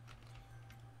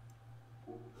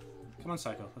 Come on,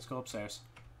 Saiko. Let's go upstairs.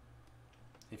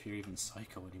 If you're even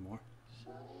Saiko anymore.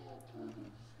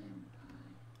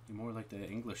 You're more like the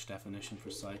English definition for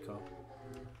Saiko.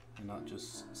 And not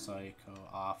just Saiko.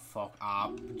 Ah, fuck.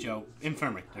 Ah, Joe.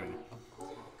 Infirmary. There we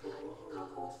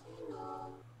go.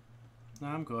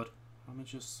 Nah, I'm good.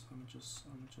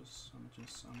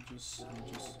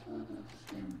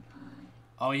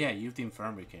 Oh yeah, you have the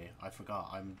infirmary key. I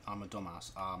forgot. I'm a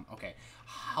dumbass. Okay.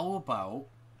 How about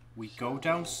we go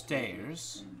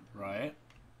downstairs, right?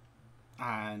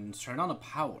 And turn on the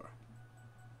power.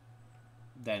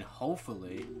 Then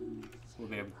hopefully we'll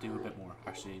be able to do a bit more.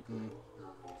 Actually,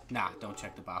 nah, don't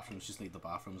check the bathrooms. Just leave the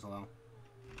bathrooms alone.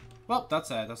 Well,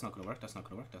 that's not gonna work. That's not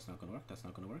gonna work. That's not gonna work. That's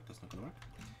not gonna work. That's not gonna work.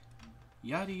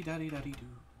 Yaddy daddy daddy do.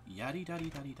 Yaddy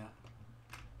daddy daddy da.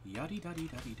 Yaddy daddy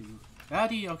daddy do.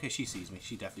 Daddy. Okay, she sees me.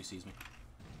 She definitely sees me.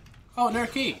 Oh, another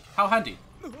key. How handy.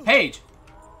 Page.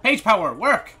 Page power.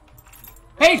 Work.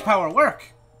 Page power.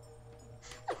 Work.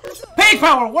 Page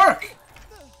power. Work.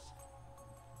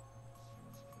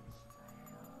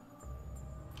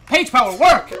 Page power,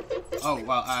 work! Oh,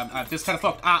 well, this kind of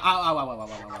fucked. Ow, ow, ow, ow, ow, ow,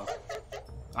 ow, ow.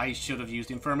 I should have used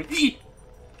the infirmary.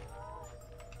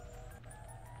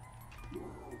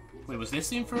 Wait, was this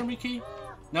the infirmary key?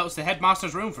 No, it's the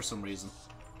headmaster's room for some reason.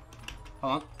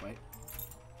 Hold on, wait.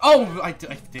 Oh, I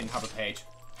didn't have a page.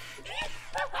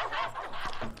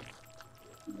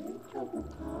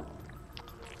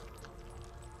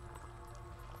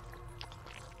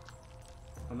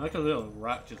 I'm like a little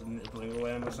rat just nibbling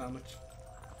away on my sandwich.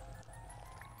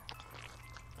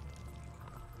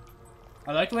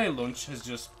 I like the way lunch has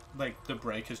just, like, the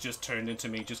break has just turned into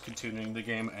me just continuing the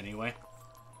game anyway.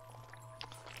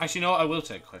 Actually, no, I will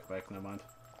take a quick break, never mind.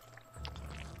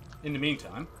 In the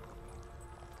meantime...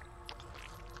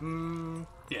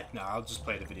 yeah, no, I'll just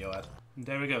play the video ad. And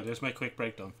there we go, there's my quick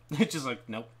break done. It's just like,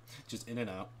 nope, just in and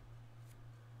out.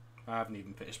 I haven't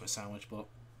even finished my sandwich, but...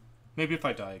 maybe if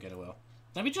I die again I will.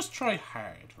 Let me just try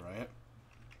hard, right?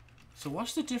 So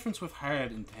what's the difference with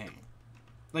hard and thing?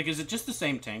 Like, is it just the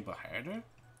same thing but harder?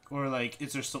 Or, like,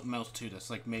 is there something else to this?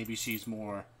 Like, maybe she's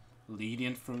more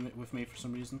lenient with me for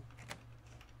some reason?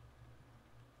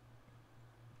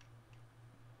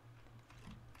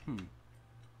 I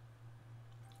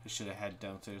should have headed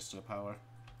downstairs to the power.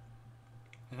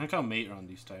 I think I'll meet her on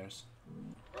these stairs.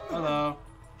 Hello.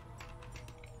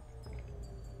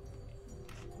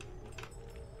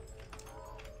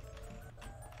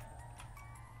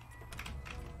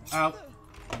 Ow.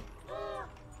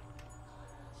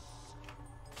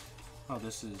 Oh,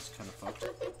 this is kind of fucked.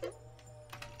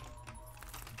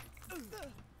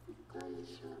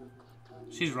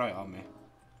 She's right on me.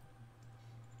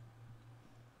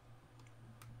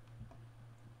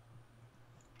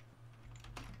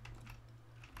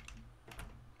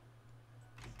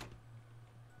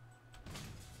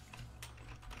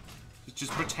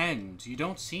 Just pretend you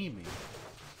don't see me.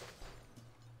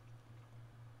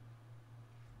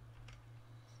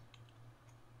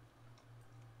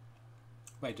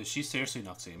 Wait, does she seriously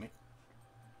not see me?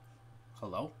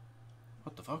 Hello?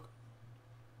 What the fuck?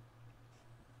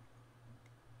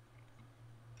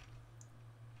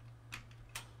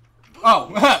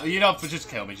 Oh, you know, just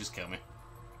kill me, just kill me.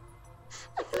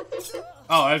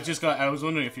 Oh, I was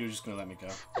wondering if you were just gonna let me go.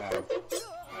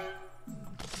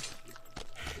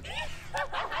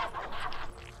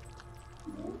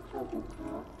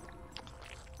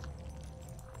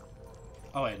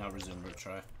 Oh wait, no, resume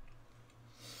retry.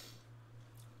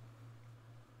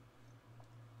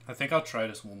 I think I'll try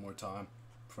this one more time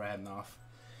before heading off.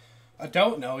 I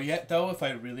don't know yet though if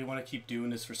I really want to keep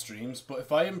doing this for streams, but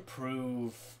if I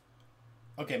improve...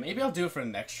 okay, maybe I'll do it for the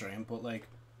next stream, but like,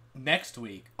 next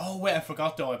week... oh wait, I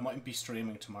forgot though, I might be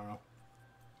streaming tomorrow.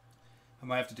 I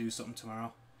might have to do something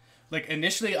tomorrow. Like,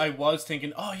 initially I was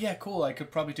thinking, oh yeah, cool, I could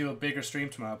probably do a bigger stream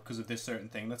tomorrow because of this certain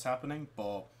thing that's happening,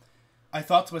 but... I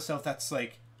thought to myself, that's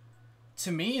like...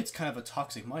 to me, it's kind of a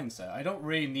toxic mindset. I don't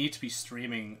really need to be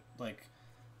streaming, like,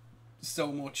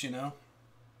 so much, you know?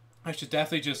 I should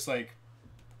definitely just, like,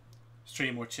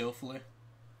 stream more chillfully.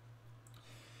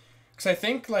 Because I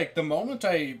think, like, the moment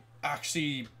I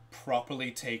actually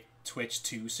properly take Twitch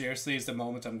too seriously is the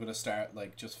moment I'm going to start,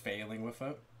 like, just failing with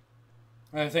it.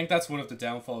 And I think that's one of the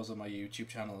downfalls of my YouTube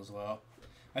channel as well.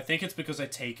 I think it's because I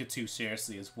take it too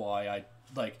seriously is why I,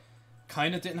 like...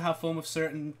 kind of didn't have fun with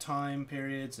certain time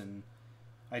periods, and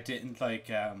I didn't like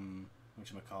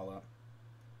whatchamacallit,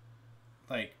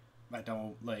 like I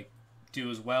don't like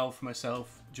do as well for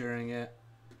myself during it.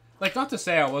 Like, not to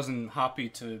say I wasn't happy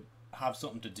to have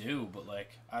something to do, but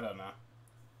like, I don't know.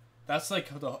 That's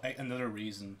like another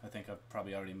reason. I think I've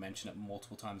probably already mentioned it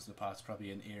multiple times in the past,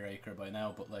 probably an earacher by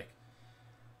now, but like,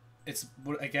 it's,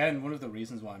 again, one of the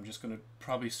reasons why I'm just going to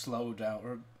probably slow down,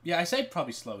 or, yeah, I say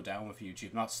probably slow down with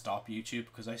YouTube, not stop YouTube,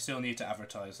 because I still need to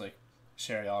advertise, like,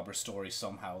 Sherry Aubrey's story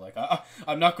somehow. Like,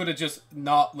 I'm not going to just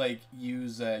not, like,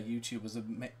 use YouTube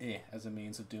as a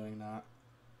means of doing that.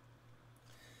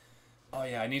 Oh,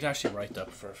 yeah, I need to actually write that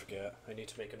before I forget. I need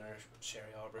to make another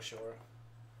Sherry Aubrey short.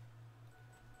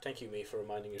 Thank you, me, for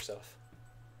reminding yourself.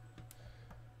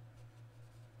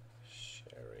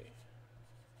 Sherry.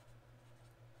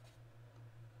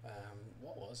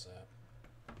 What was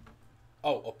it?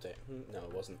 Oh, update. No,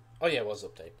 it wasn't. Oh yeah, it was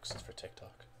update because it's for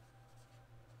TikTok.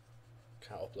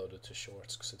 Can't upload it to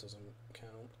Shorts because it doesn't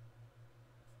count.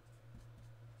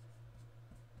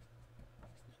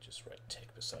 Just write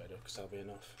tick beside it because that'll be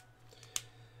enough.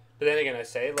 But then again, I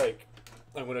say, like,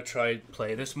 I'm going to try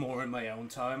play this more in my own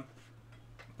time.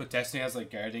 But Destiny has,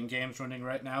 like, guardian games running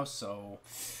right now, so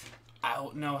I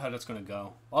don't know how that's going to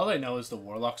go. All I know is the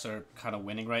Warlocks are kind of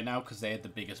winning right now because they had the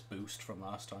biggest boost from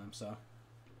last time, so.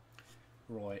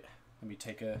 Right, let me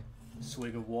take a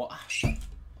swig of water.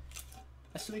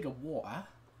 A swig of water?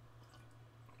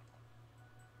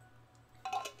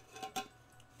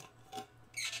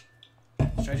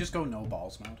 Should I just go no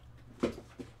balls mode?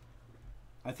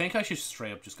 I think I should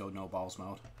straight up just go no balls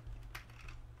mode.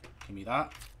 Give me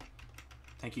that.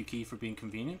 Thank you, Key, for being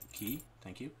convenient. Key,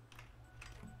 thank you.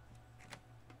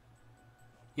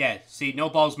 Yeah, see, no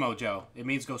balls mode, Joe. It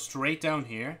means go straight down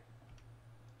here.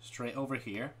 Straight over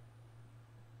here.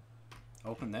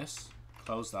 Open this.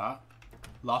 Close that.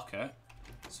 Lock it.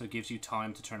 So it gives you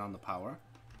time to turn on the power.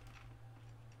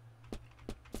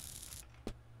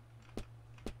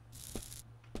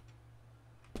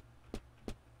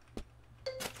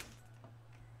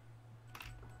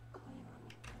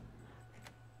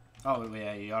 Oh,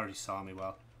 yeah, you already saw me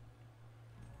well.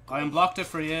 I unblocked it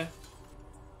for you.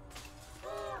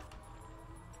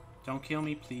 Don't kill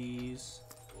me, please.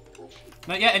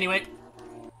 Not yet, anyway.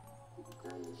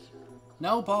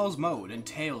 No balls mode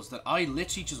entails that I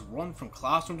literally just run from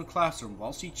classroom to classroom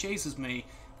whilst he chases me,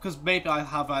 because maybe I'll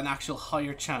have an actual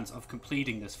higher chance of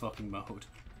completing this fucking mode.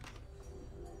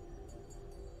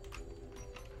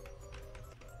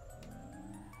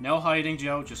 No hiding,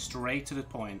 Joe, just straight to the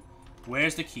point.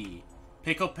 Where's the key?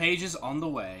 Pick up pages on the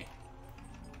way.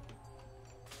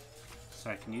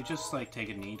 Sorry, can you just, like, take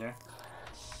a knee there?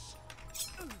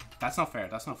 That's not fair,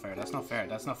 that's not fair, that's not fair,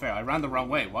 that's not fair. I ran the wrong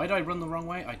way. Why did I run the wrong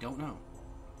way? I don't know.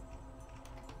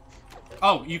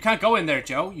 Oh, you can't go in there,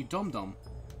 Joe, you dum-dum.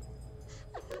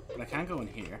 But I can go in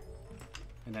here.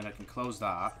 And then I can close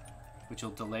that, which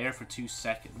will delay her for 2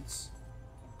 seconds.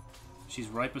 She's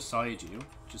right beside you.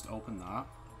 Just open that.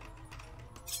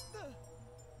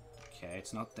 Okay,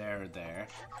 it's not there or there.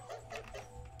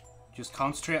 Just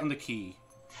concentrate on the key.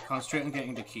 Concentrate on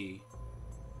getting the key.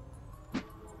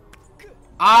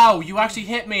 Ow! You actually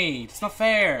hit me! It's not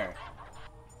fair!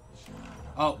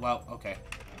 Oh, well, okay.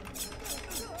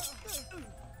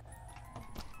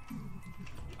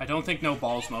 I don't think no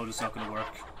balls mode is not gonna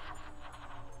work.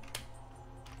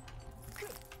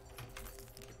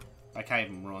 I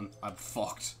can't even run. I'm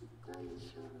fucked.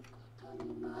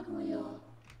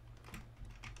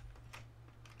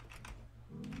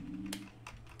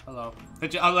 Hello.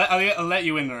 I'll let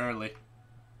you in early.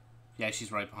 Yeah,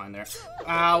 she's right behind there.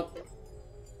 Ow!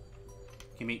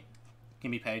 Give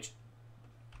me page.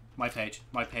 My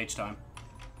page time.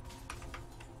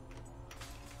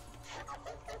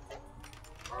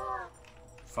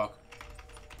 Fuck.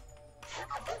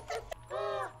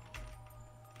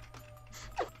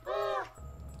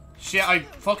 Shit, I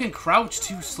fucking crouched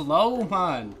too slow,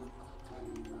 man.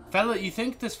 Fella, you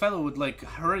think this fella would, like,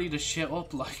 hurry the shit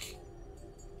up, like...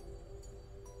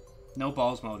 No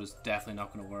balls mode is definitely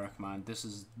not gonna work, man. This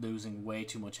is losing way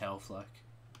too much health, like.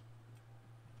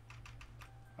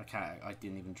 I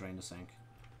didn't even drain the sink.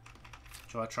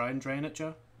 Shall I try and drain it,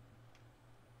 Joe?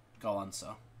 Go on,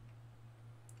 so.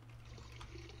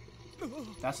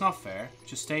 That's not fair.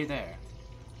 Just stay there.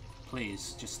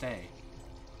 Please, just stay.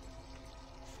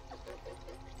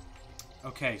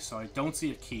 Okay, so I don't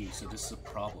see a key, so this is a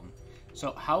problem.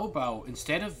 So how about,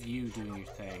 instead of you doing your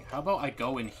thing, how about I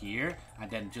go in here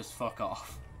and then just fuck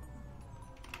off?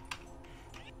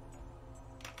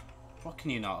 What can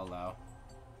you not allow?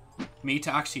 Me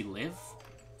to actually live?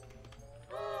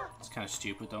 It's kind of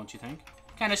stupid, don't you think?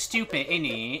 Kind of stupid,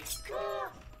 innit?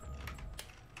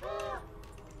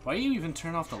 Why do you even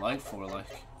turn off the light for, like?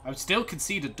 I would still can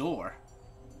see the door.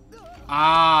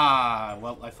 Ah,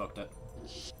 well, I fucked it.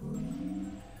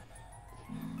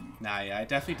 Nah, yeah, I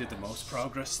definitely did the most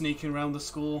progress sneaking around the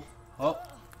school. Oh,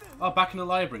 back in the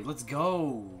library. Let's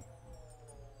go.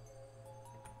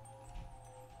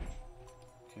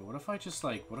 Okay, what if I just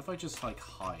like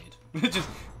hide?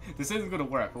 This isn't gonna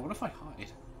work, but what if I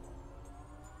hide?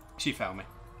 She found me.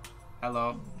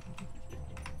 Hello.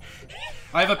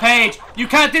 I have a page! You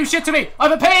can't do shit to me! I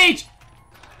have a page!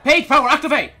 Page power,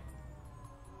 activate!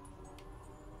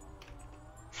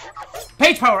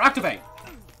 Page power, activate!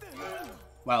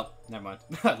 Well, never mind.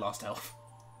 I lost health.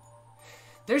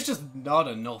 There's just not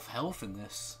enough health in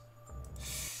this.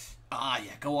 Ah,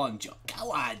 yeah, go on, Joe.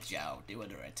 Go on, Joe. Do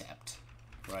another attempt.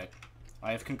 Right.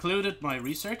 I have concluded my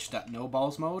research that no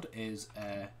balls mode is,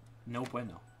 no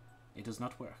bueno. It does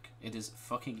not work. It is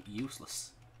fucking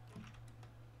useless.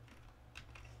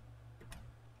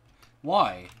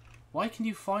 Why? Why can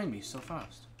you find me so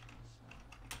fast?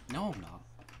 No, I'm not.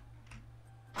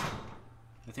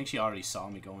 I think she already saw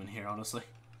me go in here, honestly.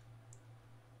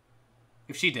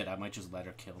 If she did, I might just let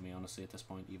her kill me, honestly, at this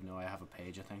point, even though I have a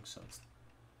page, I think, so it's...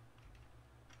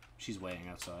 She's waiting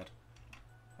outside.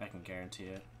 I can guarantee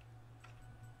it.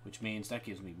 Which means that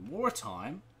gives me more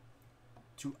time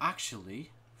to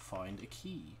actually find a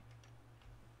key.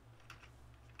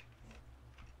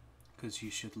 Because you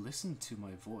should listen to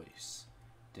my voice.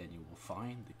 Then you will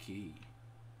find the key.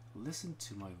 Listen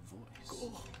to my voice.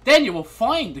 Then you will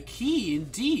find the key,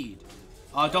 indeed.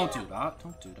 Oh, don't do that.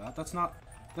 Don't do that. That's not...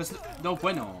 That's no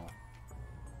bueno.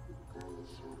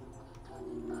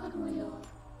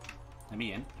 Let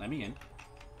me in. Let me in.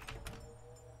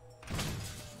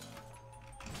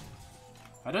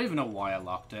 I don't even know why I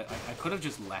locked it. I could have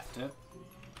just left it.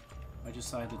 I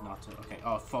decided not to. Okay.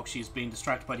 Oh, fuck. She's being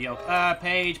distracted by the oak.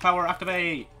 Page power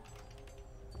activate.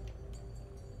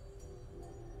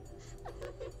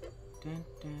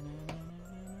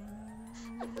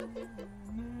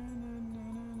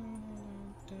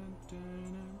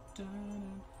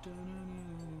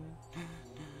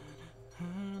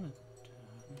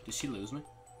 Did she lose me?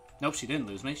 Nope, she didn't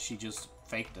lose me. She just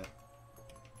faked it.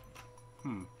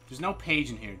 There's no page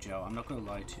in here, Joe. I'm not gonna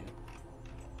lie to you.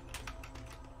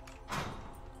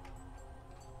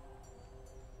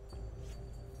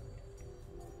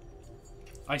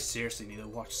 I seriously need to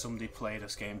watch somebody play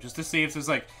this game just to see if there's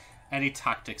like any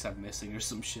tactics I'm missing or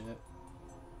some shit.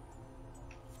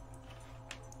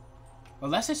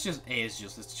 Unless it's just it's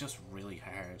just really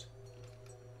hard.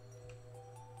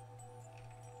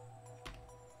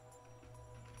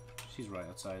 She's right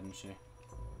outside, isn't she?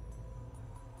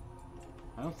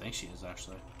 I don't think she is,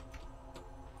 actually.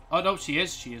 Oh, no, she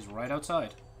is. She is right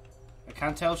outside. I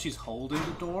can't tell if she's holding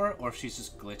the door or if she's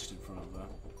just glitched in front of it.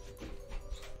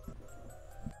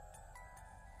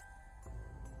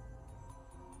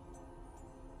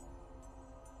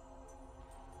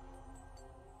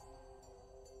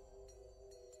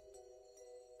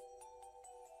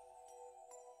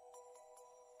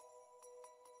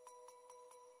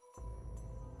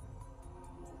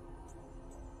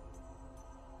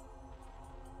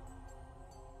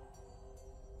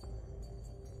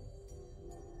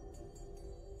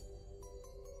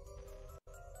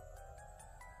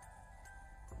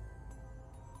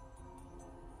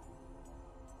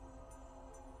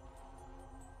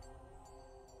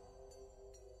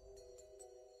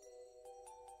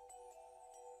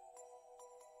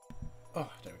 Oh,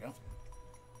 there we go.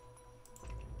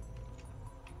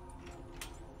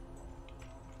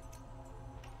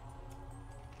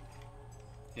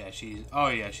 Yeah, she's... Oh,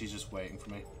 yeah, she's just waiting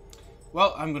for me.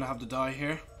 Well, I'm gonna have to die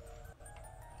here.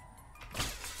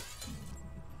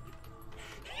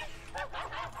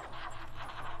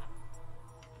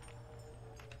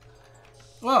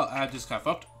 Well, I just got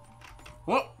fucked.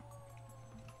 What?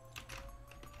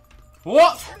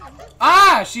 What?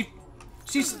 Ah! She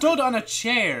stood on a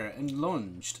chair and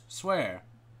lunged. Swear.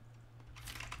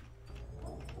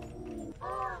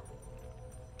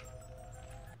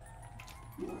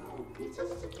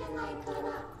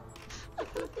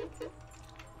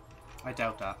 I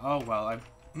doubt that. Oh well, I'm...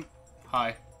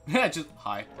 Hi. Just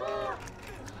hi.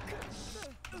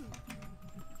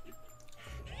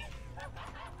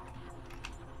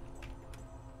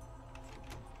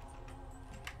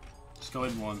 Just go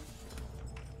in one.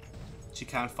 She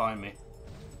can't find me.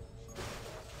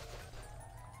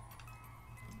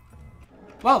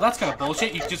 Well, that's kind of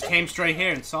bullshit. You just came straight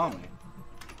here and saw me.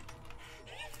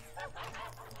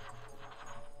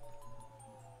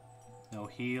 No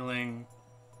healing.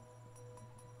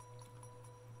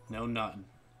 No nothing.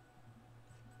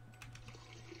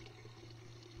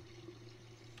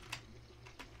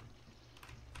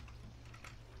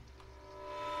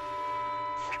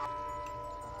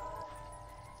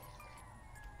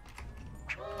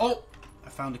 Oh! I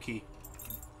found a key.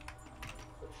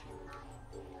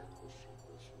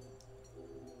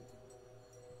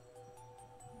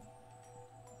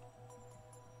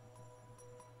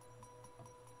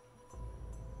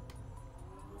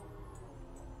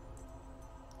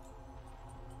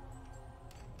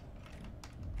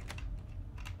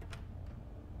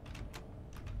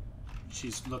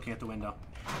 She's looking at the window.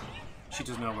 She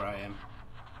doesn't know where I am.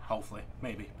 Hopefully.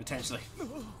 Maybe. Potentially.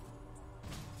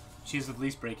 She's at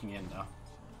least breaking in, though.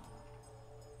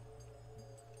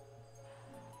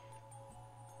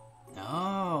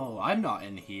 I'm not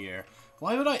in here.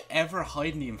 Why would I ever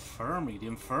hide in the infirmary? The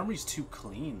infirmary's too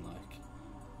clean, like.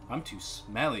 I'm too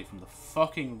smelly from the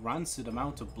fucking rancid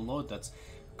amount of blood that's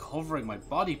covering my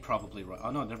body probably. Right.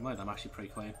 Oh no, never mind. I'm actually pretty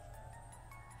clean.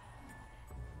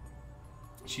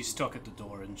 She's stuck at the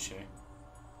door, isn't she?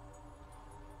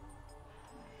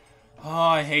 Oh,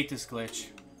 I hate this glitch.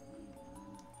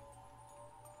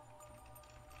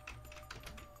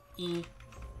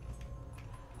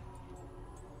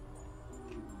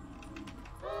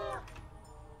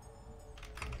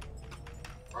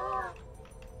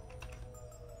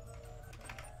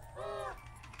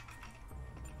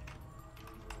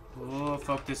 Oh,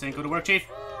 fuck, this ain't gonna work, Chief.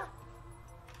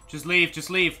 Just leave,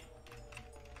 just leave.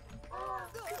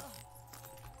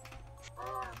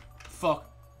 Fuck.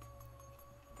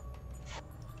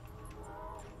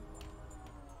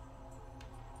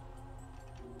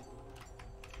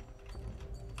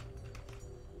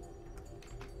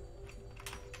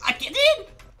 I get in!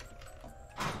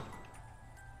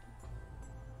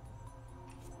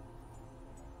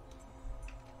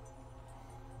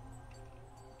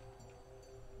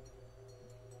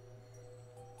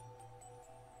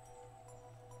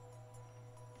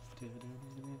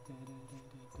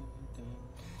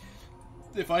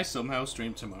 If I somehow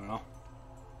stream tomorrow,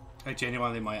 I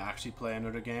genuinely might actually play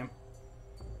another game.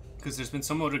 Because there's been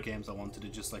some other games I wanted to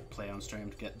just like play on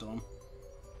stream to get done.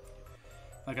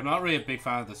 Like, I'm not really a big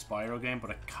fan of the Spyro game,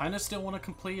 but I kind of still want to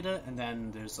complete it. And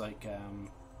then there's like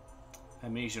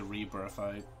Amnesia Rebirth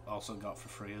I also got for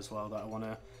free as well that I want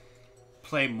to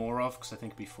play more of, because I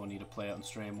think it'd be funny to play it on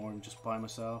stream more than just by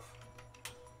myself.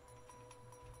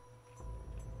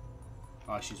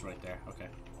 Oh, she's right there. Okay.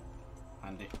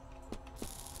 Handy.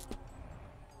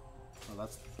 Well,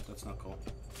 that's not cool.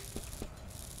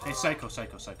 Hey, Saiko,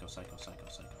 Saiko, Saiko, Saiko, Saiko,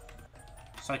 Saiko.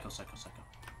 Saiko, Saiko, Saiko.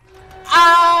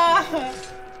 Ah!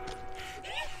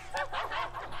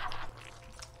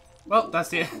 Well, that's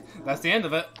the end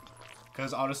of it.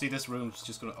 Because honestly, this room's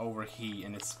just gonna overheat,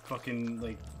 and it's fucking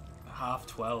like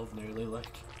 12:30 nearly.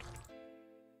 Like,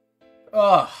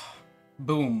 ah,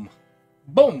 boom,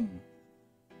 boom.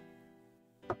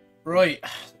 Right.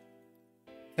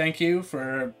 Thank you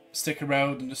for sticking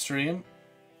around in the stream.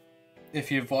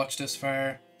 If you've watched this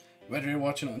far, whether you're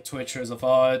watching it on Twitch or as a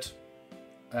VOD,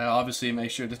 obviously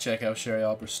make sure to check out Sherry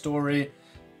Albert's story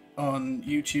on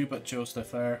YouTube at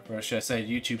JoeSnowFlare, or should I say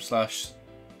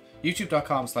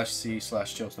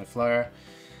youtube.com/c/JoeSnowFlare.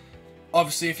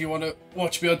 Obviously, if you want to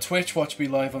watch me on Twitch, watch me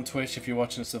live on Twitch if you're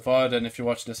watching this as a VOD, and if you're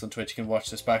watching this on Twitch, you can watch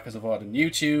this back as a VOD on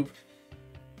YouTube.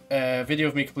 Video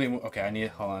of me completing... Okay, I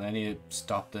need to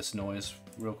stop this noise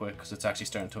real quick, because it's actually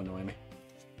starting to annoy me.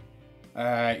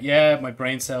 Yeah, my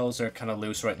brain cells are kind of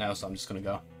loose right now, so I'm just going to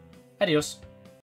go. Adios.